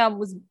that Sam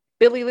was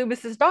Billy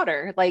Loomis's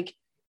daughter. Like,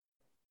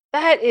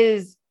 that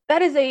is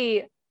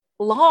a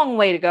long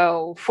way to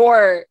go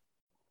for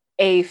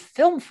a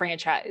film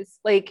franchise.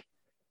 Like,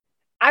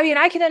 I mean,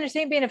 I can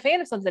understand being a fan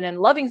of something and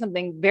loving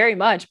something very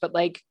much, but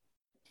like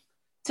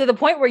to the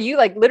point where you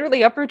like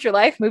literally uproot your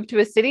life, move to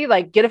a city,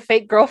 like get a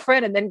fake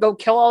girlfriend and then go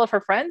kill all of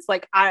her friends.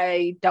 Like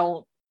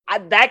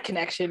that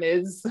connection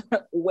is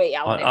way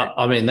out there.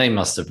 I mean, they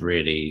must have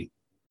really,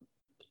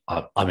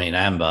 I mean,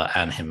 Amber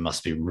and him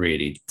must be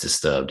really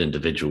disturbed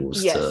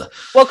individuals. Yes.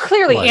 Well,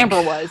 clearly like,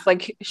 Amber was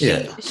like, she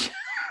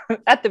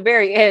at the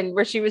very end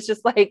where she was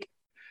just like,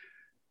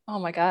 oh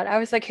my God. I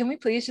was like, can we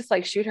please just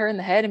like shoot her in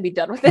the head and be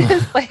done with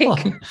this?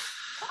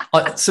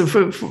 Like, so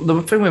for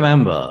the thing with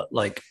Amber,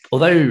 like,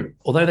 although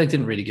they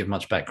didn't really give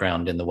much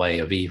background in the way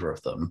of either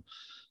of them,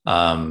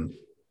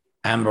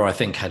 Amber, I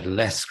think, had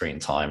less screen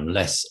time,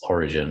 less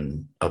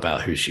origin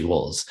about who she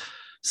was.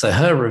 So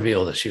her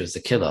reveal that she was the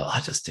killer, I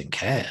just didn't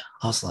care.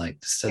 I was like,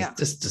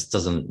 this just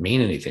doesn't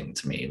mean anything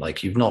to me.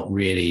 Like, you've not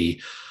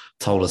really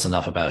told us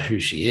enough about who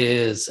she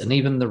is. And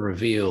even the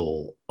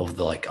reveal of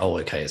the like, oh,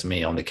 okay, it's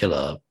me, I'm the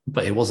killer.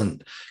 But it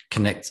wasn't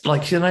connected.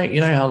 Like, you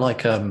know how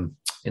like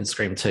in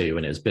Scream 2,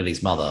 when it was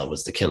Billy's mother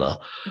was the killer,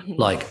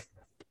 like,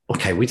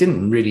 okay, we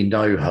didn't really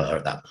know her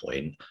at that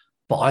point.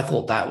 But I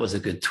thought that was a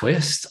good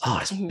twist. Oh,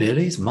 it's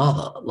Billy's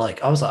mother.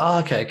 Like, I was like, oh,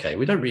 okay.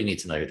 We don't really need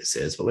to know who this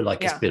is, but we're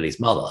like, it's Billy's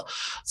mother.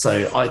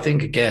 So I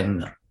think,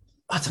 again,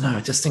 I don't know.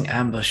 I just think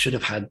Amber should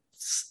have had,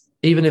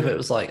 even if it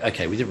was like,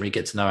 okay, we didn't really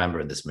get to know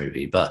Amber in this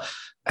movie, but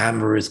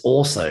Amber is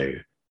also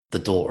the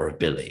daughter of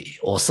Billy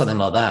or something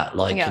like that.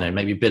 Like, you know,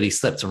 maybe Billy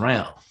slept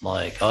around.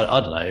 Like, I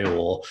don't know.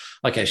 Or,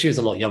 okay, she was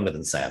a lot younger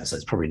than Sam, so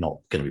it's probably not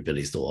going to be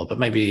Billy's daughter, but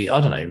maybe,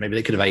 I don't know, maybe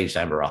they could have aged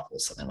Amber up or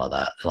something like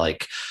that.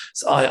 Like,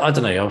 so I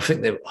don't know.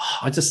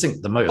 I just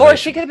think the motivation. Or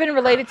she could have been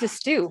related to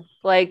Stu,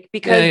 like,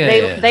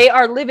 because they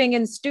are living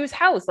in Stu's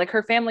house. Like,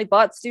 her family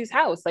bought Stu's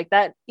house. Like,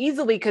 that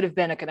easily could have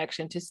been a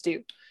connection to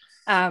Stu.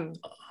 But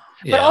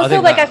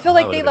also, like, I feel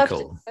like they left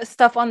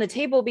stuff on the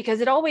table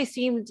because it always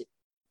seemed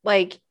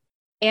like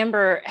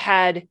Amber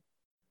had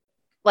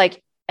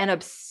like an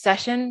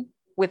obsession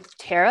with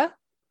Tara,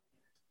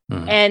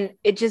 and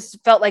it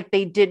just felt like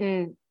they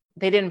didn't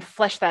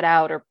flesh that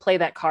out or play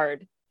that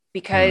card,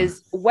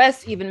 because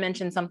Wes even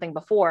mentioned something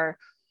before,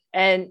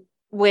 and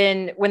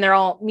when they're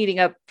all meeting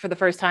up for the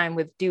first time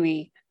with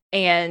Dewey,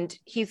 and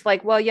he's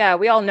like, well, yeah,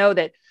 we all know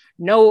that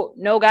no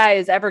guy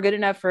is ever good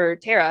enough for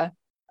Tara,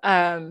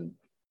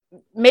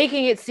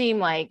 making it seem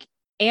like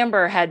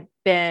Amber had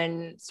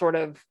been sort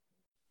of,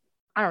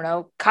 I don't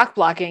know, cock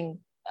blocking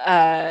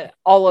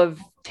all of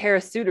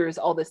Tara's suitors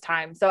all this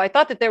time. So I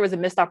thought that there was a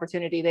missed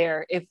opportunity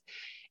there.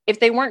 If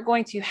they weren't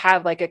going to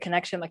have like a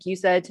connection, like you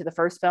said, to the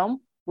first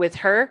film with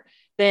her,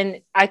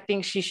 then I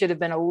think she should have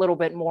been a little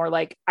bit more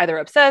like either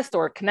obsessed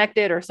or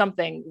connected or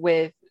something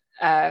with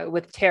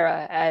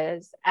Tara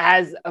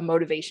as a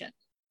motivation.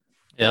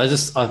 Yeah,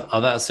 that's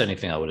the only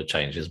thing I would have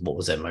changed, is what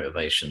was their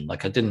motivation.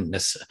 Like, I didn't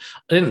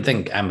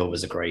think Amber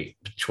was a great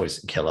choice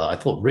in killer. I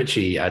thought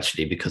Richie,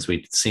 actually, because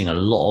we'd seen a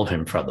lot of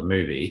him throughout the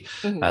movie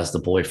as the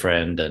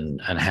boyfriend,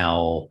 and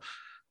how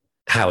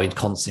he'd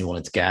constantly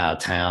wanted to get out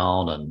of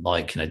town, and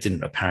like, you know,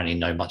 didn't apparently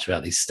know much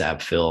about these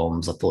stab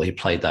films. I thought he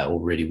played that all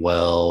really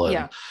well,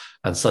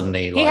 and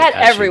suddenly, like, he had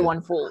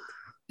everyone fooled.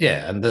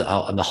 Yeah, and the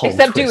whole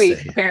except Dewey,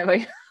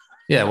 apparently.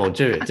 Yeah, well,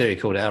 Dewey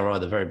called it out right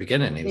at the very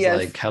beginning. He was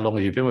like, how long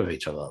have you been with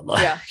each other?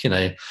 Like, you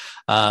know.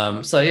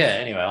 So yeah,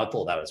 anyway, I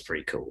thought that was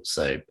pretty cool.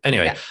 So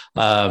anyway,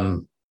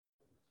 the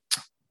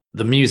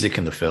music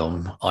in the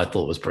film I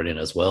thought was brilliant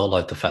as well.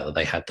 Like the fact that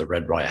they had the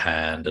Red Right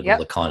Hand and all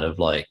the kind of,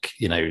 like,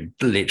 you know,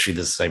 literally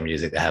the same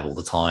music they have all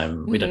the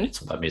time. We don't need to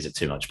talk about music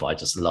too much, but I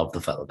just love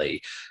the fact that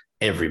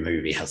every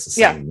movie has the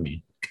same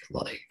music.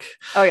 Like,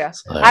 oh yeah,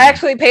 so, I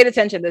actually paid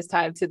attention this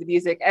time to the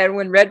music, and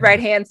when Red Right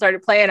Hand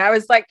started playing, I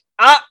was like,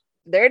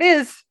 there it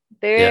is.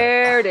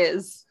 It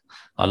is.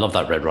 I love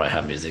that Red Right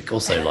Hand music.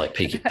 Also, like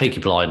Peaky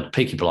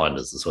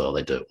Blinders as well.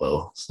 They do it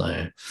well.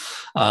 So,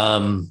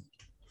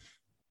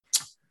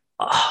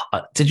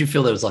 did you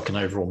feel there was like an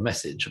overall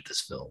message of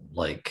this film?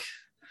 Like,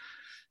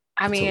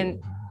 I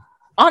mean,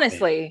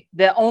 honestly,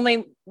 the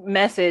only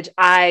message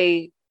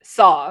I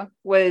saw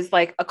was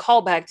like a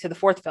callback to the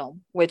fourth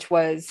film, which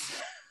was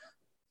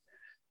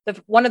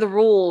one of the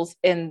rules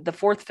in the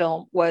fourth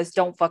film was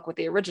don't fuck with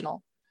the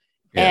original.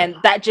 And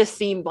that just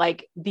seemed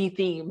like the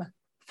theme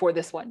for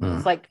this one.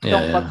 It's like,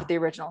 don't fuck with the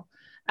original.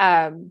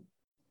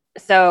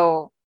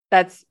 So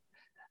that's,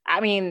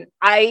 I mean,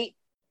 I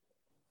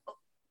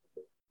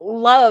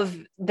love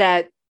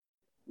that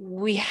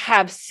we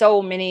have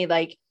so many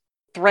like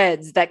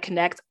threads that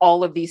connect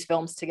all of these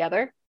films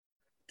together.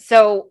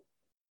 So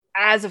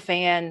as a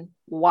fan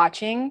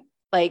watching,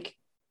 like,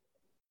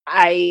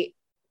 I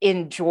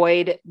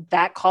enjoyed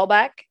that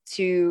callback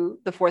to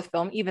the fourth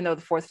film, even though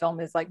the fourth film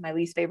is like my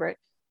least favorite.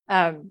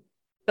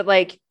 But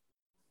like,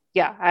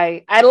 yeah,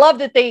 I love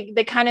that they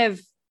kind of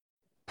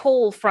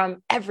pull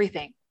from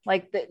everything,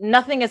 like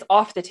nothing is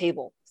off the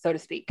table, so to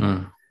speak.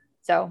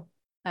 So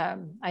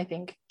I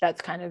think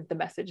that's kind of the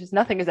message, is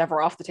nothing is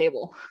ever off the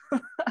table.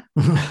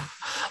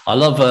 I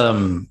love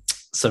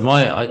so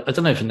I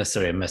don't know if it's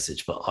necessarily a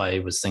message, but I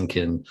was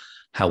thinking,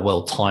 how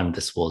well timed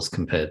this was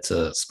compared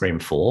to Scream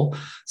 4.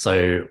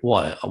 So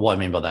what I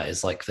mean by that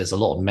is like there's a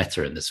lot of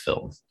meta in this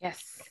film.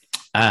 Yes.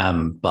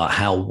 But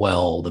how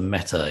well the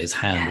meta is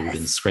handled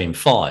in Scream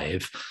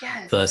 5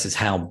 versus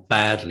how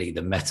badly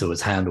the meta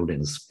was handled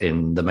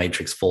in The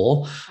Matrix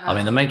 4. I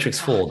mean, The Matrix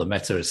 4, the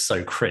meta is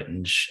so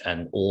cringe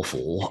and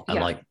awful, and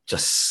like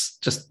just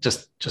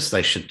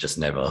they should just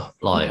never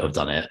have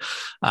done it.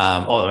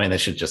 I mean, they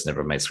should just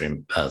never have made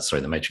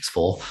The Matrix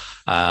 4.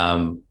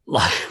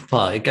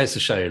 But it goes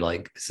to show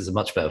like this is a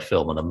much better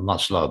film on a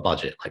much lower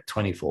budget, like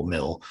 24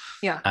 mil.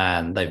 Yeah,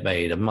 and they've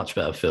made a much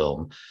better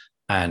film.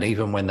 And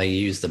even when they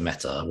use the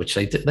meta, which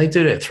they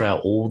do it throughout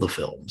all the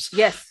films.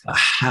 Yes,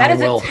 that is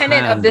a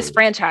tenet of this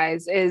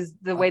franchise, is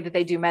the way that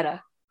they do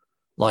meta.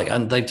 Like,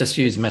 and they just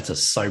use meta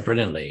so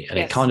brilliantly, and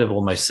it kind of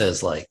almost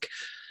says like,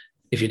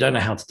 if you don't know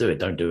how to do it,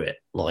 don't do it.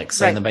 Like,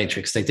 say in The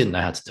Matrix, they didn't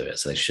know how to do it,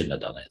 so they shouldn't have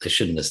done it. They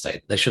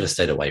should have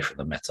stayed away from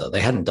the meta.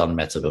 They hadn't done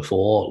meta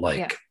before.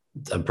 Like,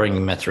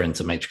 bringing meta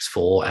into Matrix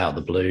 4 out of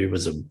the blue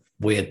was a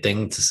weird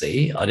thing to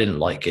see. I didn't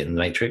like it in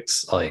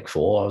Matrix 4.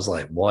 I was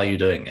like, why are you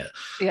doing it?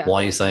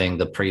 Why are you saying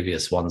the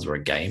previous ones were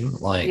a game?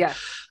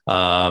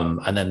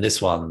 And then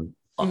this one,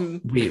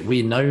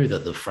 we know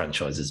that the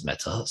franchise is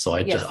meta, so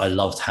I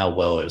loved how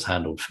well it was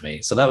handled for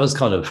me. So that was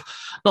kind of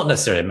not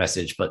necessarily a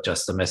message, but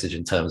just a message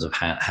in terms of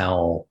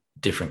how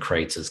different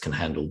creators can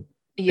handle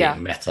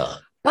being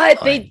meta.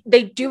 But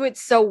they do it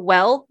so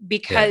well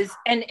because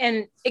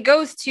and it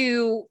goes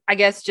to, I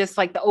guess, just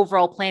like the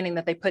overall planning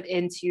that they put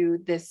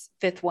into this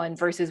fifth one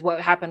versus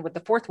what happened with the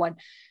fourth one.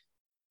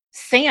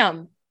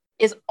 Sam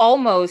is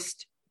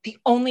almost the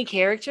only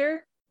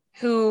character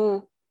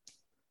who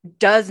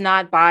does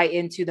not buy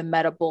into the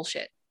meta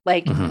bullshit.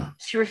 Like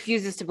she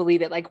refuses to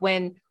believe it. Like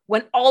when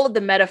all of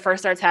the meta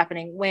first starts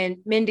happening,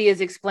 when Mindy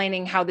is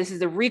explaining how this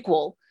is a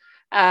requel,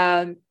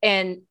 and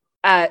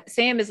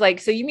Sam is like,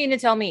 so you mean to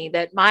tell me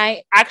that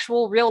my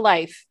actual real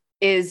life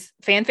is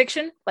fan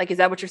fiction? Like, is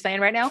that what you're saying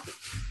right now?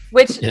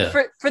 Which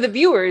for the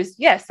viewers,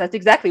 yes, that's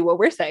exactly what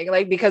we're saying.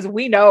 Like, because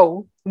we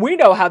know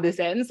how this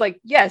ends. Like,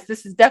 yes,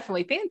 this is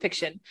definitely fan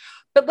fiction.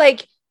 But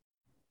like,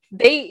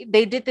 they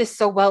did this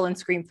so well in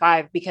Scream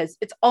 5 because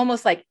it's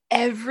almost like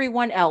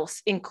everyone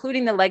else,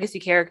 including the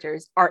legacy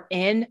characters, are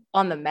in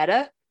on the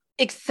meta,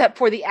 except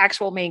for the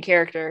actual main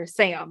character,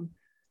 Sam,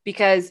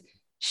 because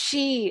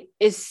she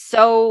is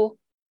so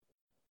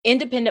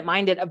independent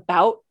minded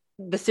about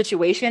the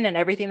situation and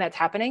everything that's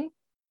happening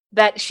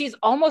that she's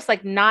almost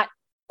like not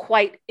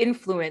quite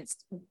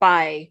influenced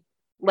by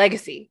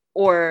legacy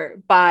or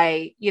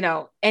by,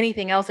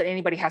 anything else that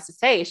anybody has to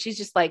say. She's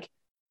just like,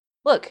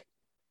 look,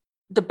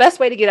 the best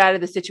way to get out of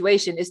the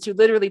situation is to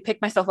literally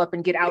pick myself up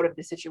and get out of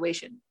the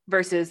situation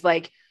versus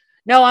like,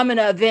 no, I'm going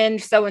to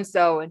avenge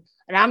so-and-so and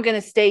I'm going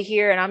to stay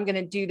here and I'm going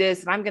to do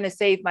this and I'm going to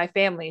save my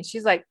family. And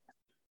she's like,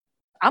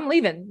 I'm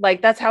leaving.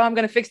 Like, that's how I'm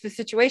going to fix the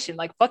situation.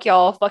 Like, fuck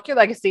y'all, fuck your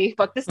legacy,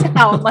 fuck this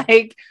town.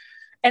 Like,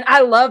 and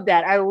I love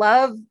that. I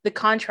love the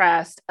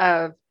contrast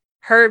of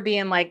her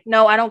being like,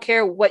 no, I don't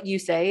care what you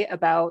say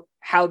about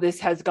how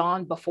this has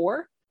gone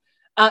before.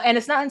 And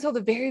it's not until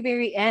the very,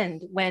 very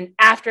end when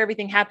after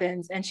everything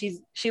happens and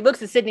she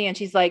looks at Sydney and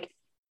she's like,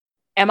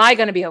 am I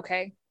going to be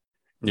okay?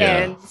 Yeah.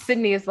 And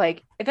Sydney is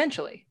like,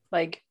 eventually,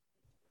 like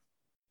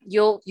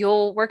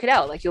you'll work it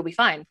out. Like, you'll be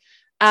fine.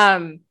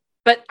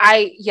 But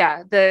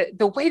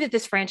the way that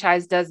this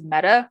franchise does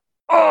meta,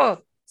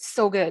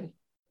 so good.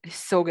 It's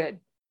so good.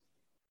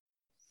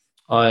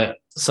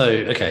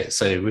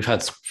 So we've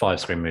had 5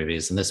 Scream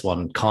movies, and this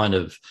one kind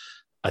of,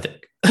 I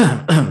think,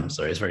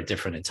 it's very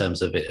different in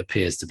terms of it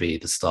appears to be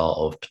the start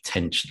of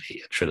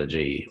potentially a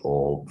trilogy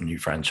or new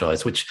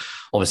franchise, which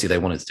obviously they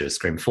wanted to do a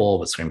Scream 4,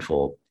 but Scream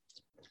 4,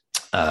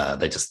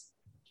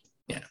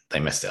 they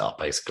messed it up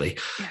basically.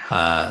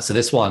 So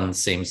this one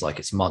seems like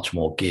it's much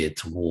more geared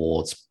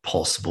towards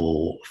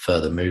possible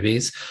further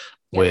movies.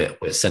 We're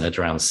centered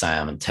around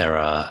Sam and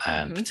Tara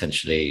and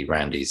potentially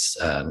Randy's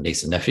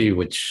niece and nephew,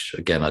 which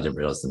again, I didn't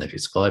realize the nephew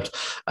survived.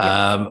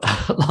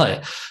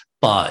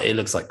 But it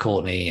looks like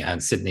Courtney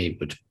and Sydney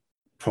would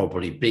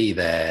probably be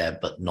there,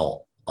 but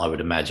not, I would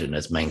imagine,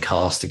 as main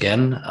cast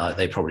again.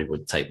 They probably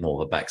would take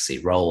more of a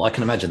backseat role. I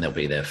can imagine they'll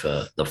be there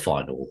for the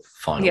final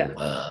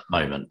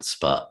moments,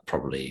 but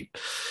probably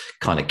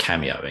kind of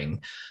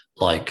cameoing.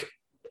 Like,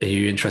 are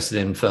you interested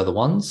in further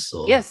ones?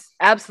 Or? Yes,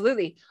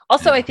 absolutely.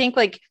 Also, I think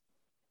like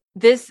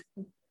this,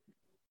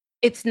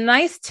 it's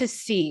nice to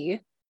see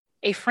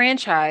a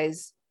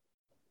franchise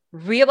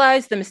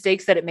realize the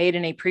mistakes that it made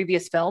in a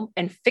previous film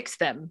and fix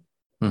them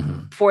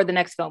for the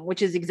next film,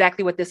 which is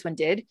exactly what this one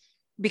did.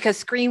 Because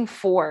Scream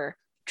 4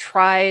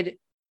 tried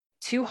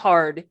too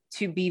hard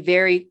to be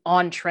very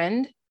on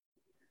trend,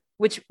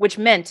 which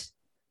meant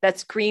that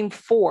Scream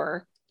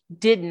 4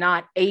 did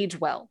not age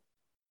well.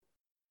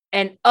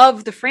 And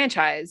of the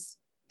franchise,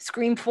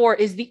 Scream 4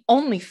 is the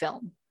only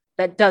film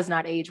that does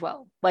not age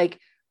well. Like,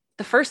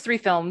 the first 3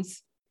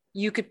 films,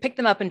 you could pick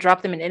them up and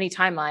drop them in any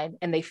timeline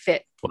and they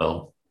fit.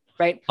 Well,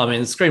 right. I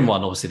mean, Scream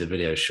 1, obviously the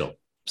video shop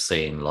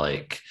scene,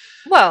 like...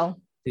 Well,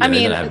 I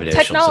mean,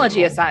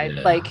 technology aside,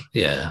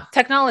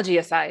 technology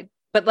aside,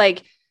 but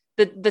like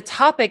the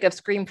topic of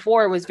Scream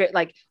 4 was very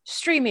like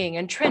streaming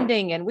and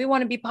trending, and we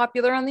want to be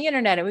popular on the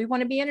internet, and we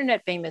want to be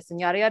internet famous, and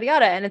yada yada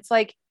yada. And it's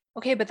like,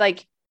 okay, but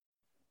like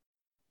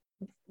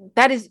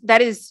that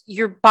is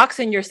you're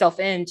boxing yourself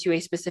into a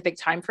specific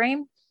time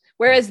frame,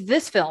 whereas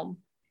this film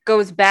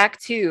goes back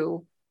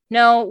to,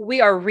 no,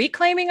 we are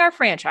reclaiming our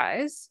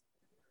franchise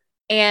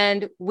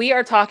and we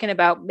are talking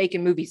about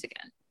making movies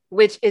again,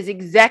 which is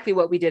exactly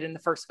what we did in the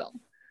first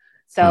film.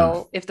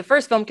 So if the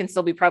first film can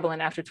still be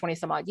prevalent after 20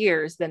 some odd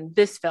years, then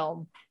this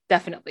film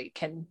definitely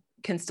can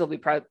still be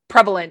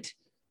prevalent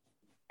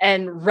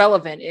and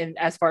relevant in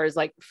as far as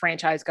like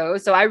franchise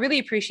goes. So I really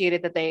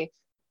appreciated that they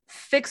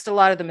fixed a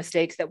lot of the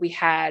mistakes that we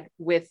had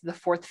with the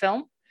fourth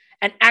film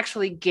and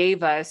actually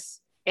gave us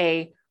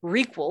a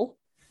requel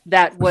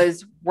that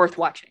was worth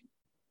watching.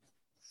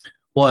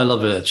 Well, I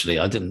love it, actually.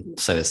 I didn't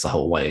say this the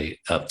whole way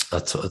at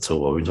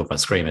all. When we talk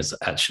about Scream, is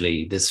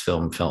actually this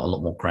film felt a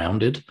lot more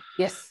grounded.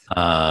 Yes.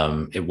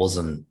 It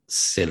wasn't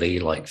silly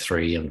like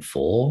 3 and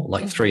 4.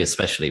 Like 3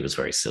 especially was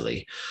very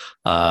silly.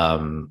 I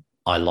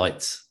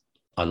liked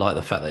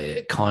the fact that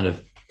it kind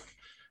of,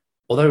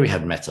 although we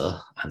had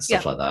meta and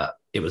stuff like that,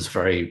 it was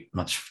very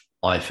much,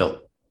 I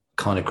felt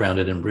kind of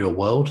grounded in real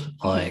world.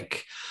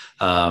 Like,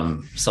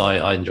 so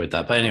I enjoyed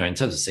that. But anyway, in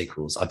terms of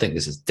sequels, I think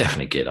this is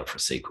definitely geared up for a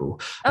sequel.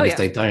 And if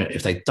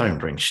they don't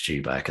bring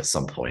Stu back at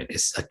some point,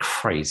 it's a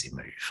crazy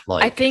move.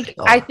 Like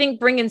I think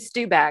bringing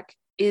Stu back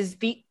is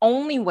the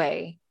only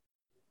way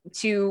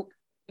to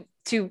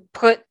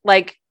put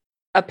like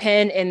a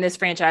pin in this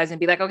franchise and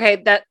be like,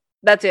 okay,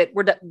 that's it.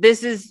 We're done.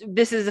 This is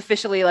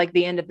officially like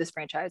the end of this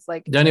franchise.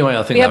 Like the only way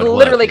I think we have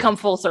literally come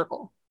full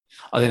circle.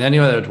 I think the only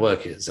way that would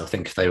work is, I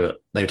think they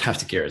would have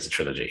to gear it as a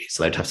trilogy.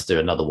 So they'd have to do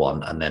another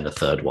one and then a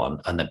third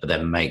one, but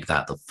then make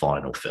that the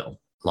final film,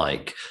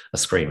 like a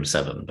Scream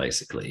 7,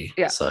 basically.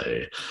 Yeah. So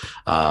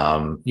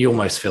you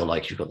almost feel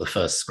like you've got the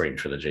first Scream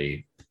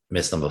trilogy,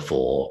 miss number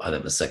 4, and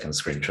then the second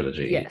Scream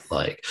trilogy. Yes.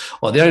 Like,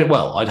 I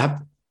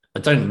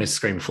don't miss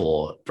Scream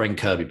 4, bring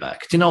Kirby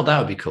back. Do you know what that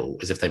would be cool?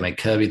 Is if they make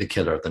Kirby the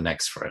killer of the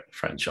next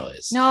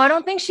franchise. No, I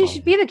don't think she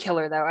should be the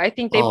killer, though. I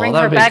think they bring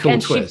her back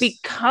and twist. She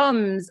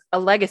becomes a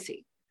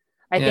legacy.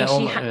 I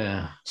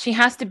think she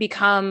has to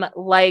become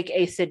like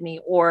a Sydney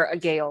or a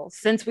Gale.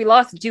 Since we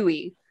lost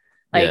Dewey,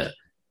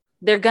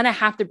 they're going to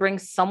have to bring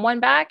someone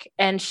back,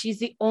 and she's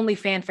the only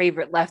fan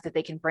favorite left that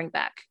they can bring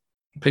back.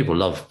 People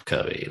love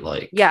Kirby.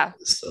 Like,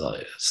 so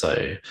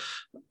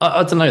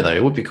I don't know, though.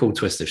 It would be a cool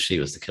twist if she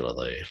was the killer,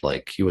 though.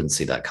 Like, you wouldn't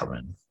see that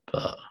coming,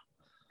 but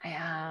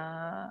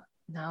no,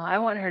 I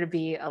want her to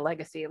be a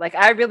legacy. Like,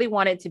 I really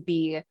want it to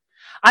be,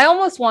 I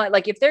almost want,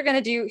 like, if they're going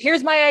to do,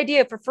 here's my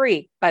idea for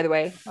free, by the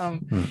way.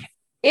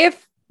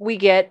 If we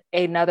get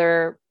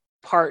another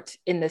part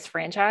in this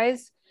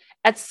franchise,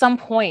 at some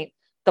point,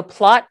 the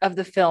plot of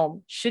the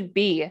film should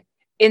be,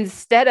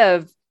 instead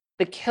of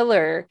the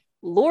killer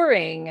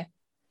luring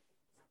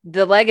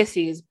the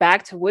legacies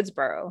back to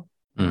Woodsboro,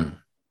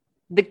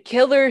 the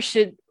killer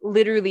should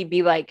literally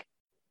be like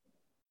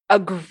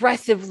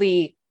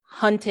aggressively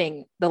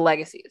hunting the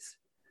legacies,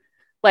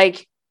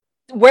 like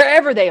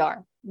wherever they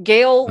are.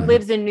 Gale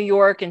lives in New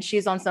York and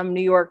she's on some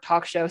New York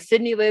talk show.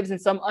 Sydney lives in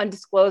some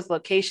undisclosed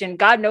location.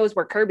 God knows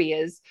where Kirby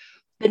is.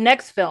 The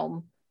next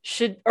film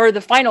or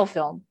the final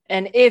film,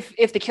 and if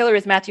the killer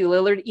is Matthew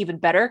Lillard, even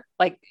better.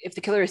 Like if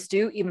the killer is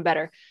Stu, even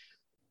better.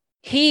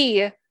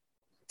 He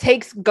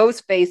takes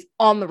Ghostface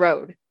on the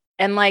road,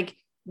 and like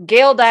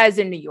Gale dies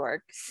in New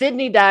York,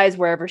 Sydney dies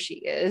wherever she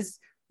is,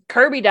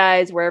 Kirby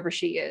dies wherever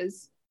she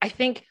is. I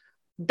think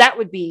that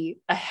would be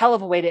a hell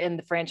of a way to end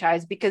the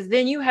franchise, because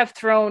then you have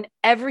thrown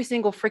every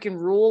single freaking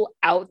rule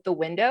out the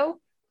window.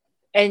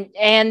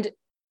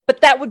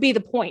 But that would be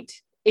the point.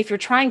 If you're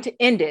trying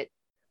to end it,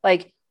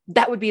 like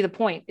that would be the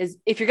point, is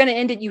if you're going to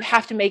end it, you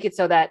have to make it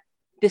so that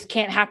this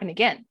can't happen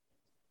again.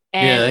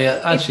 And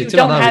actually, if you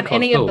don't have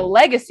any of the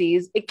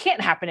legacies, it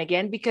can't happen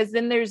again, because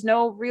then there's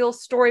no real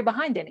story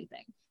behind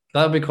anything.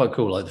 That would be quite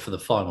cool, like for the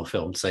final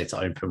film, say, to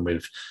open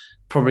with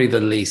probably the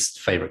least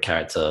favorite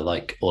character,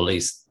 like, or at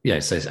least,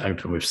 so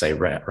open with, say,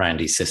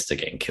 Randy's sister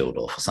getting killed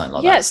off or something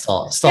like that.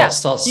 Start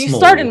small. You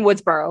start in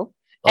Woodsboro,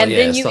 and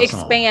then you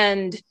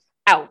expand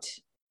out.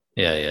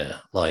 Yeah.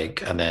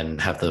 Like, and then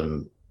have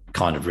them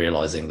kind of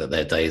realizing that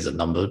their days are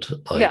numbered.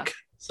 Like,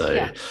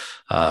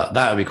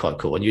 that would be quite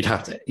cool. And you'd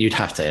have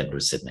to end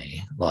with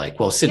Sydney. Like,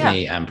 well,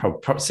 Sydney and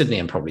Sydney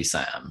and probably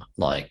Sam,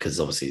 like, because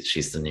obviously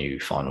she's the new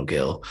final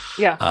girl.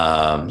 Yeah.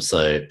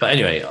 But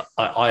anyway,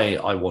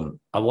 I want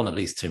at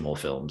least 2 more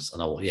films,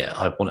 and I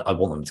want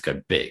them to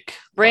go big.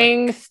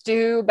 Bring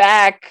Stu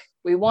back.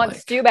 We want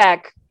Stu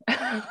back.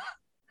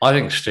 I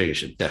think Stu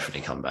should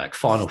definitely come back.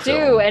 Final Stu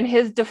film. and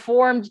his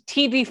deformed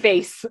TV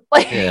face.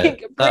 Like,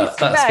 that's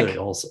going to be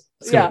awesome.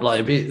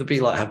 It'd be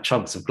like have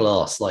chunks of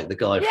glass, like the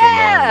guy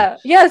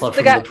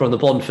from the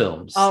Bond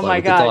films. Oh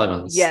my god, the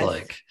diamonds.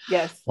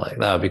 Yes, like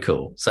that would be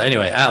cool. So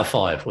anyway, out of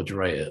 5, would you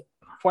rate it?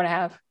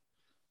 4.5.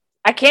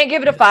 I can't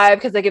give it a 5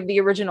 because I give the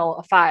original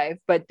a 5,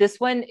 but this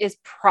one is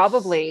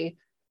probably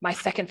my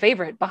second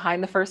favorite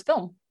behind the first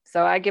film.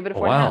 So I give it a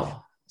 4.5.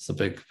 Wow. It's a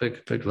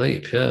big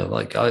leap. Yeah.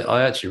 Like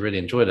I actually really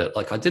enjoyed it.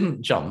 Like I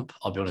didn't jump,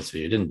 I'll be honest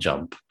with you, didn't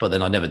jump, but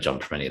then I never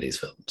jumped from any of these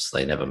films.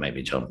 They never made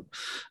me jump.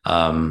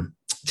 Do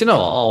you know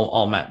what?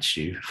 I'll match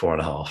you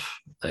 4.5.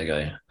 There you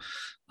go.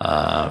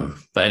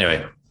 But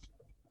anyway,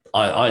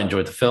 I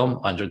enjoyed the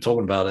film. I enjoyed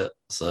talking about it.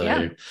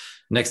 So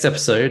next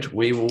episode,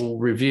 we will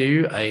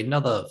review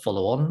another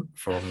follow-on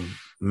from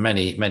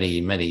many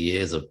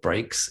years of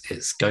breaks.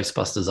 It's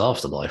Ghostbusters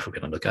Afterlife we're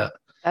going to look at.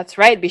 That's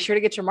right. Be sure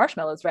to get your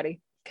marshmallows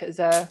ready because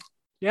it's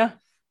going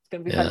to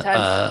be fun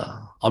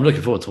time. I'm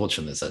looking forward to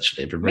watching this,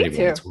 actually. I've been really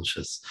wanting to watch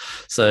this.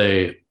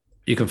 So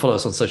you can follow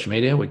us on social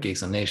media with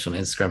Geeks Unleashed on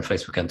Instagram,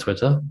 Facebook, and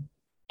Twitter.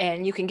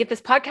 And you can get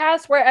this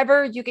podcast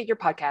wherever you get your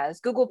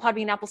podcasts. Google,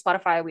 Podbean, Apple,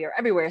 Spotify. We are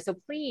everywhere. So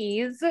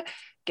please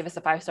give us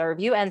a 5-star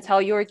review and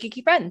tell your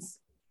geeky friends.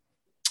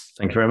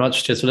 Thank you very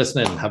much. Cheers for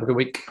listening. Have a good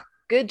week.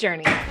 Good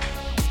journey.